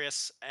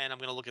hilarious, and I'm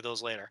going to look at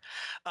those later.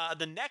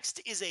 The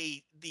next is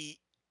a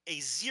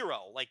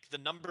zero, like the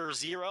number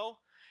 0.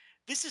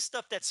 This is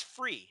stuff that's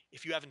free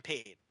if you haven't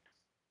paid.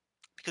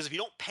 Because if you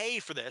don't pay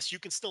for this, you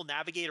can still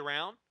navigate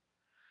around.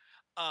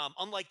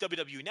 Unlike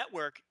WWE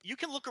Network, you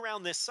can look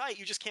around this site.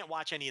 You just can't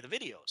watch any of the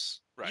videos.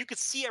 Right. You could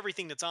see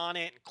everything that's on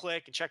it and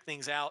click and check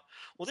things out.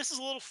 Well, this is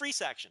a little free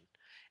section.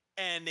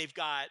 And they've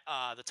got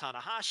the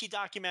Tanahashi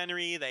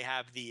documentary. They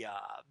have the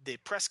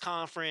press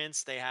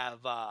conference. They have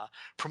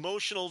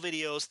promotional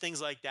videos,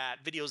 things like that,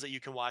 videos that you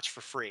can watch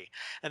for free.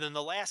 And then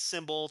the last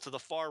symbol to the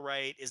far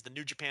right is the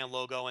New Japan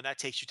logo, and that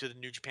takes you to the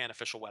New Japan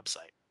official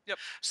website. Yep.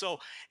 So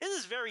it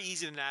is very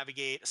easy to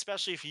navigate,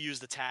 especially if you use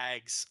the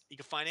tags. You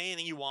can find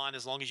anything you want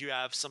as long as you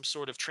have some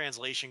sort of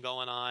translation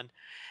going on.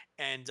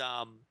 And,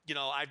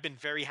 I've been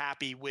very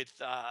happy with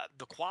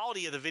the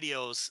quality of the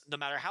videos. No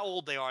matter how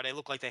old they are, they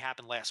look like they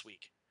happened last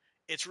week.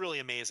 It's really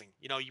amazing.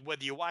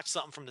 Whether you watch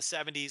something from the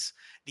 70s,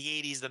 the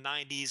 80s, the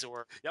 90s,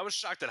 or... Yeah, I was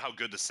shocked at how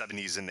good the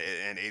 70s and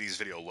 80s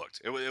video looked.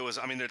 It was,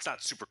 I mean, it's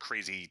not super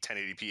crazy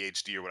 1080p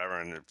HD or whatever,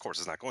 and of course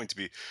it's not going to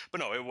be.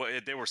 But no,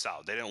 they were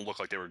solid. They didn't look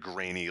like they were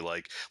grainy.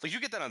 Like you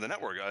get that on the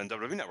network, on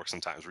WWE Network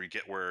sometimes, where you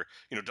get where,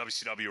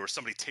 WCW or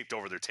somebody taped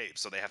over their tape,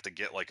 so they have to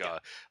get like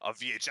a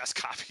VHS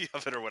copy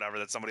of it or whatever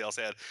that somebody else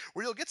had,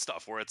 where you'll get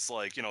stuff where it's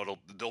like,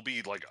 there'll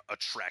be like a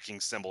tracking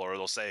symbol, or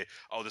they'll say,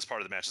 oh, this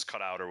part of the match is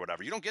cut out or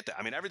whatever. You don't get that.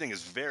 I mean, everything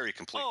is very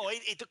complete. Oh,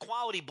 the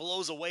quality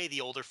blows away the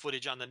older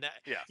footage on the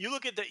net. Yeah. You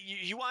look at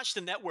you watch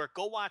the network,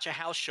 go watch a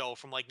house show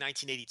from like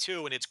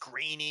 1982, and it's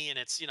grainy, and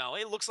it's,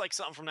 it looks like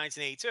something from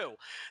 1982.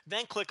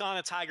 Then click on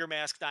a Tiger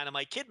Mask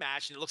Dynamite Kid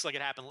match, and it looks like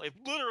it happened. It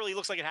literally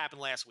looks like it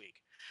happened last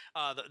week.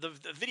 The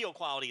video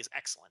quality is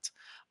excellent.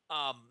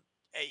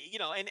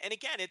 And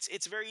again,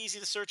 it's very easy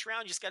to search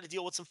around. You just got to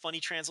deal with some funny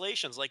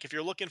translations. Like if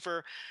you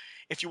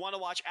want to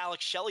watch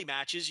Alex Shelley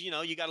matches,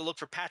 you got to look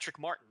for Patrick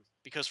Martin,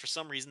 because for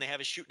some reason they have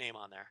his shoot name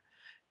on there.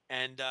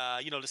 And,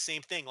 the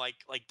same thing, like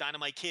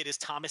Dynamite Kid is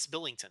Thomas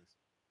Billington,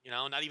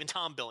 not even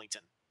Tom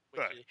Billington.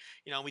 Which,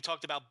 right. We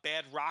talked about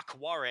Bad Rock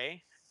Ware,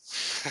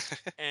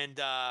 And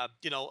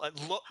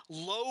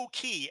low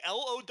key,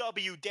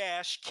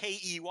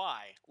 LOW-KEY,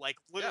 like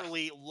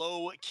literally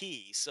low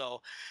key.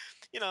 So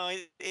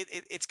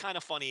it's kind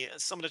of funny.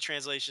 Some of the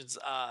translations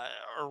are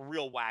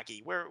real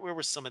wacky. Where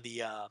were some of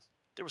the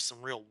there was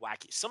some real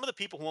wacky. Some of the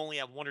people who only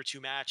have one or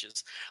two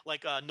matches,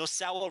 like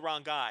Nosawa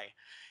Rangai,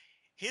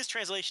 his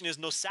translation is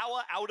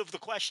Nosawa out of the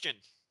question.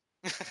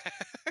 I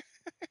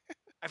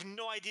have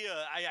no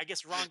idea. I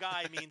guess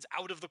Rangai means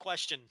out of the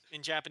question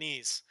in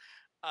Japanese.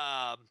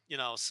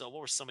 So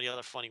what were some of the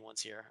other funny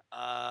ones here?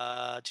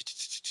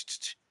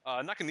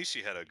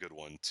 Nakanishi had a good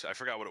one. I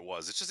forgot what it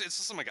was. It's just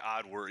some like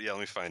odd word. Yeah, let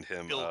me find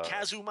him. Bill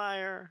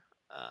Kazumeyer.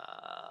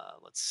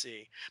 Let's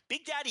see.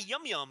 Big Daddy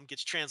Yum Yum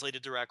gets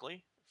translated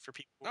directly for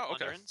people who are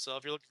wondering. So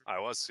if you're looking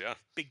for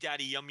Big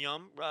Daddy Yum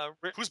Yum.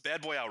 Who's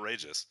Bad Boy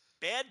Outrageous?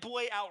 Bad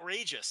Boy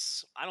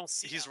Outrageous. I don't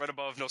see. He's right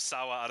above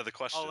Nosawa out of the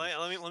question.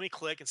 Oh, let me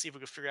click and see if we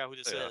can figure out who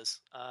this is.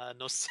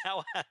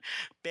 Nosawa,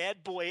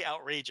 Bad Boy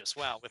Outrageous.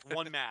 Wow, with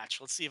one match.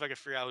 Let's see if I can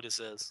figure out who this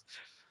is.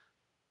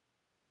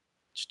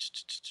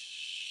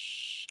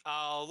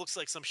 Oh, looks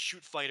like some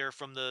shoot fighter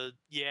from the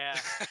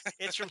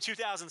it's from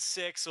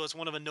 2006, so it's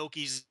one of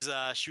Inoki's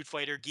shoot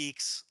fighter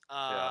geeks.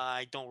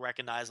 I don't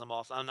recognize them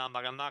off. I'm not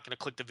going to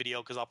click the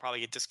video because I'll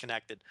probably get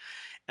disconnected,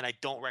 and I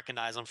don't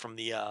recognize them from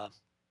the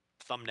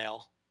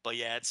thumbnail. But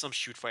yeah, it's some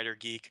shoot fighter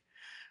geek.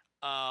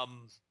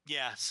 And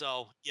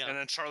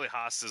then Charlie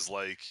Haas is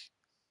like,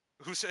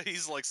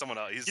 he's like someone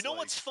else. He's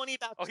what's funny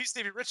about? Oh, he's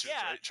Davey Richards,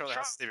 right? Charlie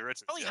Haas is Davey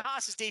Richards. Charlie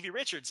Haas is Davey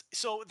Richards.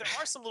 So there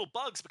are some little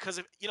bugs because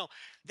of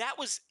that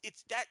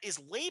is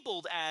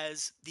labeled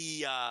as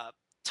the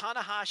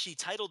Tanahashi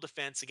title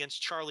defense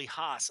against Charlie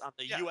Haas on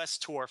the U.S.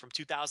 tour from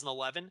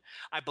 2011,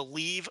 I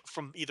believe,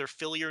 from either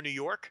Philly or New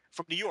York.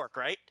 From New York,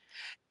 right?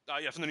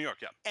 From New York,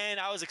 yeah.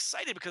 And I was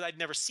excited because I'd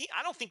never seen.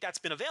 I don't think that's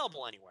been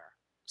available anywhere.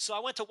 So I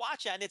went to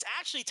watch that, and it's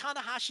actually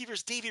Tanahashi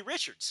versus Davey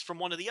Richards from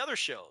one of the other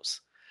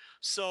shows.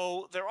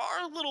 So there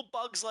are little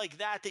bugs like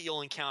that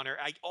you'll encounter.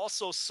 I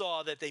also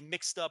saw that they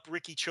mixed up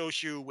Riki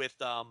Choshu with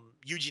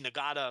Yuji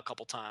Nagata a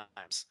couple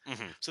times.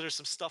 Mm-hmm. So there's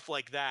some stuff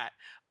like that.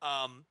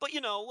 But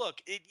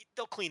look,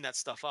 they'll clean that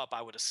stuff up,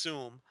 I would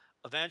assume,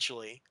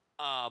 eventually.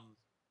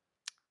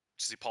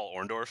 See Paul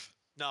Orndorff?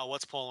 No,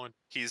 what's Paul Orndorff?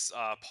 He's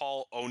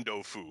Paul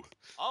Ondofu.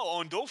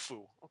 Oh,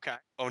 Ondofu. Okay.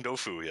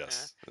 Ondofu,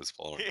 yes. Yeah. That's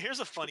Paul Orndorff. Here's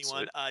a funny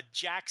one.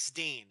 Jax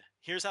Dane.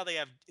 Here's how they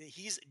have.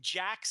 He's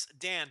Jax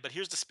Dan, but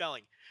here's the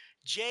spelling.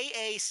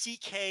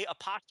 JACK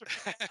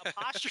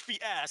apostrophe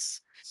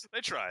S.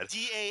 They tried.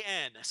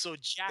 DAN. So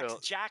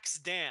Jax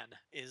Dan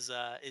is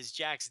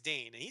Jax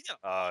Dane. And he's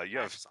you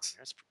have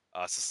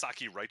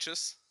Sasaki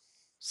Righteous.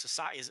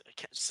 Sasaki.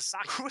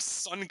 Who is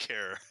Sun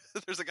Care?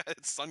 There's a guy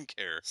that's Sun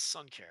Care.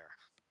 Sun Care.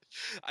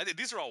 I think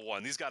these are all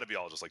one. These got to be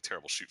all just like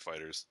terrible shoot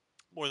fighters.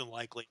 More than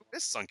likely.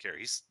 It's Sun Care.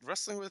 He's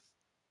wrestling with.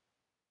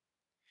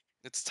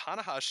 It's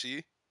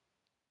Tanahashi.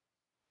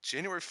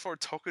 January 4,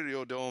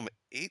 Tokyo Dome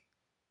 8.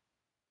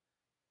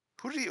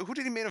 Who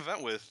did he main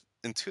event with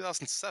in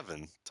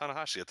 2007?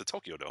 Tanahashi at the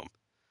Tokyo Dome.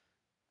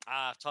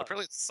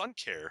 Apparently it's Sun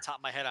Care. Top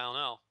of my head, I don't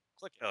know.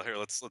 Click it. Oh, here,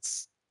 let's.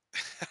 It's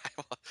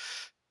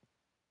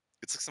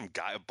like some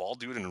guy, a bald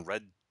dude in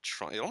red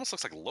trunk. It almost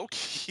looks like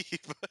Loki,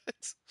 but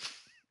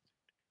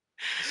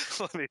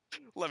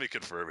let me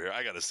confirm here.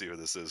 I got to see who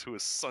this is. Who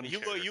is Sun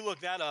Care? You look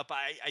that up.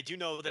 I do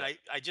know that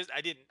I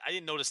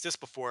didn't notice this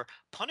before.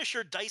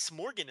 Punisher Dice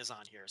Morgan is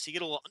on here, so you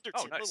get a little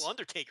little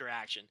Undertaker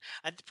action.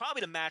 And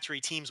probably the match where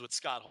he teams with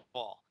Scott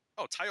Hall.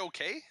 Oh, Taiyo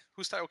K?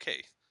 Who's Taiyo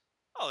K?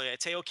 Oh yeah,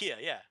 Teo Kia,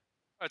 yeah.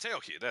 Oh,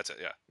 Taiyo Kia, that's it.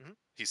 Yeah,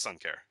 He's Sun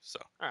Care. So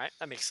all right,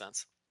 that makes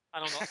sense. I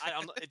don't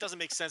know. It doesn't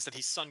make sense that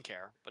he's Sun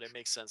Care, but it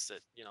makes sense that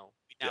we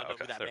now know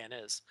who that man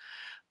is.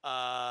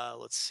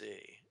 Let's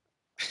see.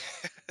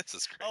 This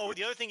is great. Oh,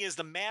 the other thing is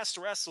the masked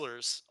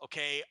wrestlers.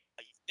 Okay.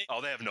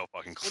 They have no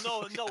fucking clue.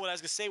 Well, no. What I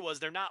was gonna say was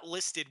they're not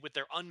listed with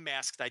their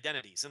unmasked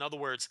identities. In other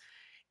words,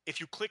 if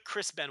you click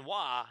Chris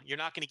Benoit, you're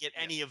not going to get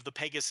any of the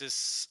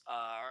Pegasus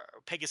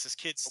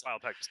kids.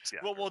 Wild Pegasus, yeah.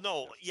 Well,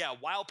 no, yeah.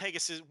 Wild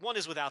Pegasus. One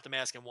is without the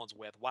mask and one's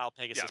with. Wild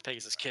Pegasus,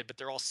 Pegasus Kid, but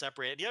they're all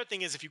separated. The other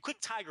thing is, if you click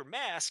Tiger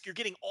Mask, you're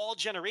getting all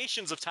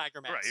generations of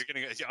Tiger Mask. Right. You're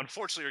getting. Yeah,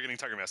 unfortunately, you're getting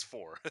Tiger Mask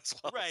 4 as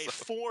well. Right.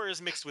 So. 4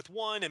 is mixed with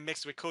 1 and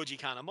mixed with Koji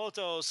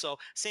Kanemoto. So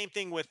same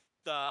thing with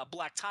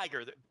Black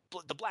Tiger.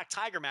 The Black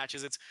Tiger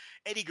matches. It's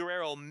Eddie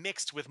Guerrero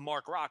mixed with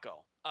Mark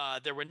Rocco.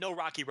 There were no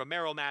Rocky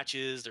Romero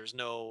matches. There's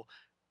no.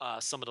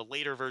 Some of the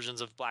later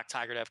versions of Black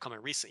Tiger that have come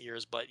in recent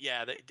years. But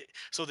yeah,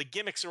 so the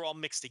gimmicks are all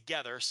mixed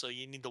together, so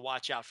you need to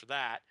watch out for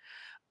that.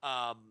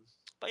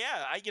 But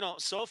yeah,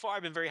 so far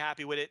I've been very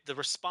happy with it. The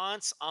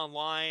response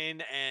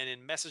online and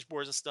in message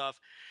boards and stuff,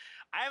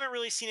 I haven't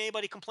really seen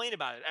anybody complain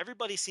about it.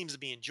 Everybody seems to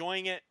be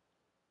enjoying it.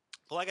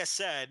 But like I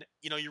said,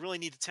 you really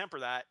need to temper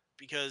that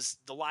because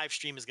the live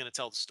stream is going to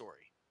tell the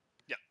story.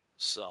 Yeah.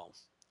 So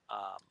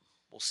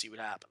we'll see what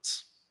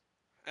happens.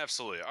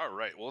 Absolutely. All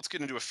right. Well, let's get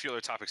into a few other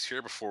topics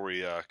here before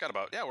we we're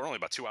only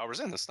about 2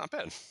 hours in. That's not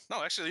bad.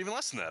 No, actually, even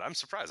less than that. I'm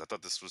surprised. I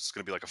thought this was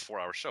going to be like a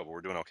 4-hour show, but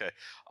we're doing okay.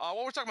 While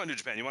we're talking about New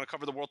Japan, you want to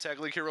cover the World Tag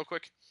League here real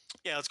quick?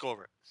 Yeah, let's go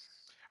over it.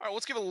 All right,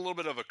 let's give a little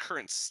bit of a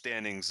current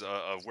standings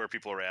of where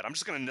people are at. I'm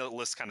just going to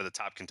list kind of the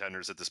top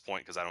contenders at this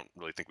point because I don't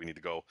really think we need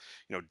to go,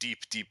 deep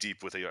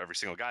with every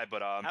single guy.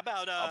 But How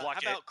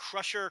about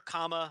Crusher,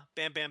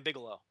 Bam Bam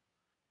Bigelow?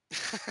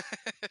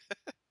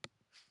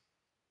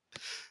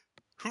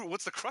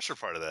 What's the Crusher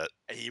part of that?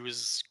 He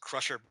was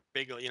Crusher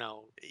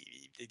Bigelow.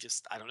 They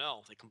just, I don't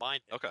know. They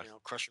combined it. Okay.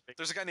 Crusher Bigelow.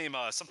 There's a guy named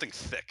something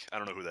Thick. I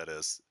don't know who that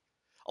is.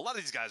 A lot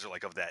of these guys are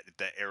like of that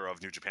era of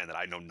New Japan that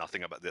I know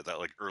nothing about, that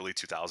like early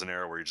 2000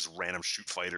 era where you just random shoot fighters.